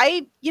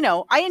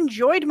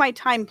enjoyed my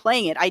time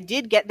playing it. I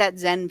did get that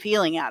Zen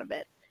feeling out of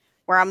it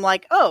where I'm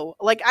like, oh,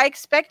 like I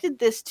expected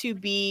this to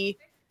be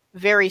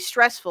very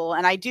stressful.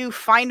 And I do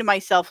find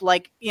myself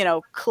like,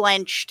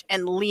 clenched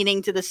and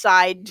leaning to the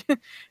side,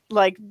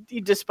 like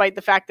despite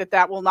the fact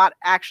that will not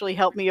actually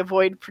help me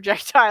avoid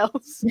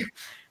projectiles.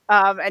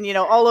 And,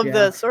 all of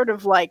the sort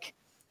of like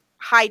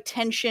high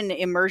tension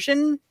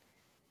immersion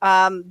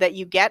that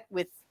you get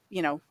with,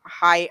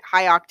 high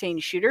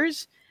octane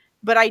shooters.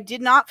 But I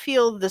did not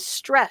feel the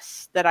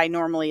stress that I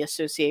normally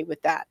associate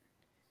with that.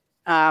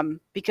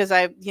 Because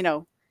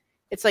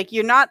it's like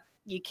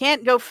you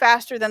can't go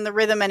faster than the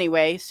rhythm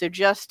anyway. So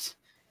just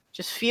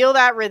feel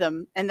that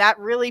rhythm. And that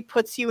really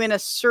puts you in a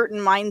certain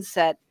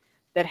mindset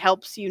that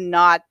helps you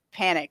not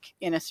panic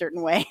in a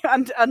certain way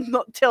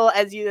until,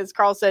 as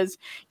Carl says,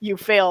 you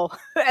fail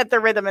at the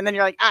rhythm. And then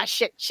you're like,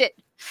 shit.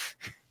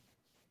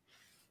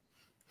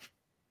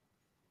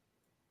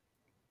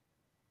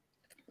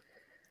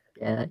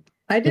 Yeah.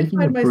 I did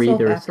find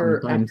myself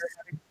after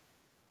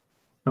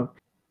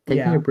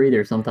taking a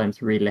breather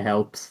sometimes really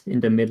helps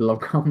in the middle of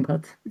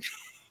combat.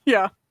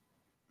 Yeah.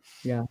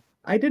 Yeah.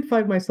 I did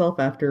find myself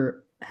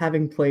after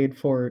having played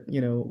for,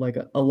 like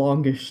a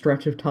longish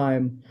stretch of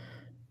time,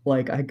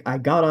 like I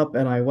got up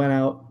and I went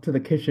out to the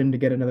kitchen to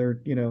get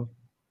another,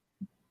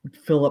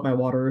 fill up my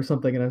water or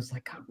something, and I was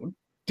like,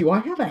 do I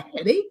have a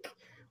headache?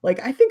 Like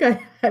I think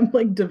I'm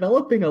like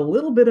developing a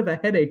little bit of a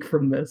headache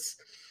from this.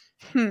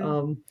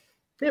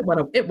 It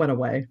went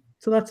away,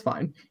 so that's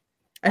fine.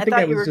 I think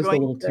I was just a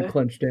little too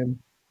clenched in.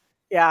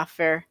 Yeah,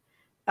 fair.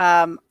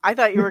 I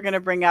thought you were going to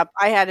bring up,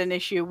 I had an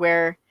issue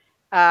where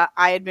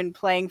I had been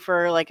playing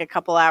for like a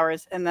couple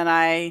hours and then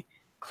I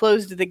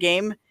closed the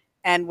game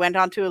and went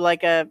onto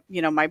like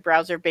my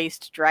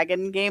browser-based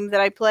dragon game that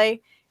I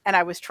play. And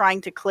I was trying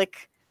to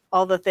click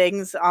all the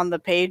things on the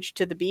page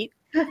to the beat.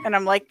 And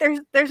I'm like,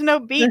 there's no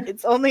beat.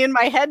 It's only in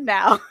my head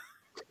now.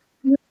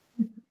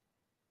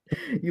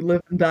 You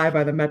live and die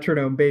by the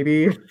metronome,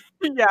 baby.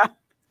 Yeah,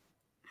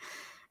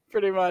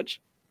 pretty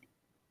much.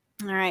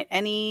 All right.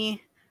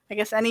 Any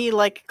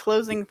like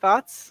closing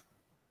thoughts?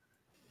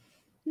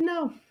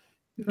 No.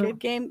 Good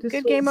game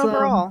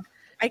overall.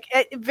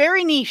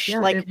 Very niche. Yeah,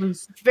 like it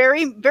was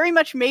very, very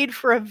much made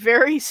for a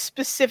very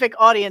specific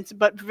audience,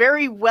 but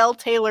very well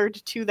tailored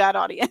to that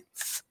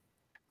audience.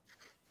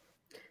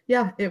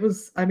 Yeah, it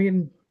was. I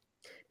mean,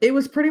 it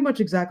was pretty much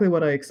exactly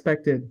what I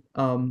expected.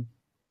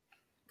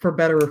 For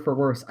better or for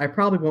worse. I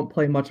probably won't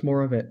play much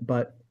more of it,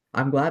 but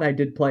I'm glad I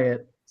did play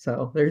it.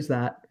 So there's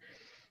that.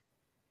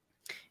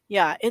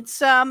 Yeah,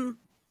 it's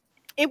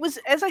it was,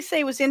 as I say,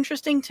 it was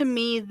interesting to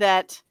me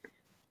that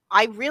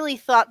I really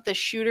thought the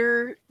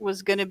shooter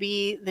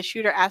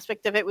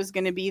aspect of it was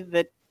going to be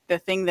the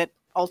thing that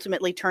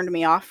ultimately turned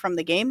me off from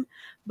the game,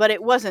 but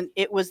it wasn't.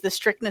 It was the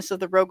strictness of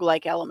the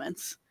roguelike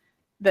elements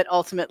that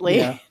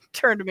ultimately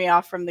turned me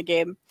off from the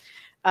game,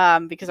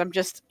 because I'm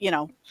just,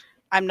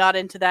 I'm not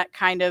into that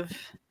kind of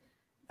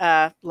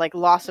like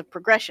loss of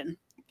progression,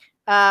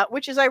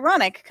 which is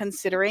ironic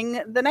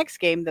considering the next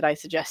game that I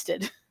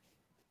suggested.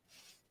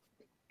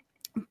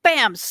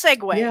 Bam!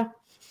 Segue. Yeah.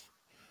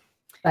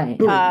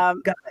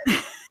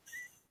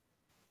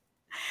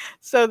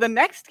 So the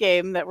next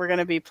game that we're going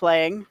to be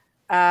playing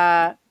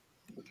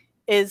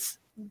is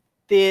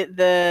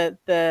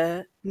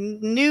the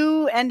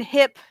new and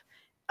hip,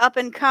 up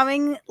and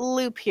coming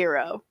Loop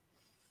Hero,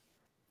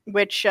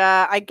 which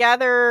I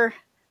gather,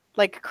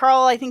 like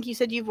Carl, I think you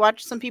said you've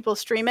watched some people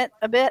stream it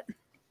a bit.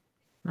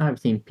 I've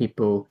seen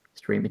people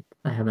stream it.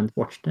 I haven't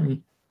watched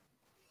any.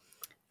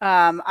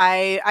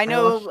 I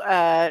know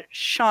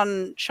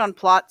Sean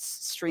Plotz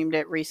streamed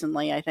it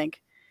recently, I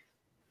think.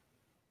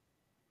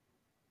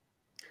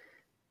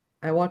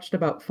 I watched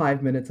about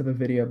 5 minutes of a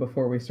video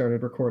before we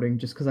started recording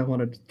just because I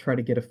wanted to try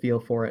to get a feel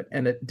for it,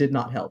 and it did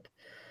not help.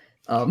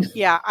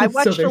 Yeah, I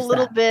watched a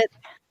little bit.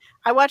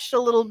 I watched a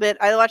little bit.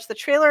 I watched the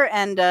trailer,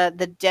 and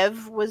the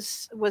dev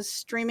was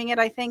streaming it,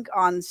 I think,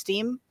 on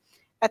Steam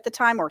at the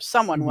time, or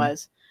someone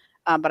was,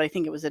 but I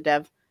think it was a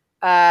dev.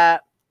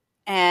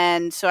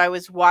 And so I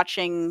was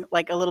watching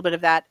like a little bit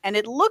of that, and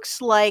it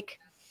looks like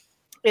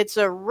it's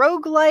a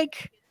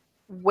roguelike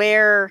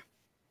where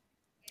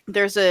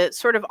there's a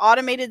sort of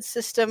automated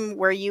system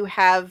where you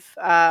have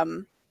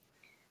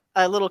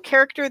a little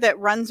character that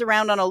runs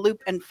around on a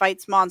loop and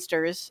fights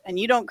monsters, and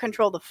you don't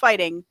control the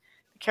fighting.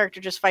 The character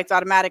just fights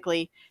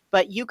automatically,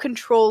 but you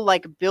control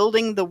like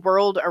building the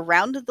world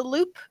around the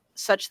loop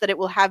such that it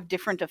will have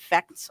different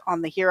effects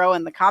on the hero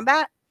and the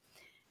combat.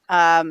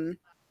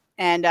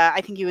 And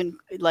I think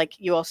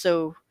you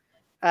also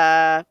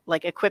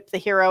like equip the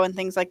hero and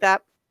things like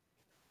that.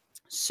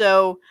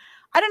 So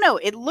I don't know.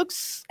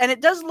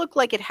 It does look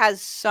like it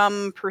has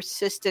some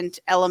persistent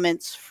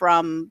elements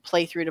from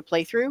playthrough to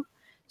playthrough.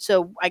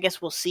 So I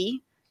guess we'll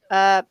see,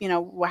 how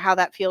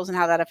that feels and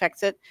how that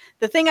affects it.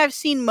 The thing I've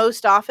seen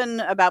most often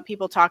about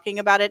people talking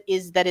about it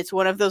is that it's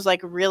one of those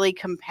like really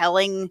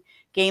compelling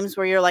games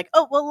where you're like,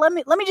 oh, well, let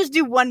me just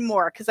do one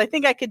more because I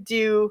think I could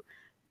do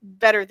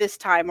better this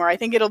time, or I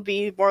think it'll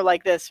be more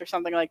like this or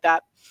something like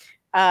that.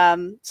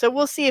 So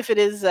we'll see if it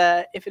is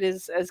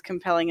as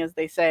compelling as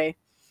they say.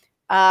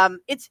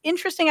 It's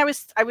interesting.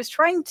 I was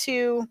trying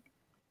to,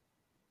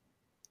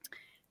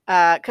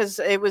 because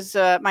it was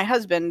my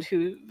husband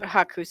who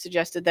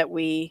suggested that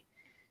we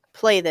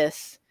play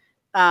this,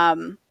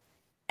 and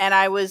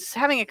I was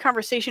having a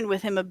conversation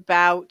with him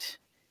about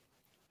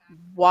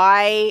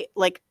why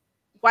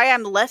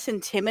I'm less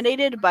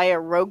intimidated by a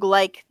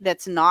roguelike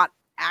that's not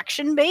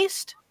action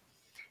based.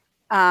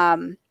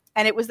 And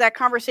it was that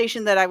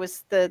conversation that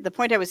the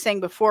point I was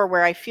saying before,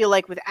 where I feel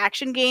like with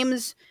action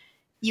games,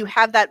 you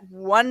have that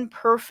one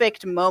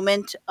perfect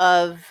moment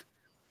of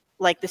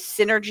like the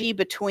synergy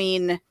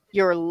between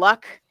your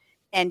luck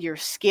and your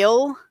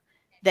skill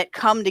that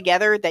come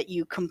together, that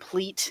you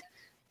complete,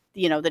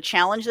 the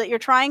challenge that you're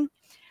trying.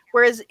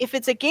 Whereas if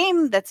it's a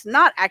game that's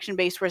not action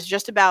based, where it's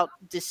just about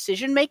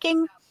decision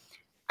making,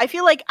 I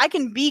feel like I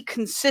can be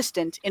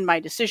consistent in my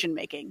decision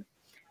making.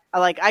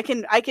 I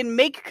can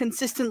make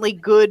consistently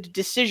good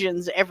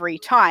decisions every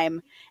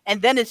time,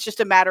 and then it's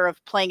just a matter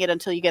of playing it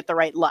until you get the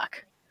right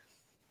luck.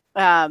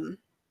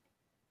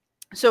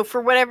 So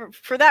for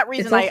that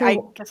reason, I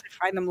guess I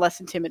find them less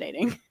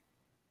intimidating.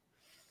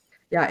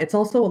 Yeah, it's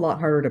also a lot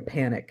harder to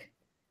panic,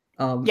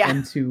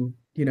 and to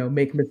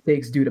make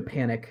mistakes due to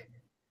panic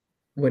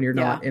when you're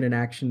not in an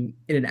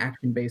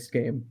action-based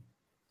game.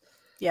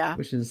 Yeah,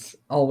 which is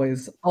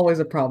always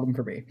a problem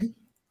for me.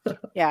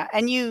 Yeah,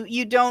 and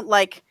you don't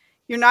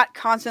you're not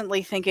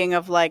constantly thinking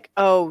of like,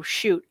 oh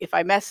shoot, if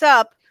I mess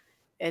up,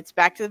 it's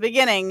back to the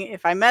beginning.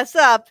 If I mess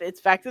up,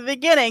 it's back to the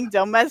beginning.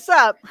 Don't mess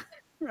up,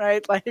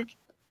 right?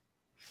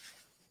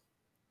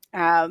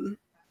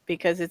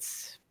 Because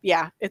it's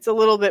a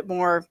little bit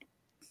more,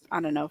 I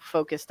don't know,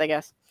 focused, I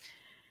guess.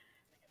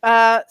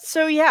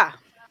 So yeah,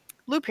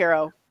 Loop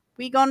Hero.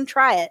 We gonna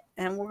try it,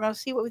 and we're gonna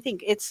see what we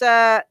think. It's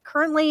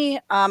currently,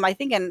 I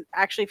think, and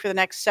actually for the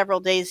next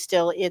several days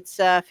still, it's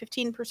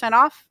 15%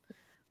 off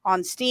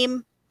on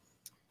Steam.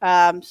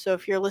 So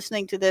if you're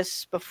listening to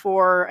this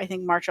before, I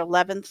think, March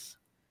 11th,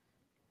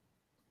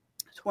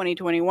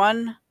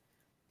 2021,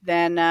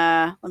 then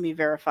let me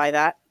verify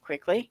that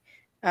quickly.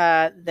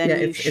 Then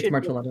it's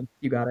March 11th.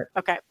 You got it.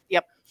 Okay.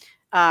 Yep.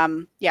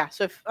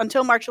 So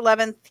until March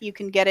 11th, you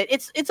can get it.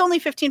 It's only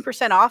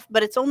 15% off,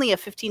 but it's only a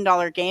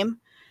 $15 game.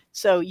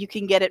 So you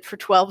can get it for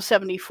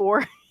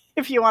 $12.74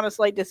 if you want a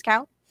slight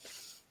discount.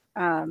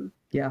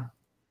 Yeah,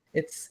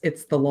 it's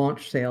the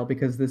launch sale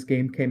because this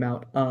game came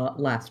out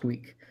last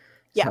week.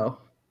 Yeah, so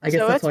I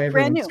guess that's why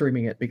everyone's new.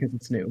 streaming it, because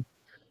it's new.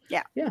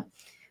 Yeah, yeah.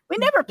 We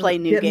never play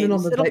new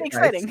games. It'll be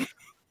exciting.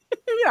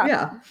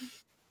 Yeah.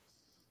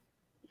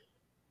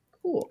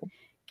 Cool.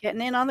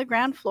 Getting in on the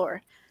ground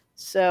floor.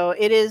 So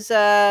it is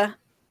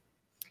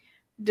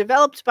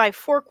developed by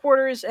Four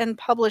Quarters and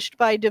published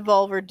by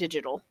Devolver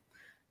Digital.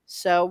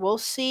 So we'll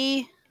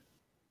see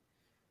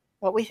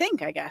what we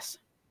think, I guess.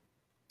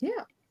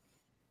 Yeah.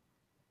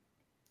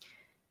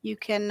 You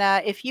can,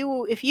 if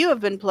you have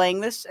been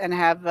playing this and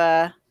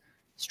have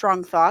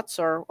strong thoughts,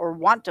 or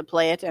want to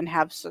play it and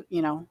have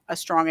a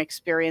strong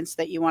experience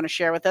that you want to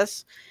share with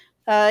us,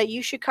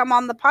 you should come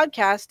on the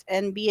podcast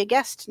and be a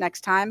guest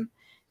next time,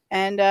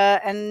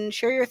 and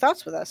share your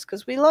thoughts with us,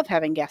 because we love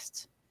having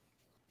guests.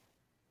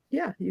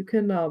 Yeah, you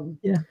can.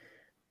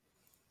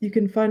 You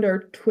can find our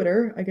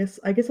Twitter. I guess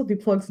I'll do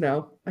plugs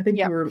now. I think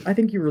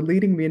you were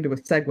leading me into a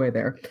segue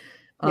there.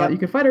 You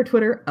can find our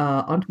Twitter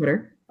on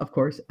Twitter, of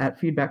course, at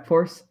Feedback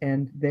Force,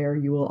 and there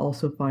you will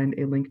also find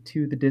a link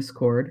to the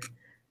Discord,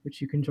 which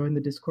you can join the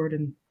Discord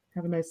and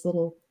have a nice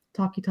little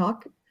talky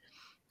talk.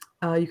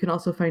 You can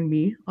also find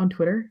me on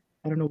Twitter.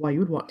 I don't know why you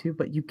would want to,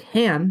 but you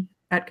can,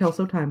 at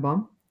Kelso Time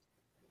Bomb.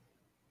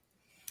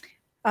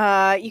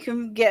 You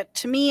can get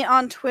to me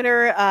on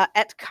Twitter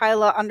at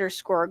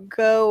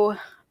Kyla_go,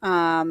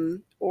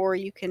 or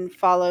you can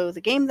follow the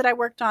game that I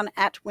worked on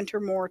at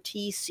Wintermore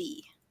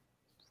TC,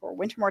 for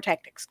Wintermore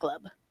Tactics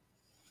Club.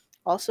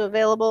 Also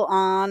available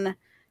on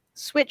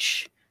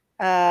Switch,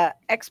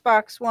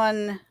 Xbox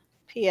One,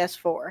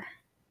 PS4,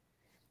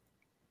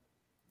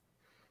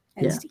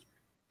 and Steam.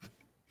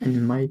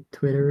 And my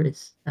Twitter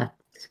is at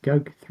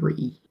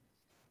Skug3.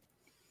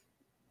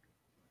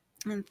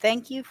 And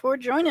thank you for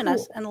joining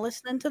us and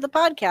listening to the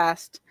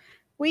podcast.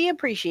 We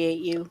appreciate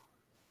you.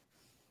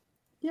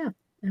 Yeah,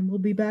 and we'll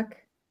be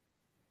back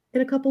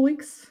in a couple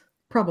weeks,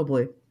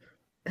 probably.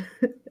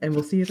 And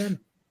we'll see you then.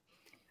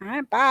 All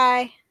right,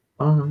 bye.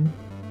 Bye.